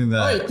really something that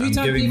Alright, I'm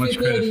 3-time giving PFA much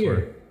player of credit the for.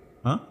 year.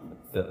 Huh?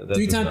 that does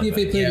 3-time not PFA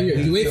matter. player of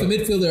the year. UEFA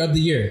midfielder of the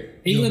year.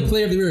 England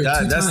player of the year.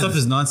 That 2 times. stuff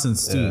is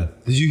nonsense too. Yeah.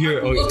 Did you hear?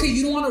 Okay,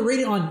 you don't want to rate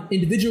it on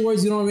individual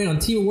awards. You don't want to rate it on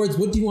team awards.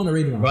 What do you want to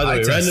rate it on? By the Eye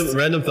way, test.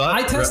 random thought.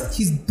 I test.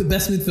 He's the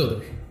best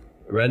midfielder.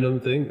 Random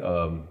thing.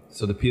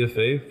 So the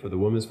PFA for the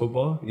women's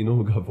football, you know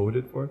who got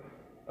voted for?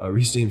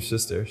 Reece James'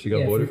 sister. She got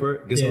Yeah, voted for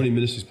it. Guess yeah. how many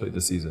minutes she's played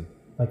this season?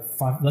 Like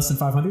less than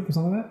 500 or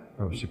something like that.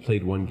 Bro, she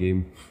played 1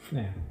 game.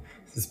 Yeah.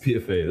 This is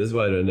PFA. This is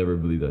why I never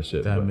believe that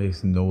shit. That bro.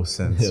 makes no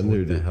sense. Yeah, What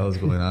neither the did. hell is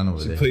going on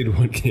over She there? played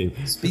 1 game.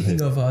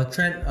 Speaking of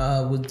Trent,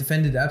 was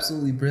defended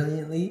absolutely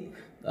brilliantly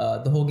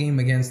the whole game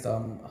against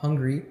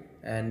Hungary,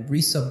 and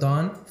Reece subbed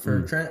on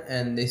for Trent,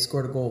 and they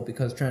scored a goal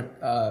because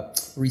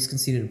Reece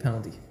conceded a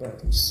penalty.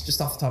 But just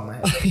off the top of my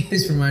head,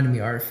 this reminded me,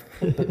 Arf.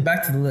 But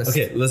back to the list.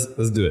 Okay, let's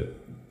do it.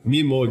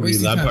 Me and Mo agree.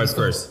 Wasting time, Lampard let's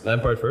go. first.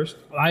 Lampard first.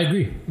 I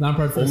agree.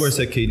 Lampard first. Omar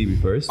said KDB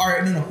first. All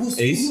right, no. Who's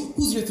Ace?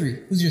 who's your 3?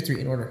 Who's your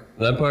 3 in order?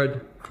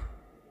 Lampard,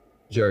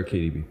 Gerrard,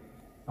 KDB.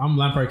 I'm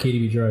Lampard,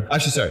 KDB, Gerrard.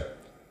 Actually, sorry.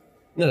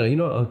 No. You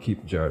know what? I'll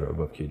keep Gerrard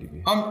above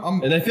KDB.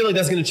 I'm And I feel like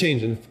that's gonna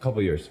change in a couple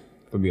of years.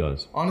 To be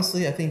honest.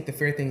 honestly, I think the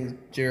fair thing is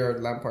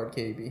Gerrard, Lampard,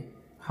 KDB.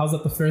 How's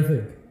that the fair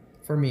thing?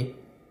 For me,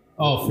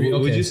 Oh, free. What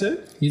Okay. would you say?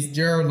 He's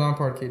Gerrard,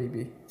 Lampard,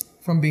 KDB.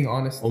 If I'm being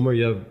honest. Omar,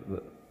 you have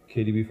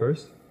KDB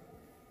first.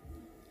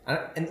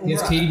 And He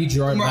has KDB,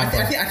 Gerrard, Umar,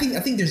 Lampard. I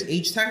think there's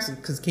H tax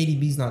because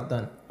KDB's not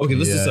done. Okay,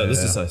 let's Yeah, decide. Let's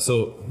yeah. decide.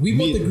 So We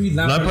both agreed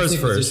Lampard's Lampard's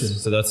second first, position.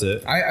 so that's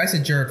it. I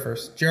said Gerrard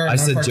first. Gerrard. I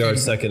said Lampard, Gerrard KDB.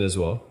 second as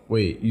well.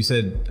 Wait, you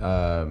said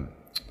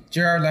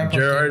Gerrard, Lampard.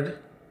 Gerard?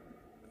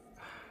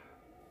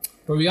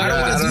 But we I got don't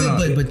I want don't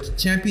to do know. it, but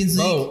Champions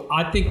League. Bro,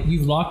 I think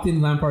we've locked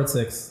in Lampard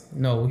 6.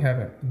 No, we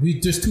haven't.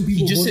 There's 2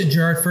 people. He just voting- said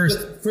Gerrard first.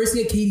 But first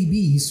he had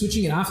KDB. He's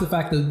switching it after the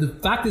fact. The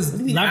fact is do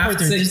you mean Lampard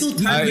after? 6. There's no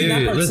You time. agreed Alright,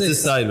 Lampard let's 6.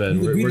 decide, man.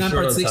 You agreed We're short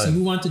Lampard on 6 time. and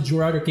move on to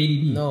Gerrard or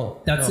KDB. No,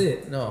 That's no,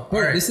 it. no. Bro,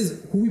 Alright. this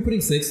is who we putting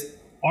 6.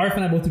 Arif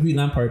and I both agreed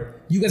Lampard.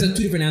 You guys have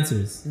 2 different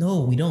answers. No,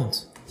 we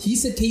don't. He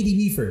said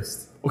KDB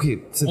first. Okay,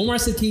 so Omar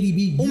said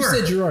KDB. You Omar.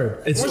 said Gerrard.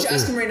 Why don't you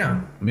ask him right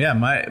now? Yeah,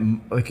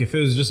 if it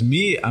was just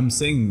me, I'm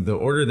saying the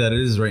order that it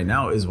is right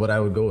now is what I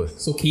would go with.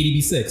 So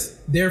KDB 6.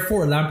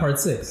 Therefore, Lampard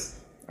 6.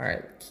 All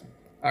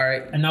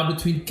right. And now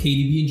between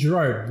KDB and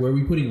Gerrard, where are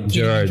we putting them?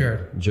 Gerrard.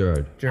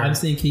 I'm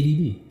saying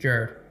KDB.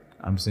 Gerrard.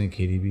 I'm saying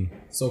KDB.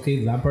 So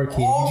okay, Lampard,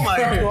 KDB. Oh my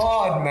Gerrard.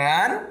 God,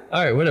 man!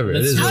 All right, whatever.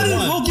 Let's it is do what How it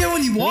did is. Mo get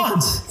what he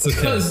wants? It's okay.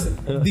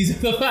 Because these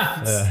are the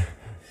facts.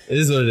 It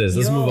is what it is.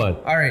 Let's move on.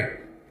 All right.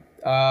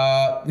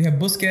 We have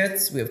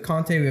Busquets, we have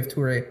Conte, we have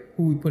Toure.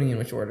 Who are we putting in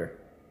which order?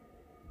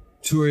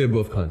 Toure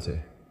above Conte.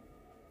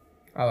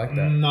 I like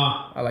that.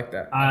 Nah, I like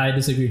that. I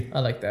disagree. I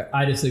like that.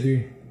 I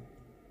disagree.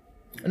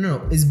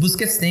 No. Is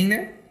Busquets staying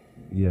there?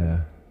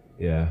 Yeah.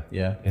 Yeah.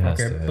 It has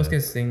Okay, to, yeah. Busquets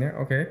is staying there.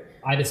 Okay.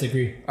 I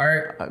disagree. All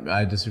right.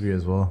 I disagree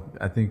as well.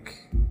 I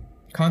think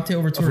Conte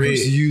over Toure.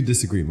 Wait, you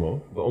disagree,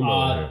 Mo? But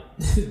Omar,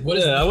 What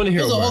is? yeah, I want to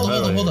hear.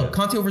 Hold up.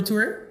 Conte over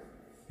Toure.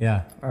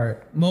 yeah. All right.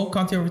 Mo,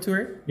 Conte over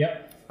Toure.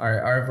 Yep. All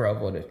right. Bro, I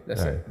voted.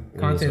 That's All it. right.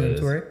 Conte It is what and it is.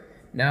 Toure.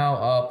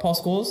 Now, Paul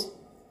Scholes.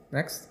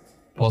 Next.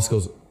 Paul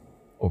Scholes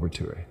over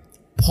Toure.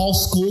 Paul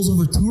Scholes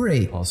over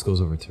Toure. Paul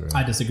Scholes over Toure.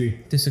 I disagree.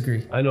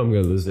 Disagree. I know I'm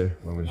gonna lose there.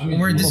 I'm gonna shoot.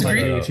 Omar, I'm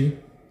disagree? agree with you.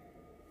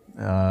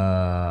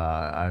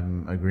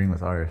 I'm agreeing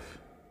with Arif.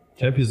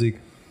 Champions League.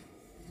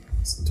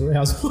 Toure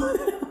has one.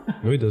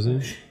 No, he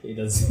doesn't. He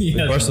does. He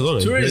has Barcelona.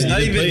 Toure is He not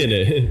didn't even- play in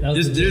it. That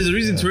was There's legit. a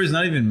reason Toure is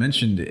not even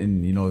mentioned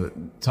in the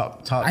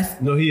top.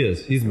 No, he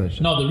is. He's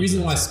mentioned. No, the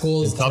reason why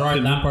Scholes, The top Gerrard,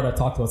 three- Lampard I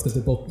talked about is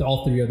because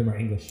all three of them are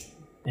English.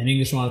 And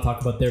English want to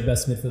talk about their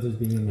best midfielders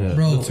being English. Yeah.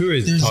 Bro, But Toure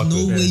is there's top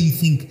no good. way you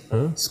think Huh?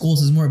 Scholes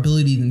has more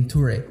ability than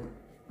Toure.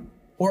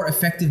 Or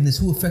effectiveness.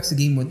 Who affects the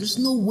game more? There's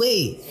no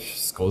way.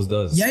 Scholes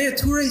does. Yeah,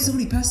 Toure,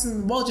 somebody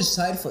passing the ball just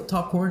side foot,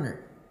 top corner.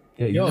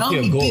 Yeah, you How don't many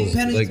have big goals.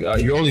 penalties- Like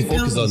big you're only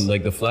focused penalties? on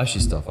like the flashy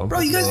stuff. Bro,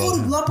 you guys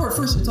voted Lampard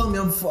first for telling me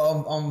I'm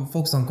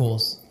focused on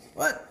goals.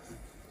 What?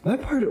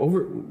 Lampard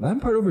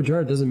over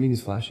Gerrard doesn't mean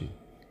he's flashy.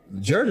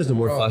 Gerrard is the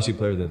more flashy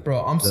player than. Bro,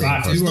 I'm than saying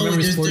Lampard. there's You no,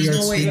 remember his there's 40 no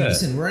yards way. speed?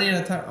 Listen, we're running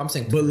out of time. I'm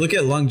saying But look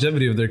at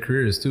longevity of their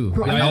careers too.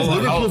 Bro, I Yeah, know how-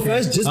 Liverpool how-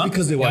 fans just Huh?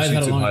 because they Yeah, watch I've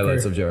had a YouTube long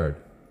highlights career. of Gerrard.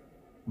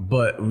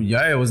 But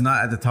Yaya was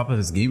not at the top of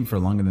his game for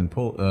longer than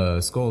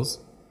Scholes.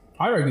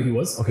 I argue he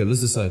was. Okay, let's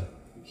decide.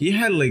 He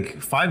had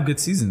like 5 good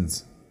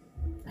seasons.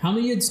 How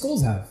many did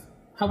Scholes have?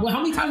 How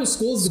many times was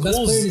Scholes the best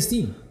Scholes- player in his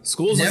team?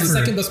 Scholes Never. was the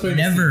second best player in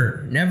his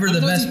never How the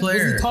many best times was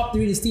player. he top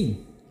 3 in his team?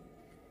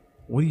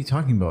 What are you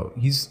talking about?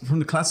 He's from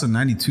the class of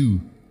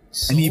 '92,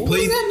 and he What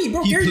played. does that mean,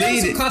 bro? He Gary Neville's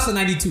in played. class of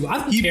 92. I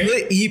don't He care.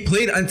 played. He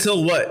played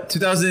until what?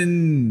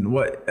 2000?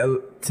 What?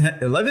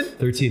 11?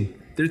 13.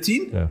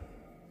 13? Yeah.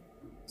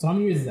 So how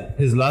many years is that?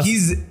 His last.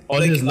 He's on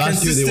like his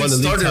last year they won the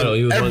league consistent title.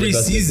 He was one of every the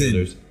best season.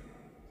 midfielders.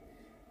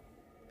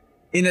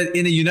 In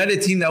a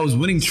United team that was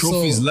winning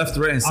trophies So- left,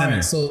 right, and All center.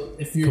 right, so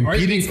if you're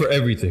Competing arguing for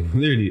everything,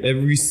 literally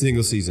every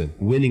single season,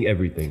 winning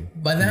everything.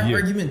 By that Yeah.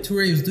 argument,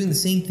 Toure was doing the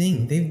same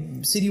thing.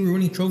 City were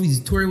winning trophies.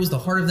 Toure was the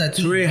heart of that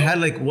team. Toure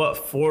had like what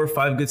 4 or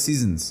 5 good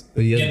seasons.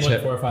 But he Yeah, has like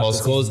a 4 or 5 Paul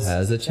seasons. Scholes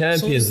has a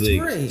Champions So does League,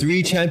 Toure.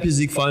 3 Champions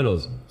League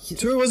finals.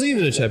 Toure wasn't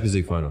even in a Champions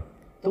League final.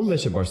 Don't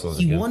mention Barcelona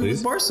He again, won please.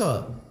 with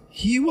Barca.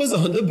 He was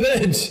on the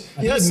bench.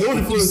 He had no He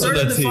influence on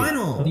started that the team. I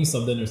final. think he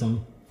subbed in or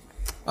something.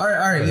 All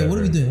right. Yeah, what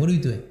are we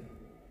doing?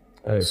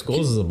 All right,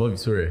 Scholes is above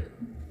Toure.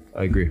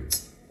 I agree.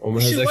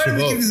 Omar has Shit, why extra do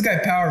we give vote. this guy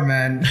power,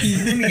 man?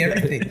 He's winning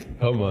everything.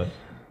 Come on.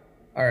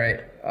 All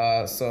right.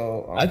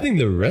 So I think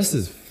the rest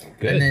is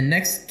good. and then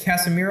next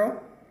Casemiro.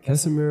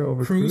 Casemiro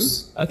over Kroos?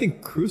 Cruz? I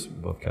think Cruz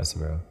above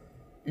Casemiro.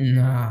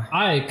 Nah,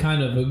 I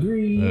kind of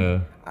agree.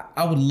 Yeah.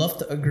 I would love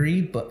to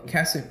agree, but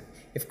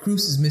if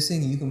Cruz is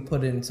missing, you can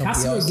put in somebody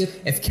Casemiro else.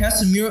 get- If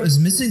Casemiro is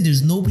missing,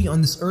 there's nobody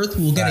on this earth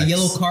who will get a Facts.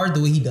 yellow card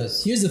the way he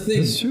does. Here's the thing.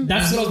 That's true.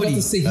 That's what I was about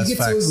to say. He That's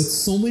gets away facts. with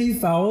so many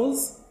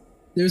fouls.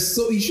 He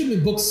should have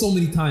been booked so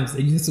many times,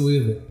 and he gets away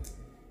with it.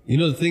 You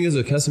know, the thing is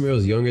that Casemiro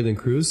is younger than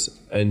Cruz,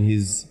 and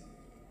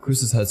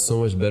Cruz has had so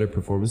much better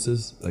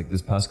performances like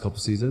this past couple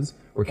seasons,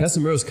 where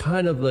Casemiro's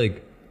kind of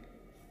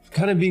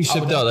being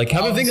shipped out. Like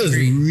I would Camavinga's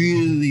disagree.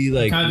 really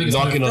like Camavinga's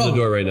knocking on Bro, the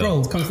door right now. bro,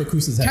 It's coming for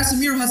Cruz's head.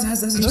 Casemiro has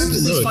a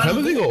Champions No, League final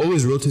Camavinga goal.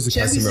 always rotates with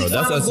Champions Casemiro. League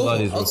That's final goal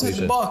Ancelotti's outside the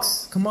rotation.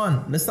 box. Come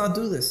on, let's not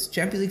do this.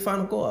 Champions League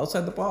final goal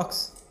outside the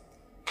box.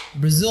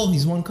 Brazil,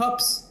 he's won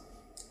cups.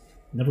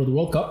 Never the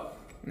World Cup.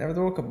 Never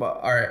the World Cup. But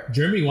all right,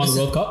 Germany won the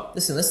Listen, World Cup.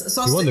 listen. Let's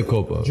not He won the stay.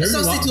 Copa. Let's Germany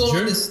not stay won- too long on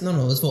Germany- this. No,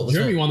 let's vote. Let's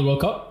Germany vote. won the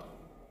World Cup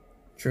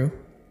True.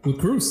 with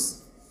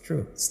Cruz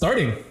True.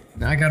 starting.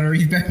 Now I gotta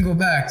read back and go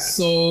back.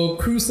 So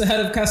Cruz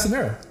ahead of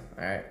Casemiro.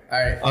 All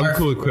right. I'm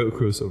cool with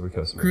Cruz over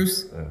Casemiro.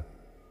 Cruz? Yeah.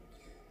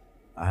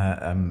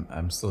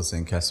 I'm still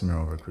saying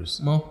Casemiro over Cruz.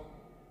 Mo.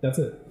 That's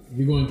it.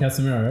 You're going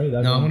Casemiro, right?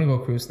 That's No, I'm gonna go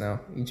Cruz now.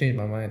 You changed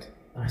my mind.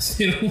 I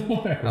say no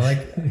more.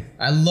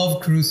 I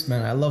love Cruz,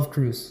 man. I love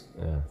Cruz.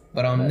 Yeah.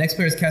 But next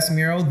player is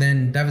Casemiro,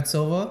 then David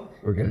Silva,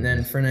 We're good. and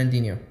then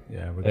Fernandinho.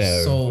 Yeah, we're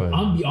Yeah, So, fine.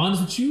 I'm gonna be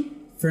honest with you.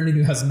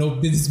 Fernandinho has no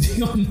business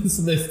being on this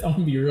list. I'm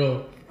gonna be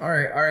real. All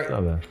right.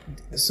 Not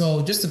bad.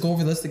 So just to go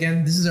over the list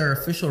again, this is our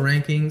official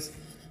rankings.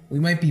 We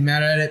might be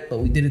mad at it, but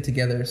we did it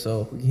together,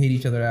 so we can hate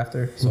each other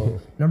after. So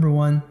number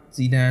 1,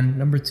 Zidane.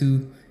 Number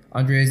 2,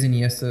 Andres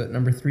Iniesta.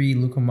 Number 3,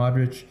 Luka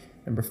Modric.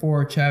 Number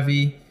 4,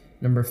 Xavi.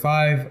 Number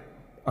 5,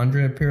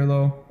 Andrea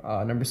Pirlo.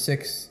 Number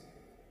 6,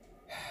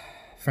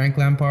 Frank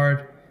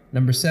Lampard.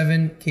 Number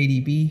 7,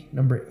 KDB.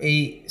 Number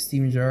 8,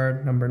 Steven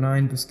Gerrard. Number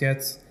 9,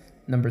 Busquets.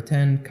 Number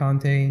 10,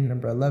 Conte.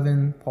 Number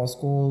 11, Paul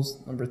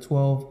Scholes. Number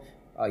 12,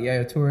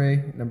 Yaya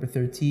Toure. Number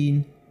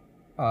 13,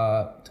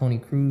 Toni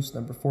Kroos.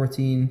 Number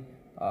 14,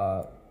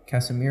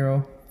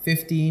 Casemiro.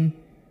 15,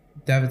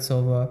 David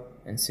Silva.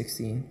 And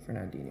 16,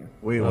 Fernandinho.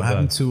 Wait, Not what bad.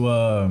 happened to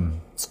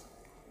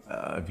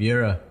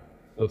Vieira?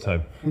 No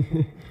time.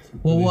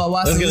 Well, we'll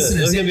ask That's the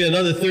gonna listeners. be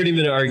another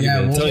 30-minute argument. Yeah,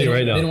 I'm well, telling you right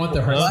They don't now. want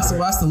their We'll hearts.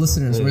 ask the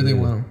listeners where they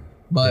want them.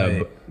 But, Yeah,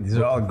 but- These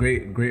are all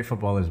great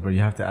footballers, but you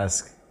have to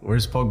ask,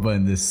 where's Pogba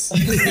in this?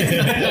 Where's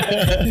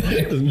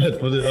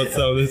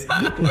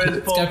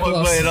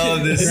Pogba in all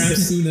of this?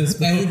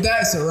 and with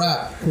that, it's a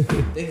wrap.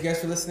 Thank you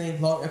guys for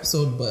listening. Long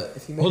episode, but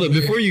if you made Hold it up,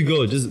 here- before you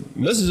go, just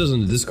message us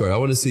on the Discord. I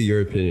want to see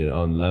your opinion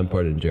on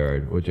Lampard and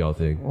Gerrard. What y'all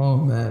think? Oh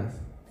man.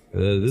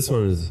 This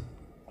one is,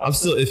 I'm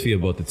still iffy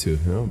about the two,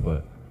 you know,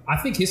 but I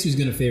think history's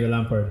gonna favor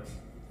Lampard.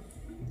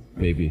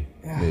 maybe.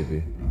 All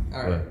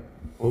right. But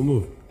we'll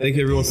move. Thank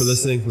you everyone for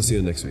listening. We'll see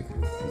you next week.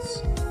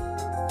 Peace.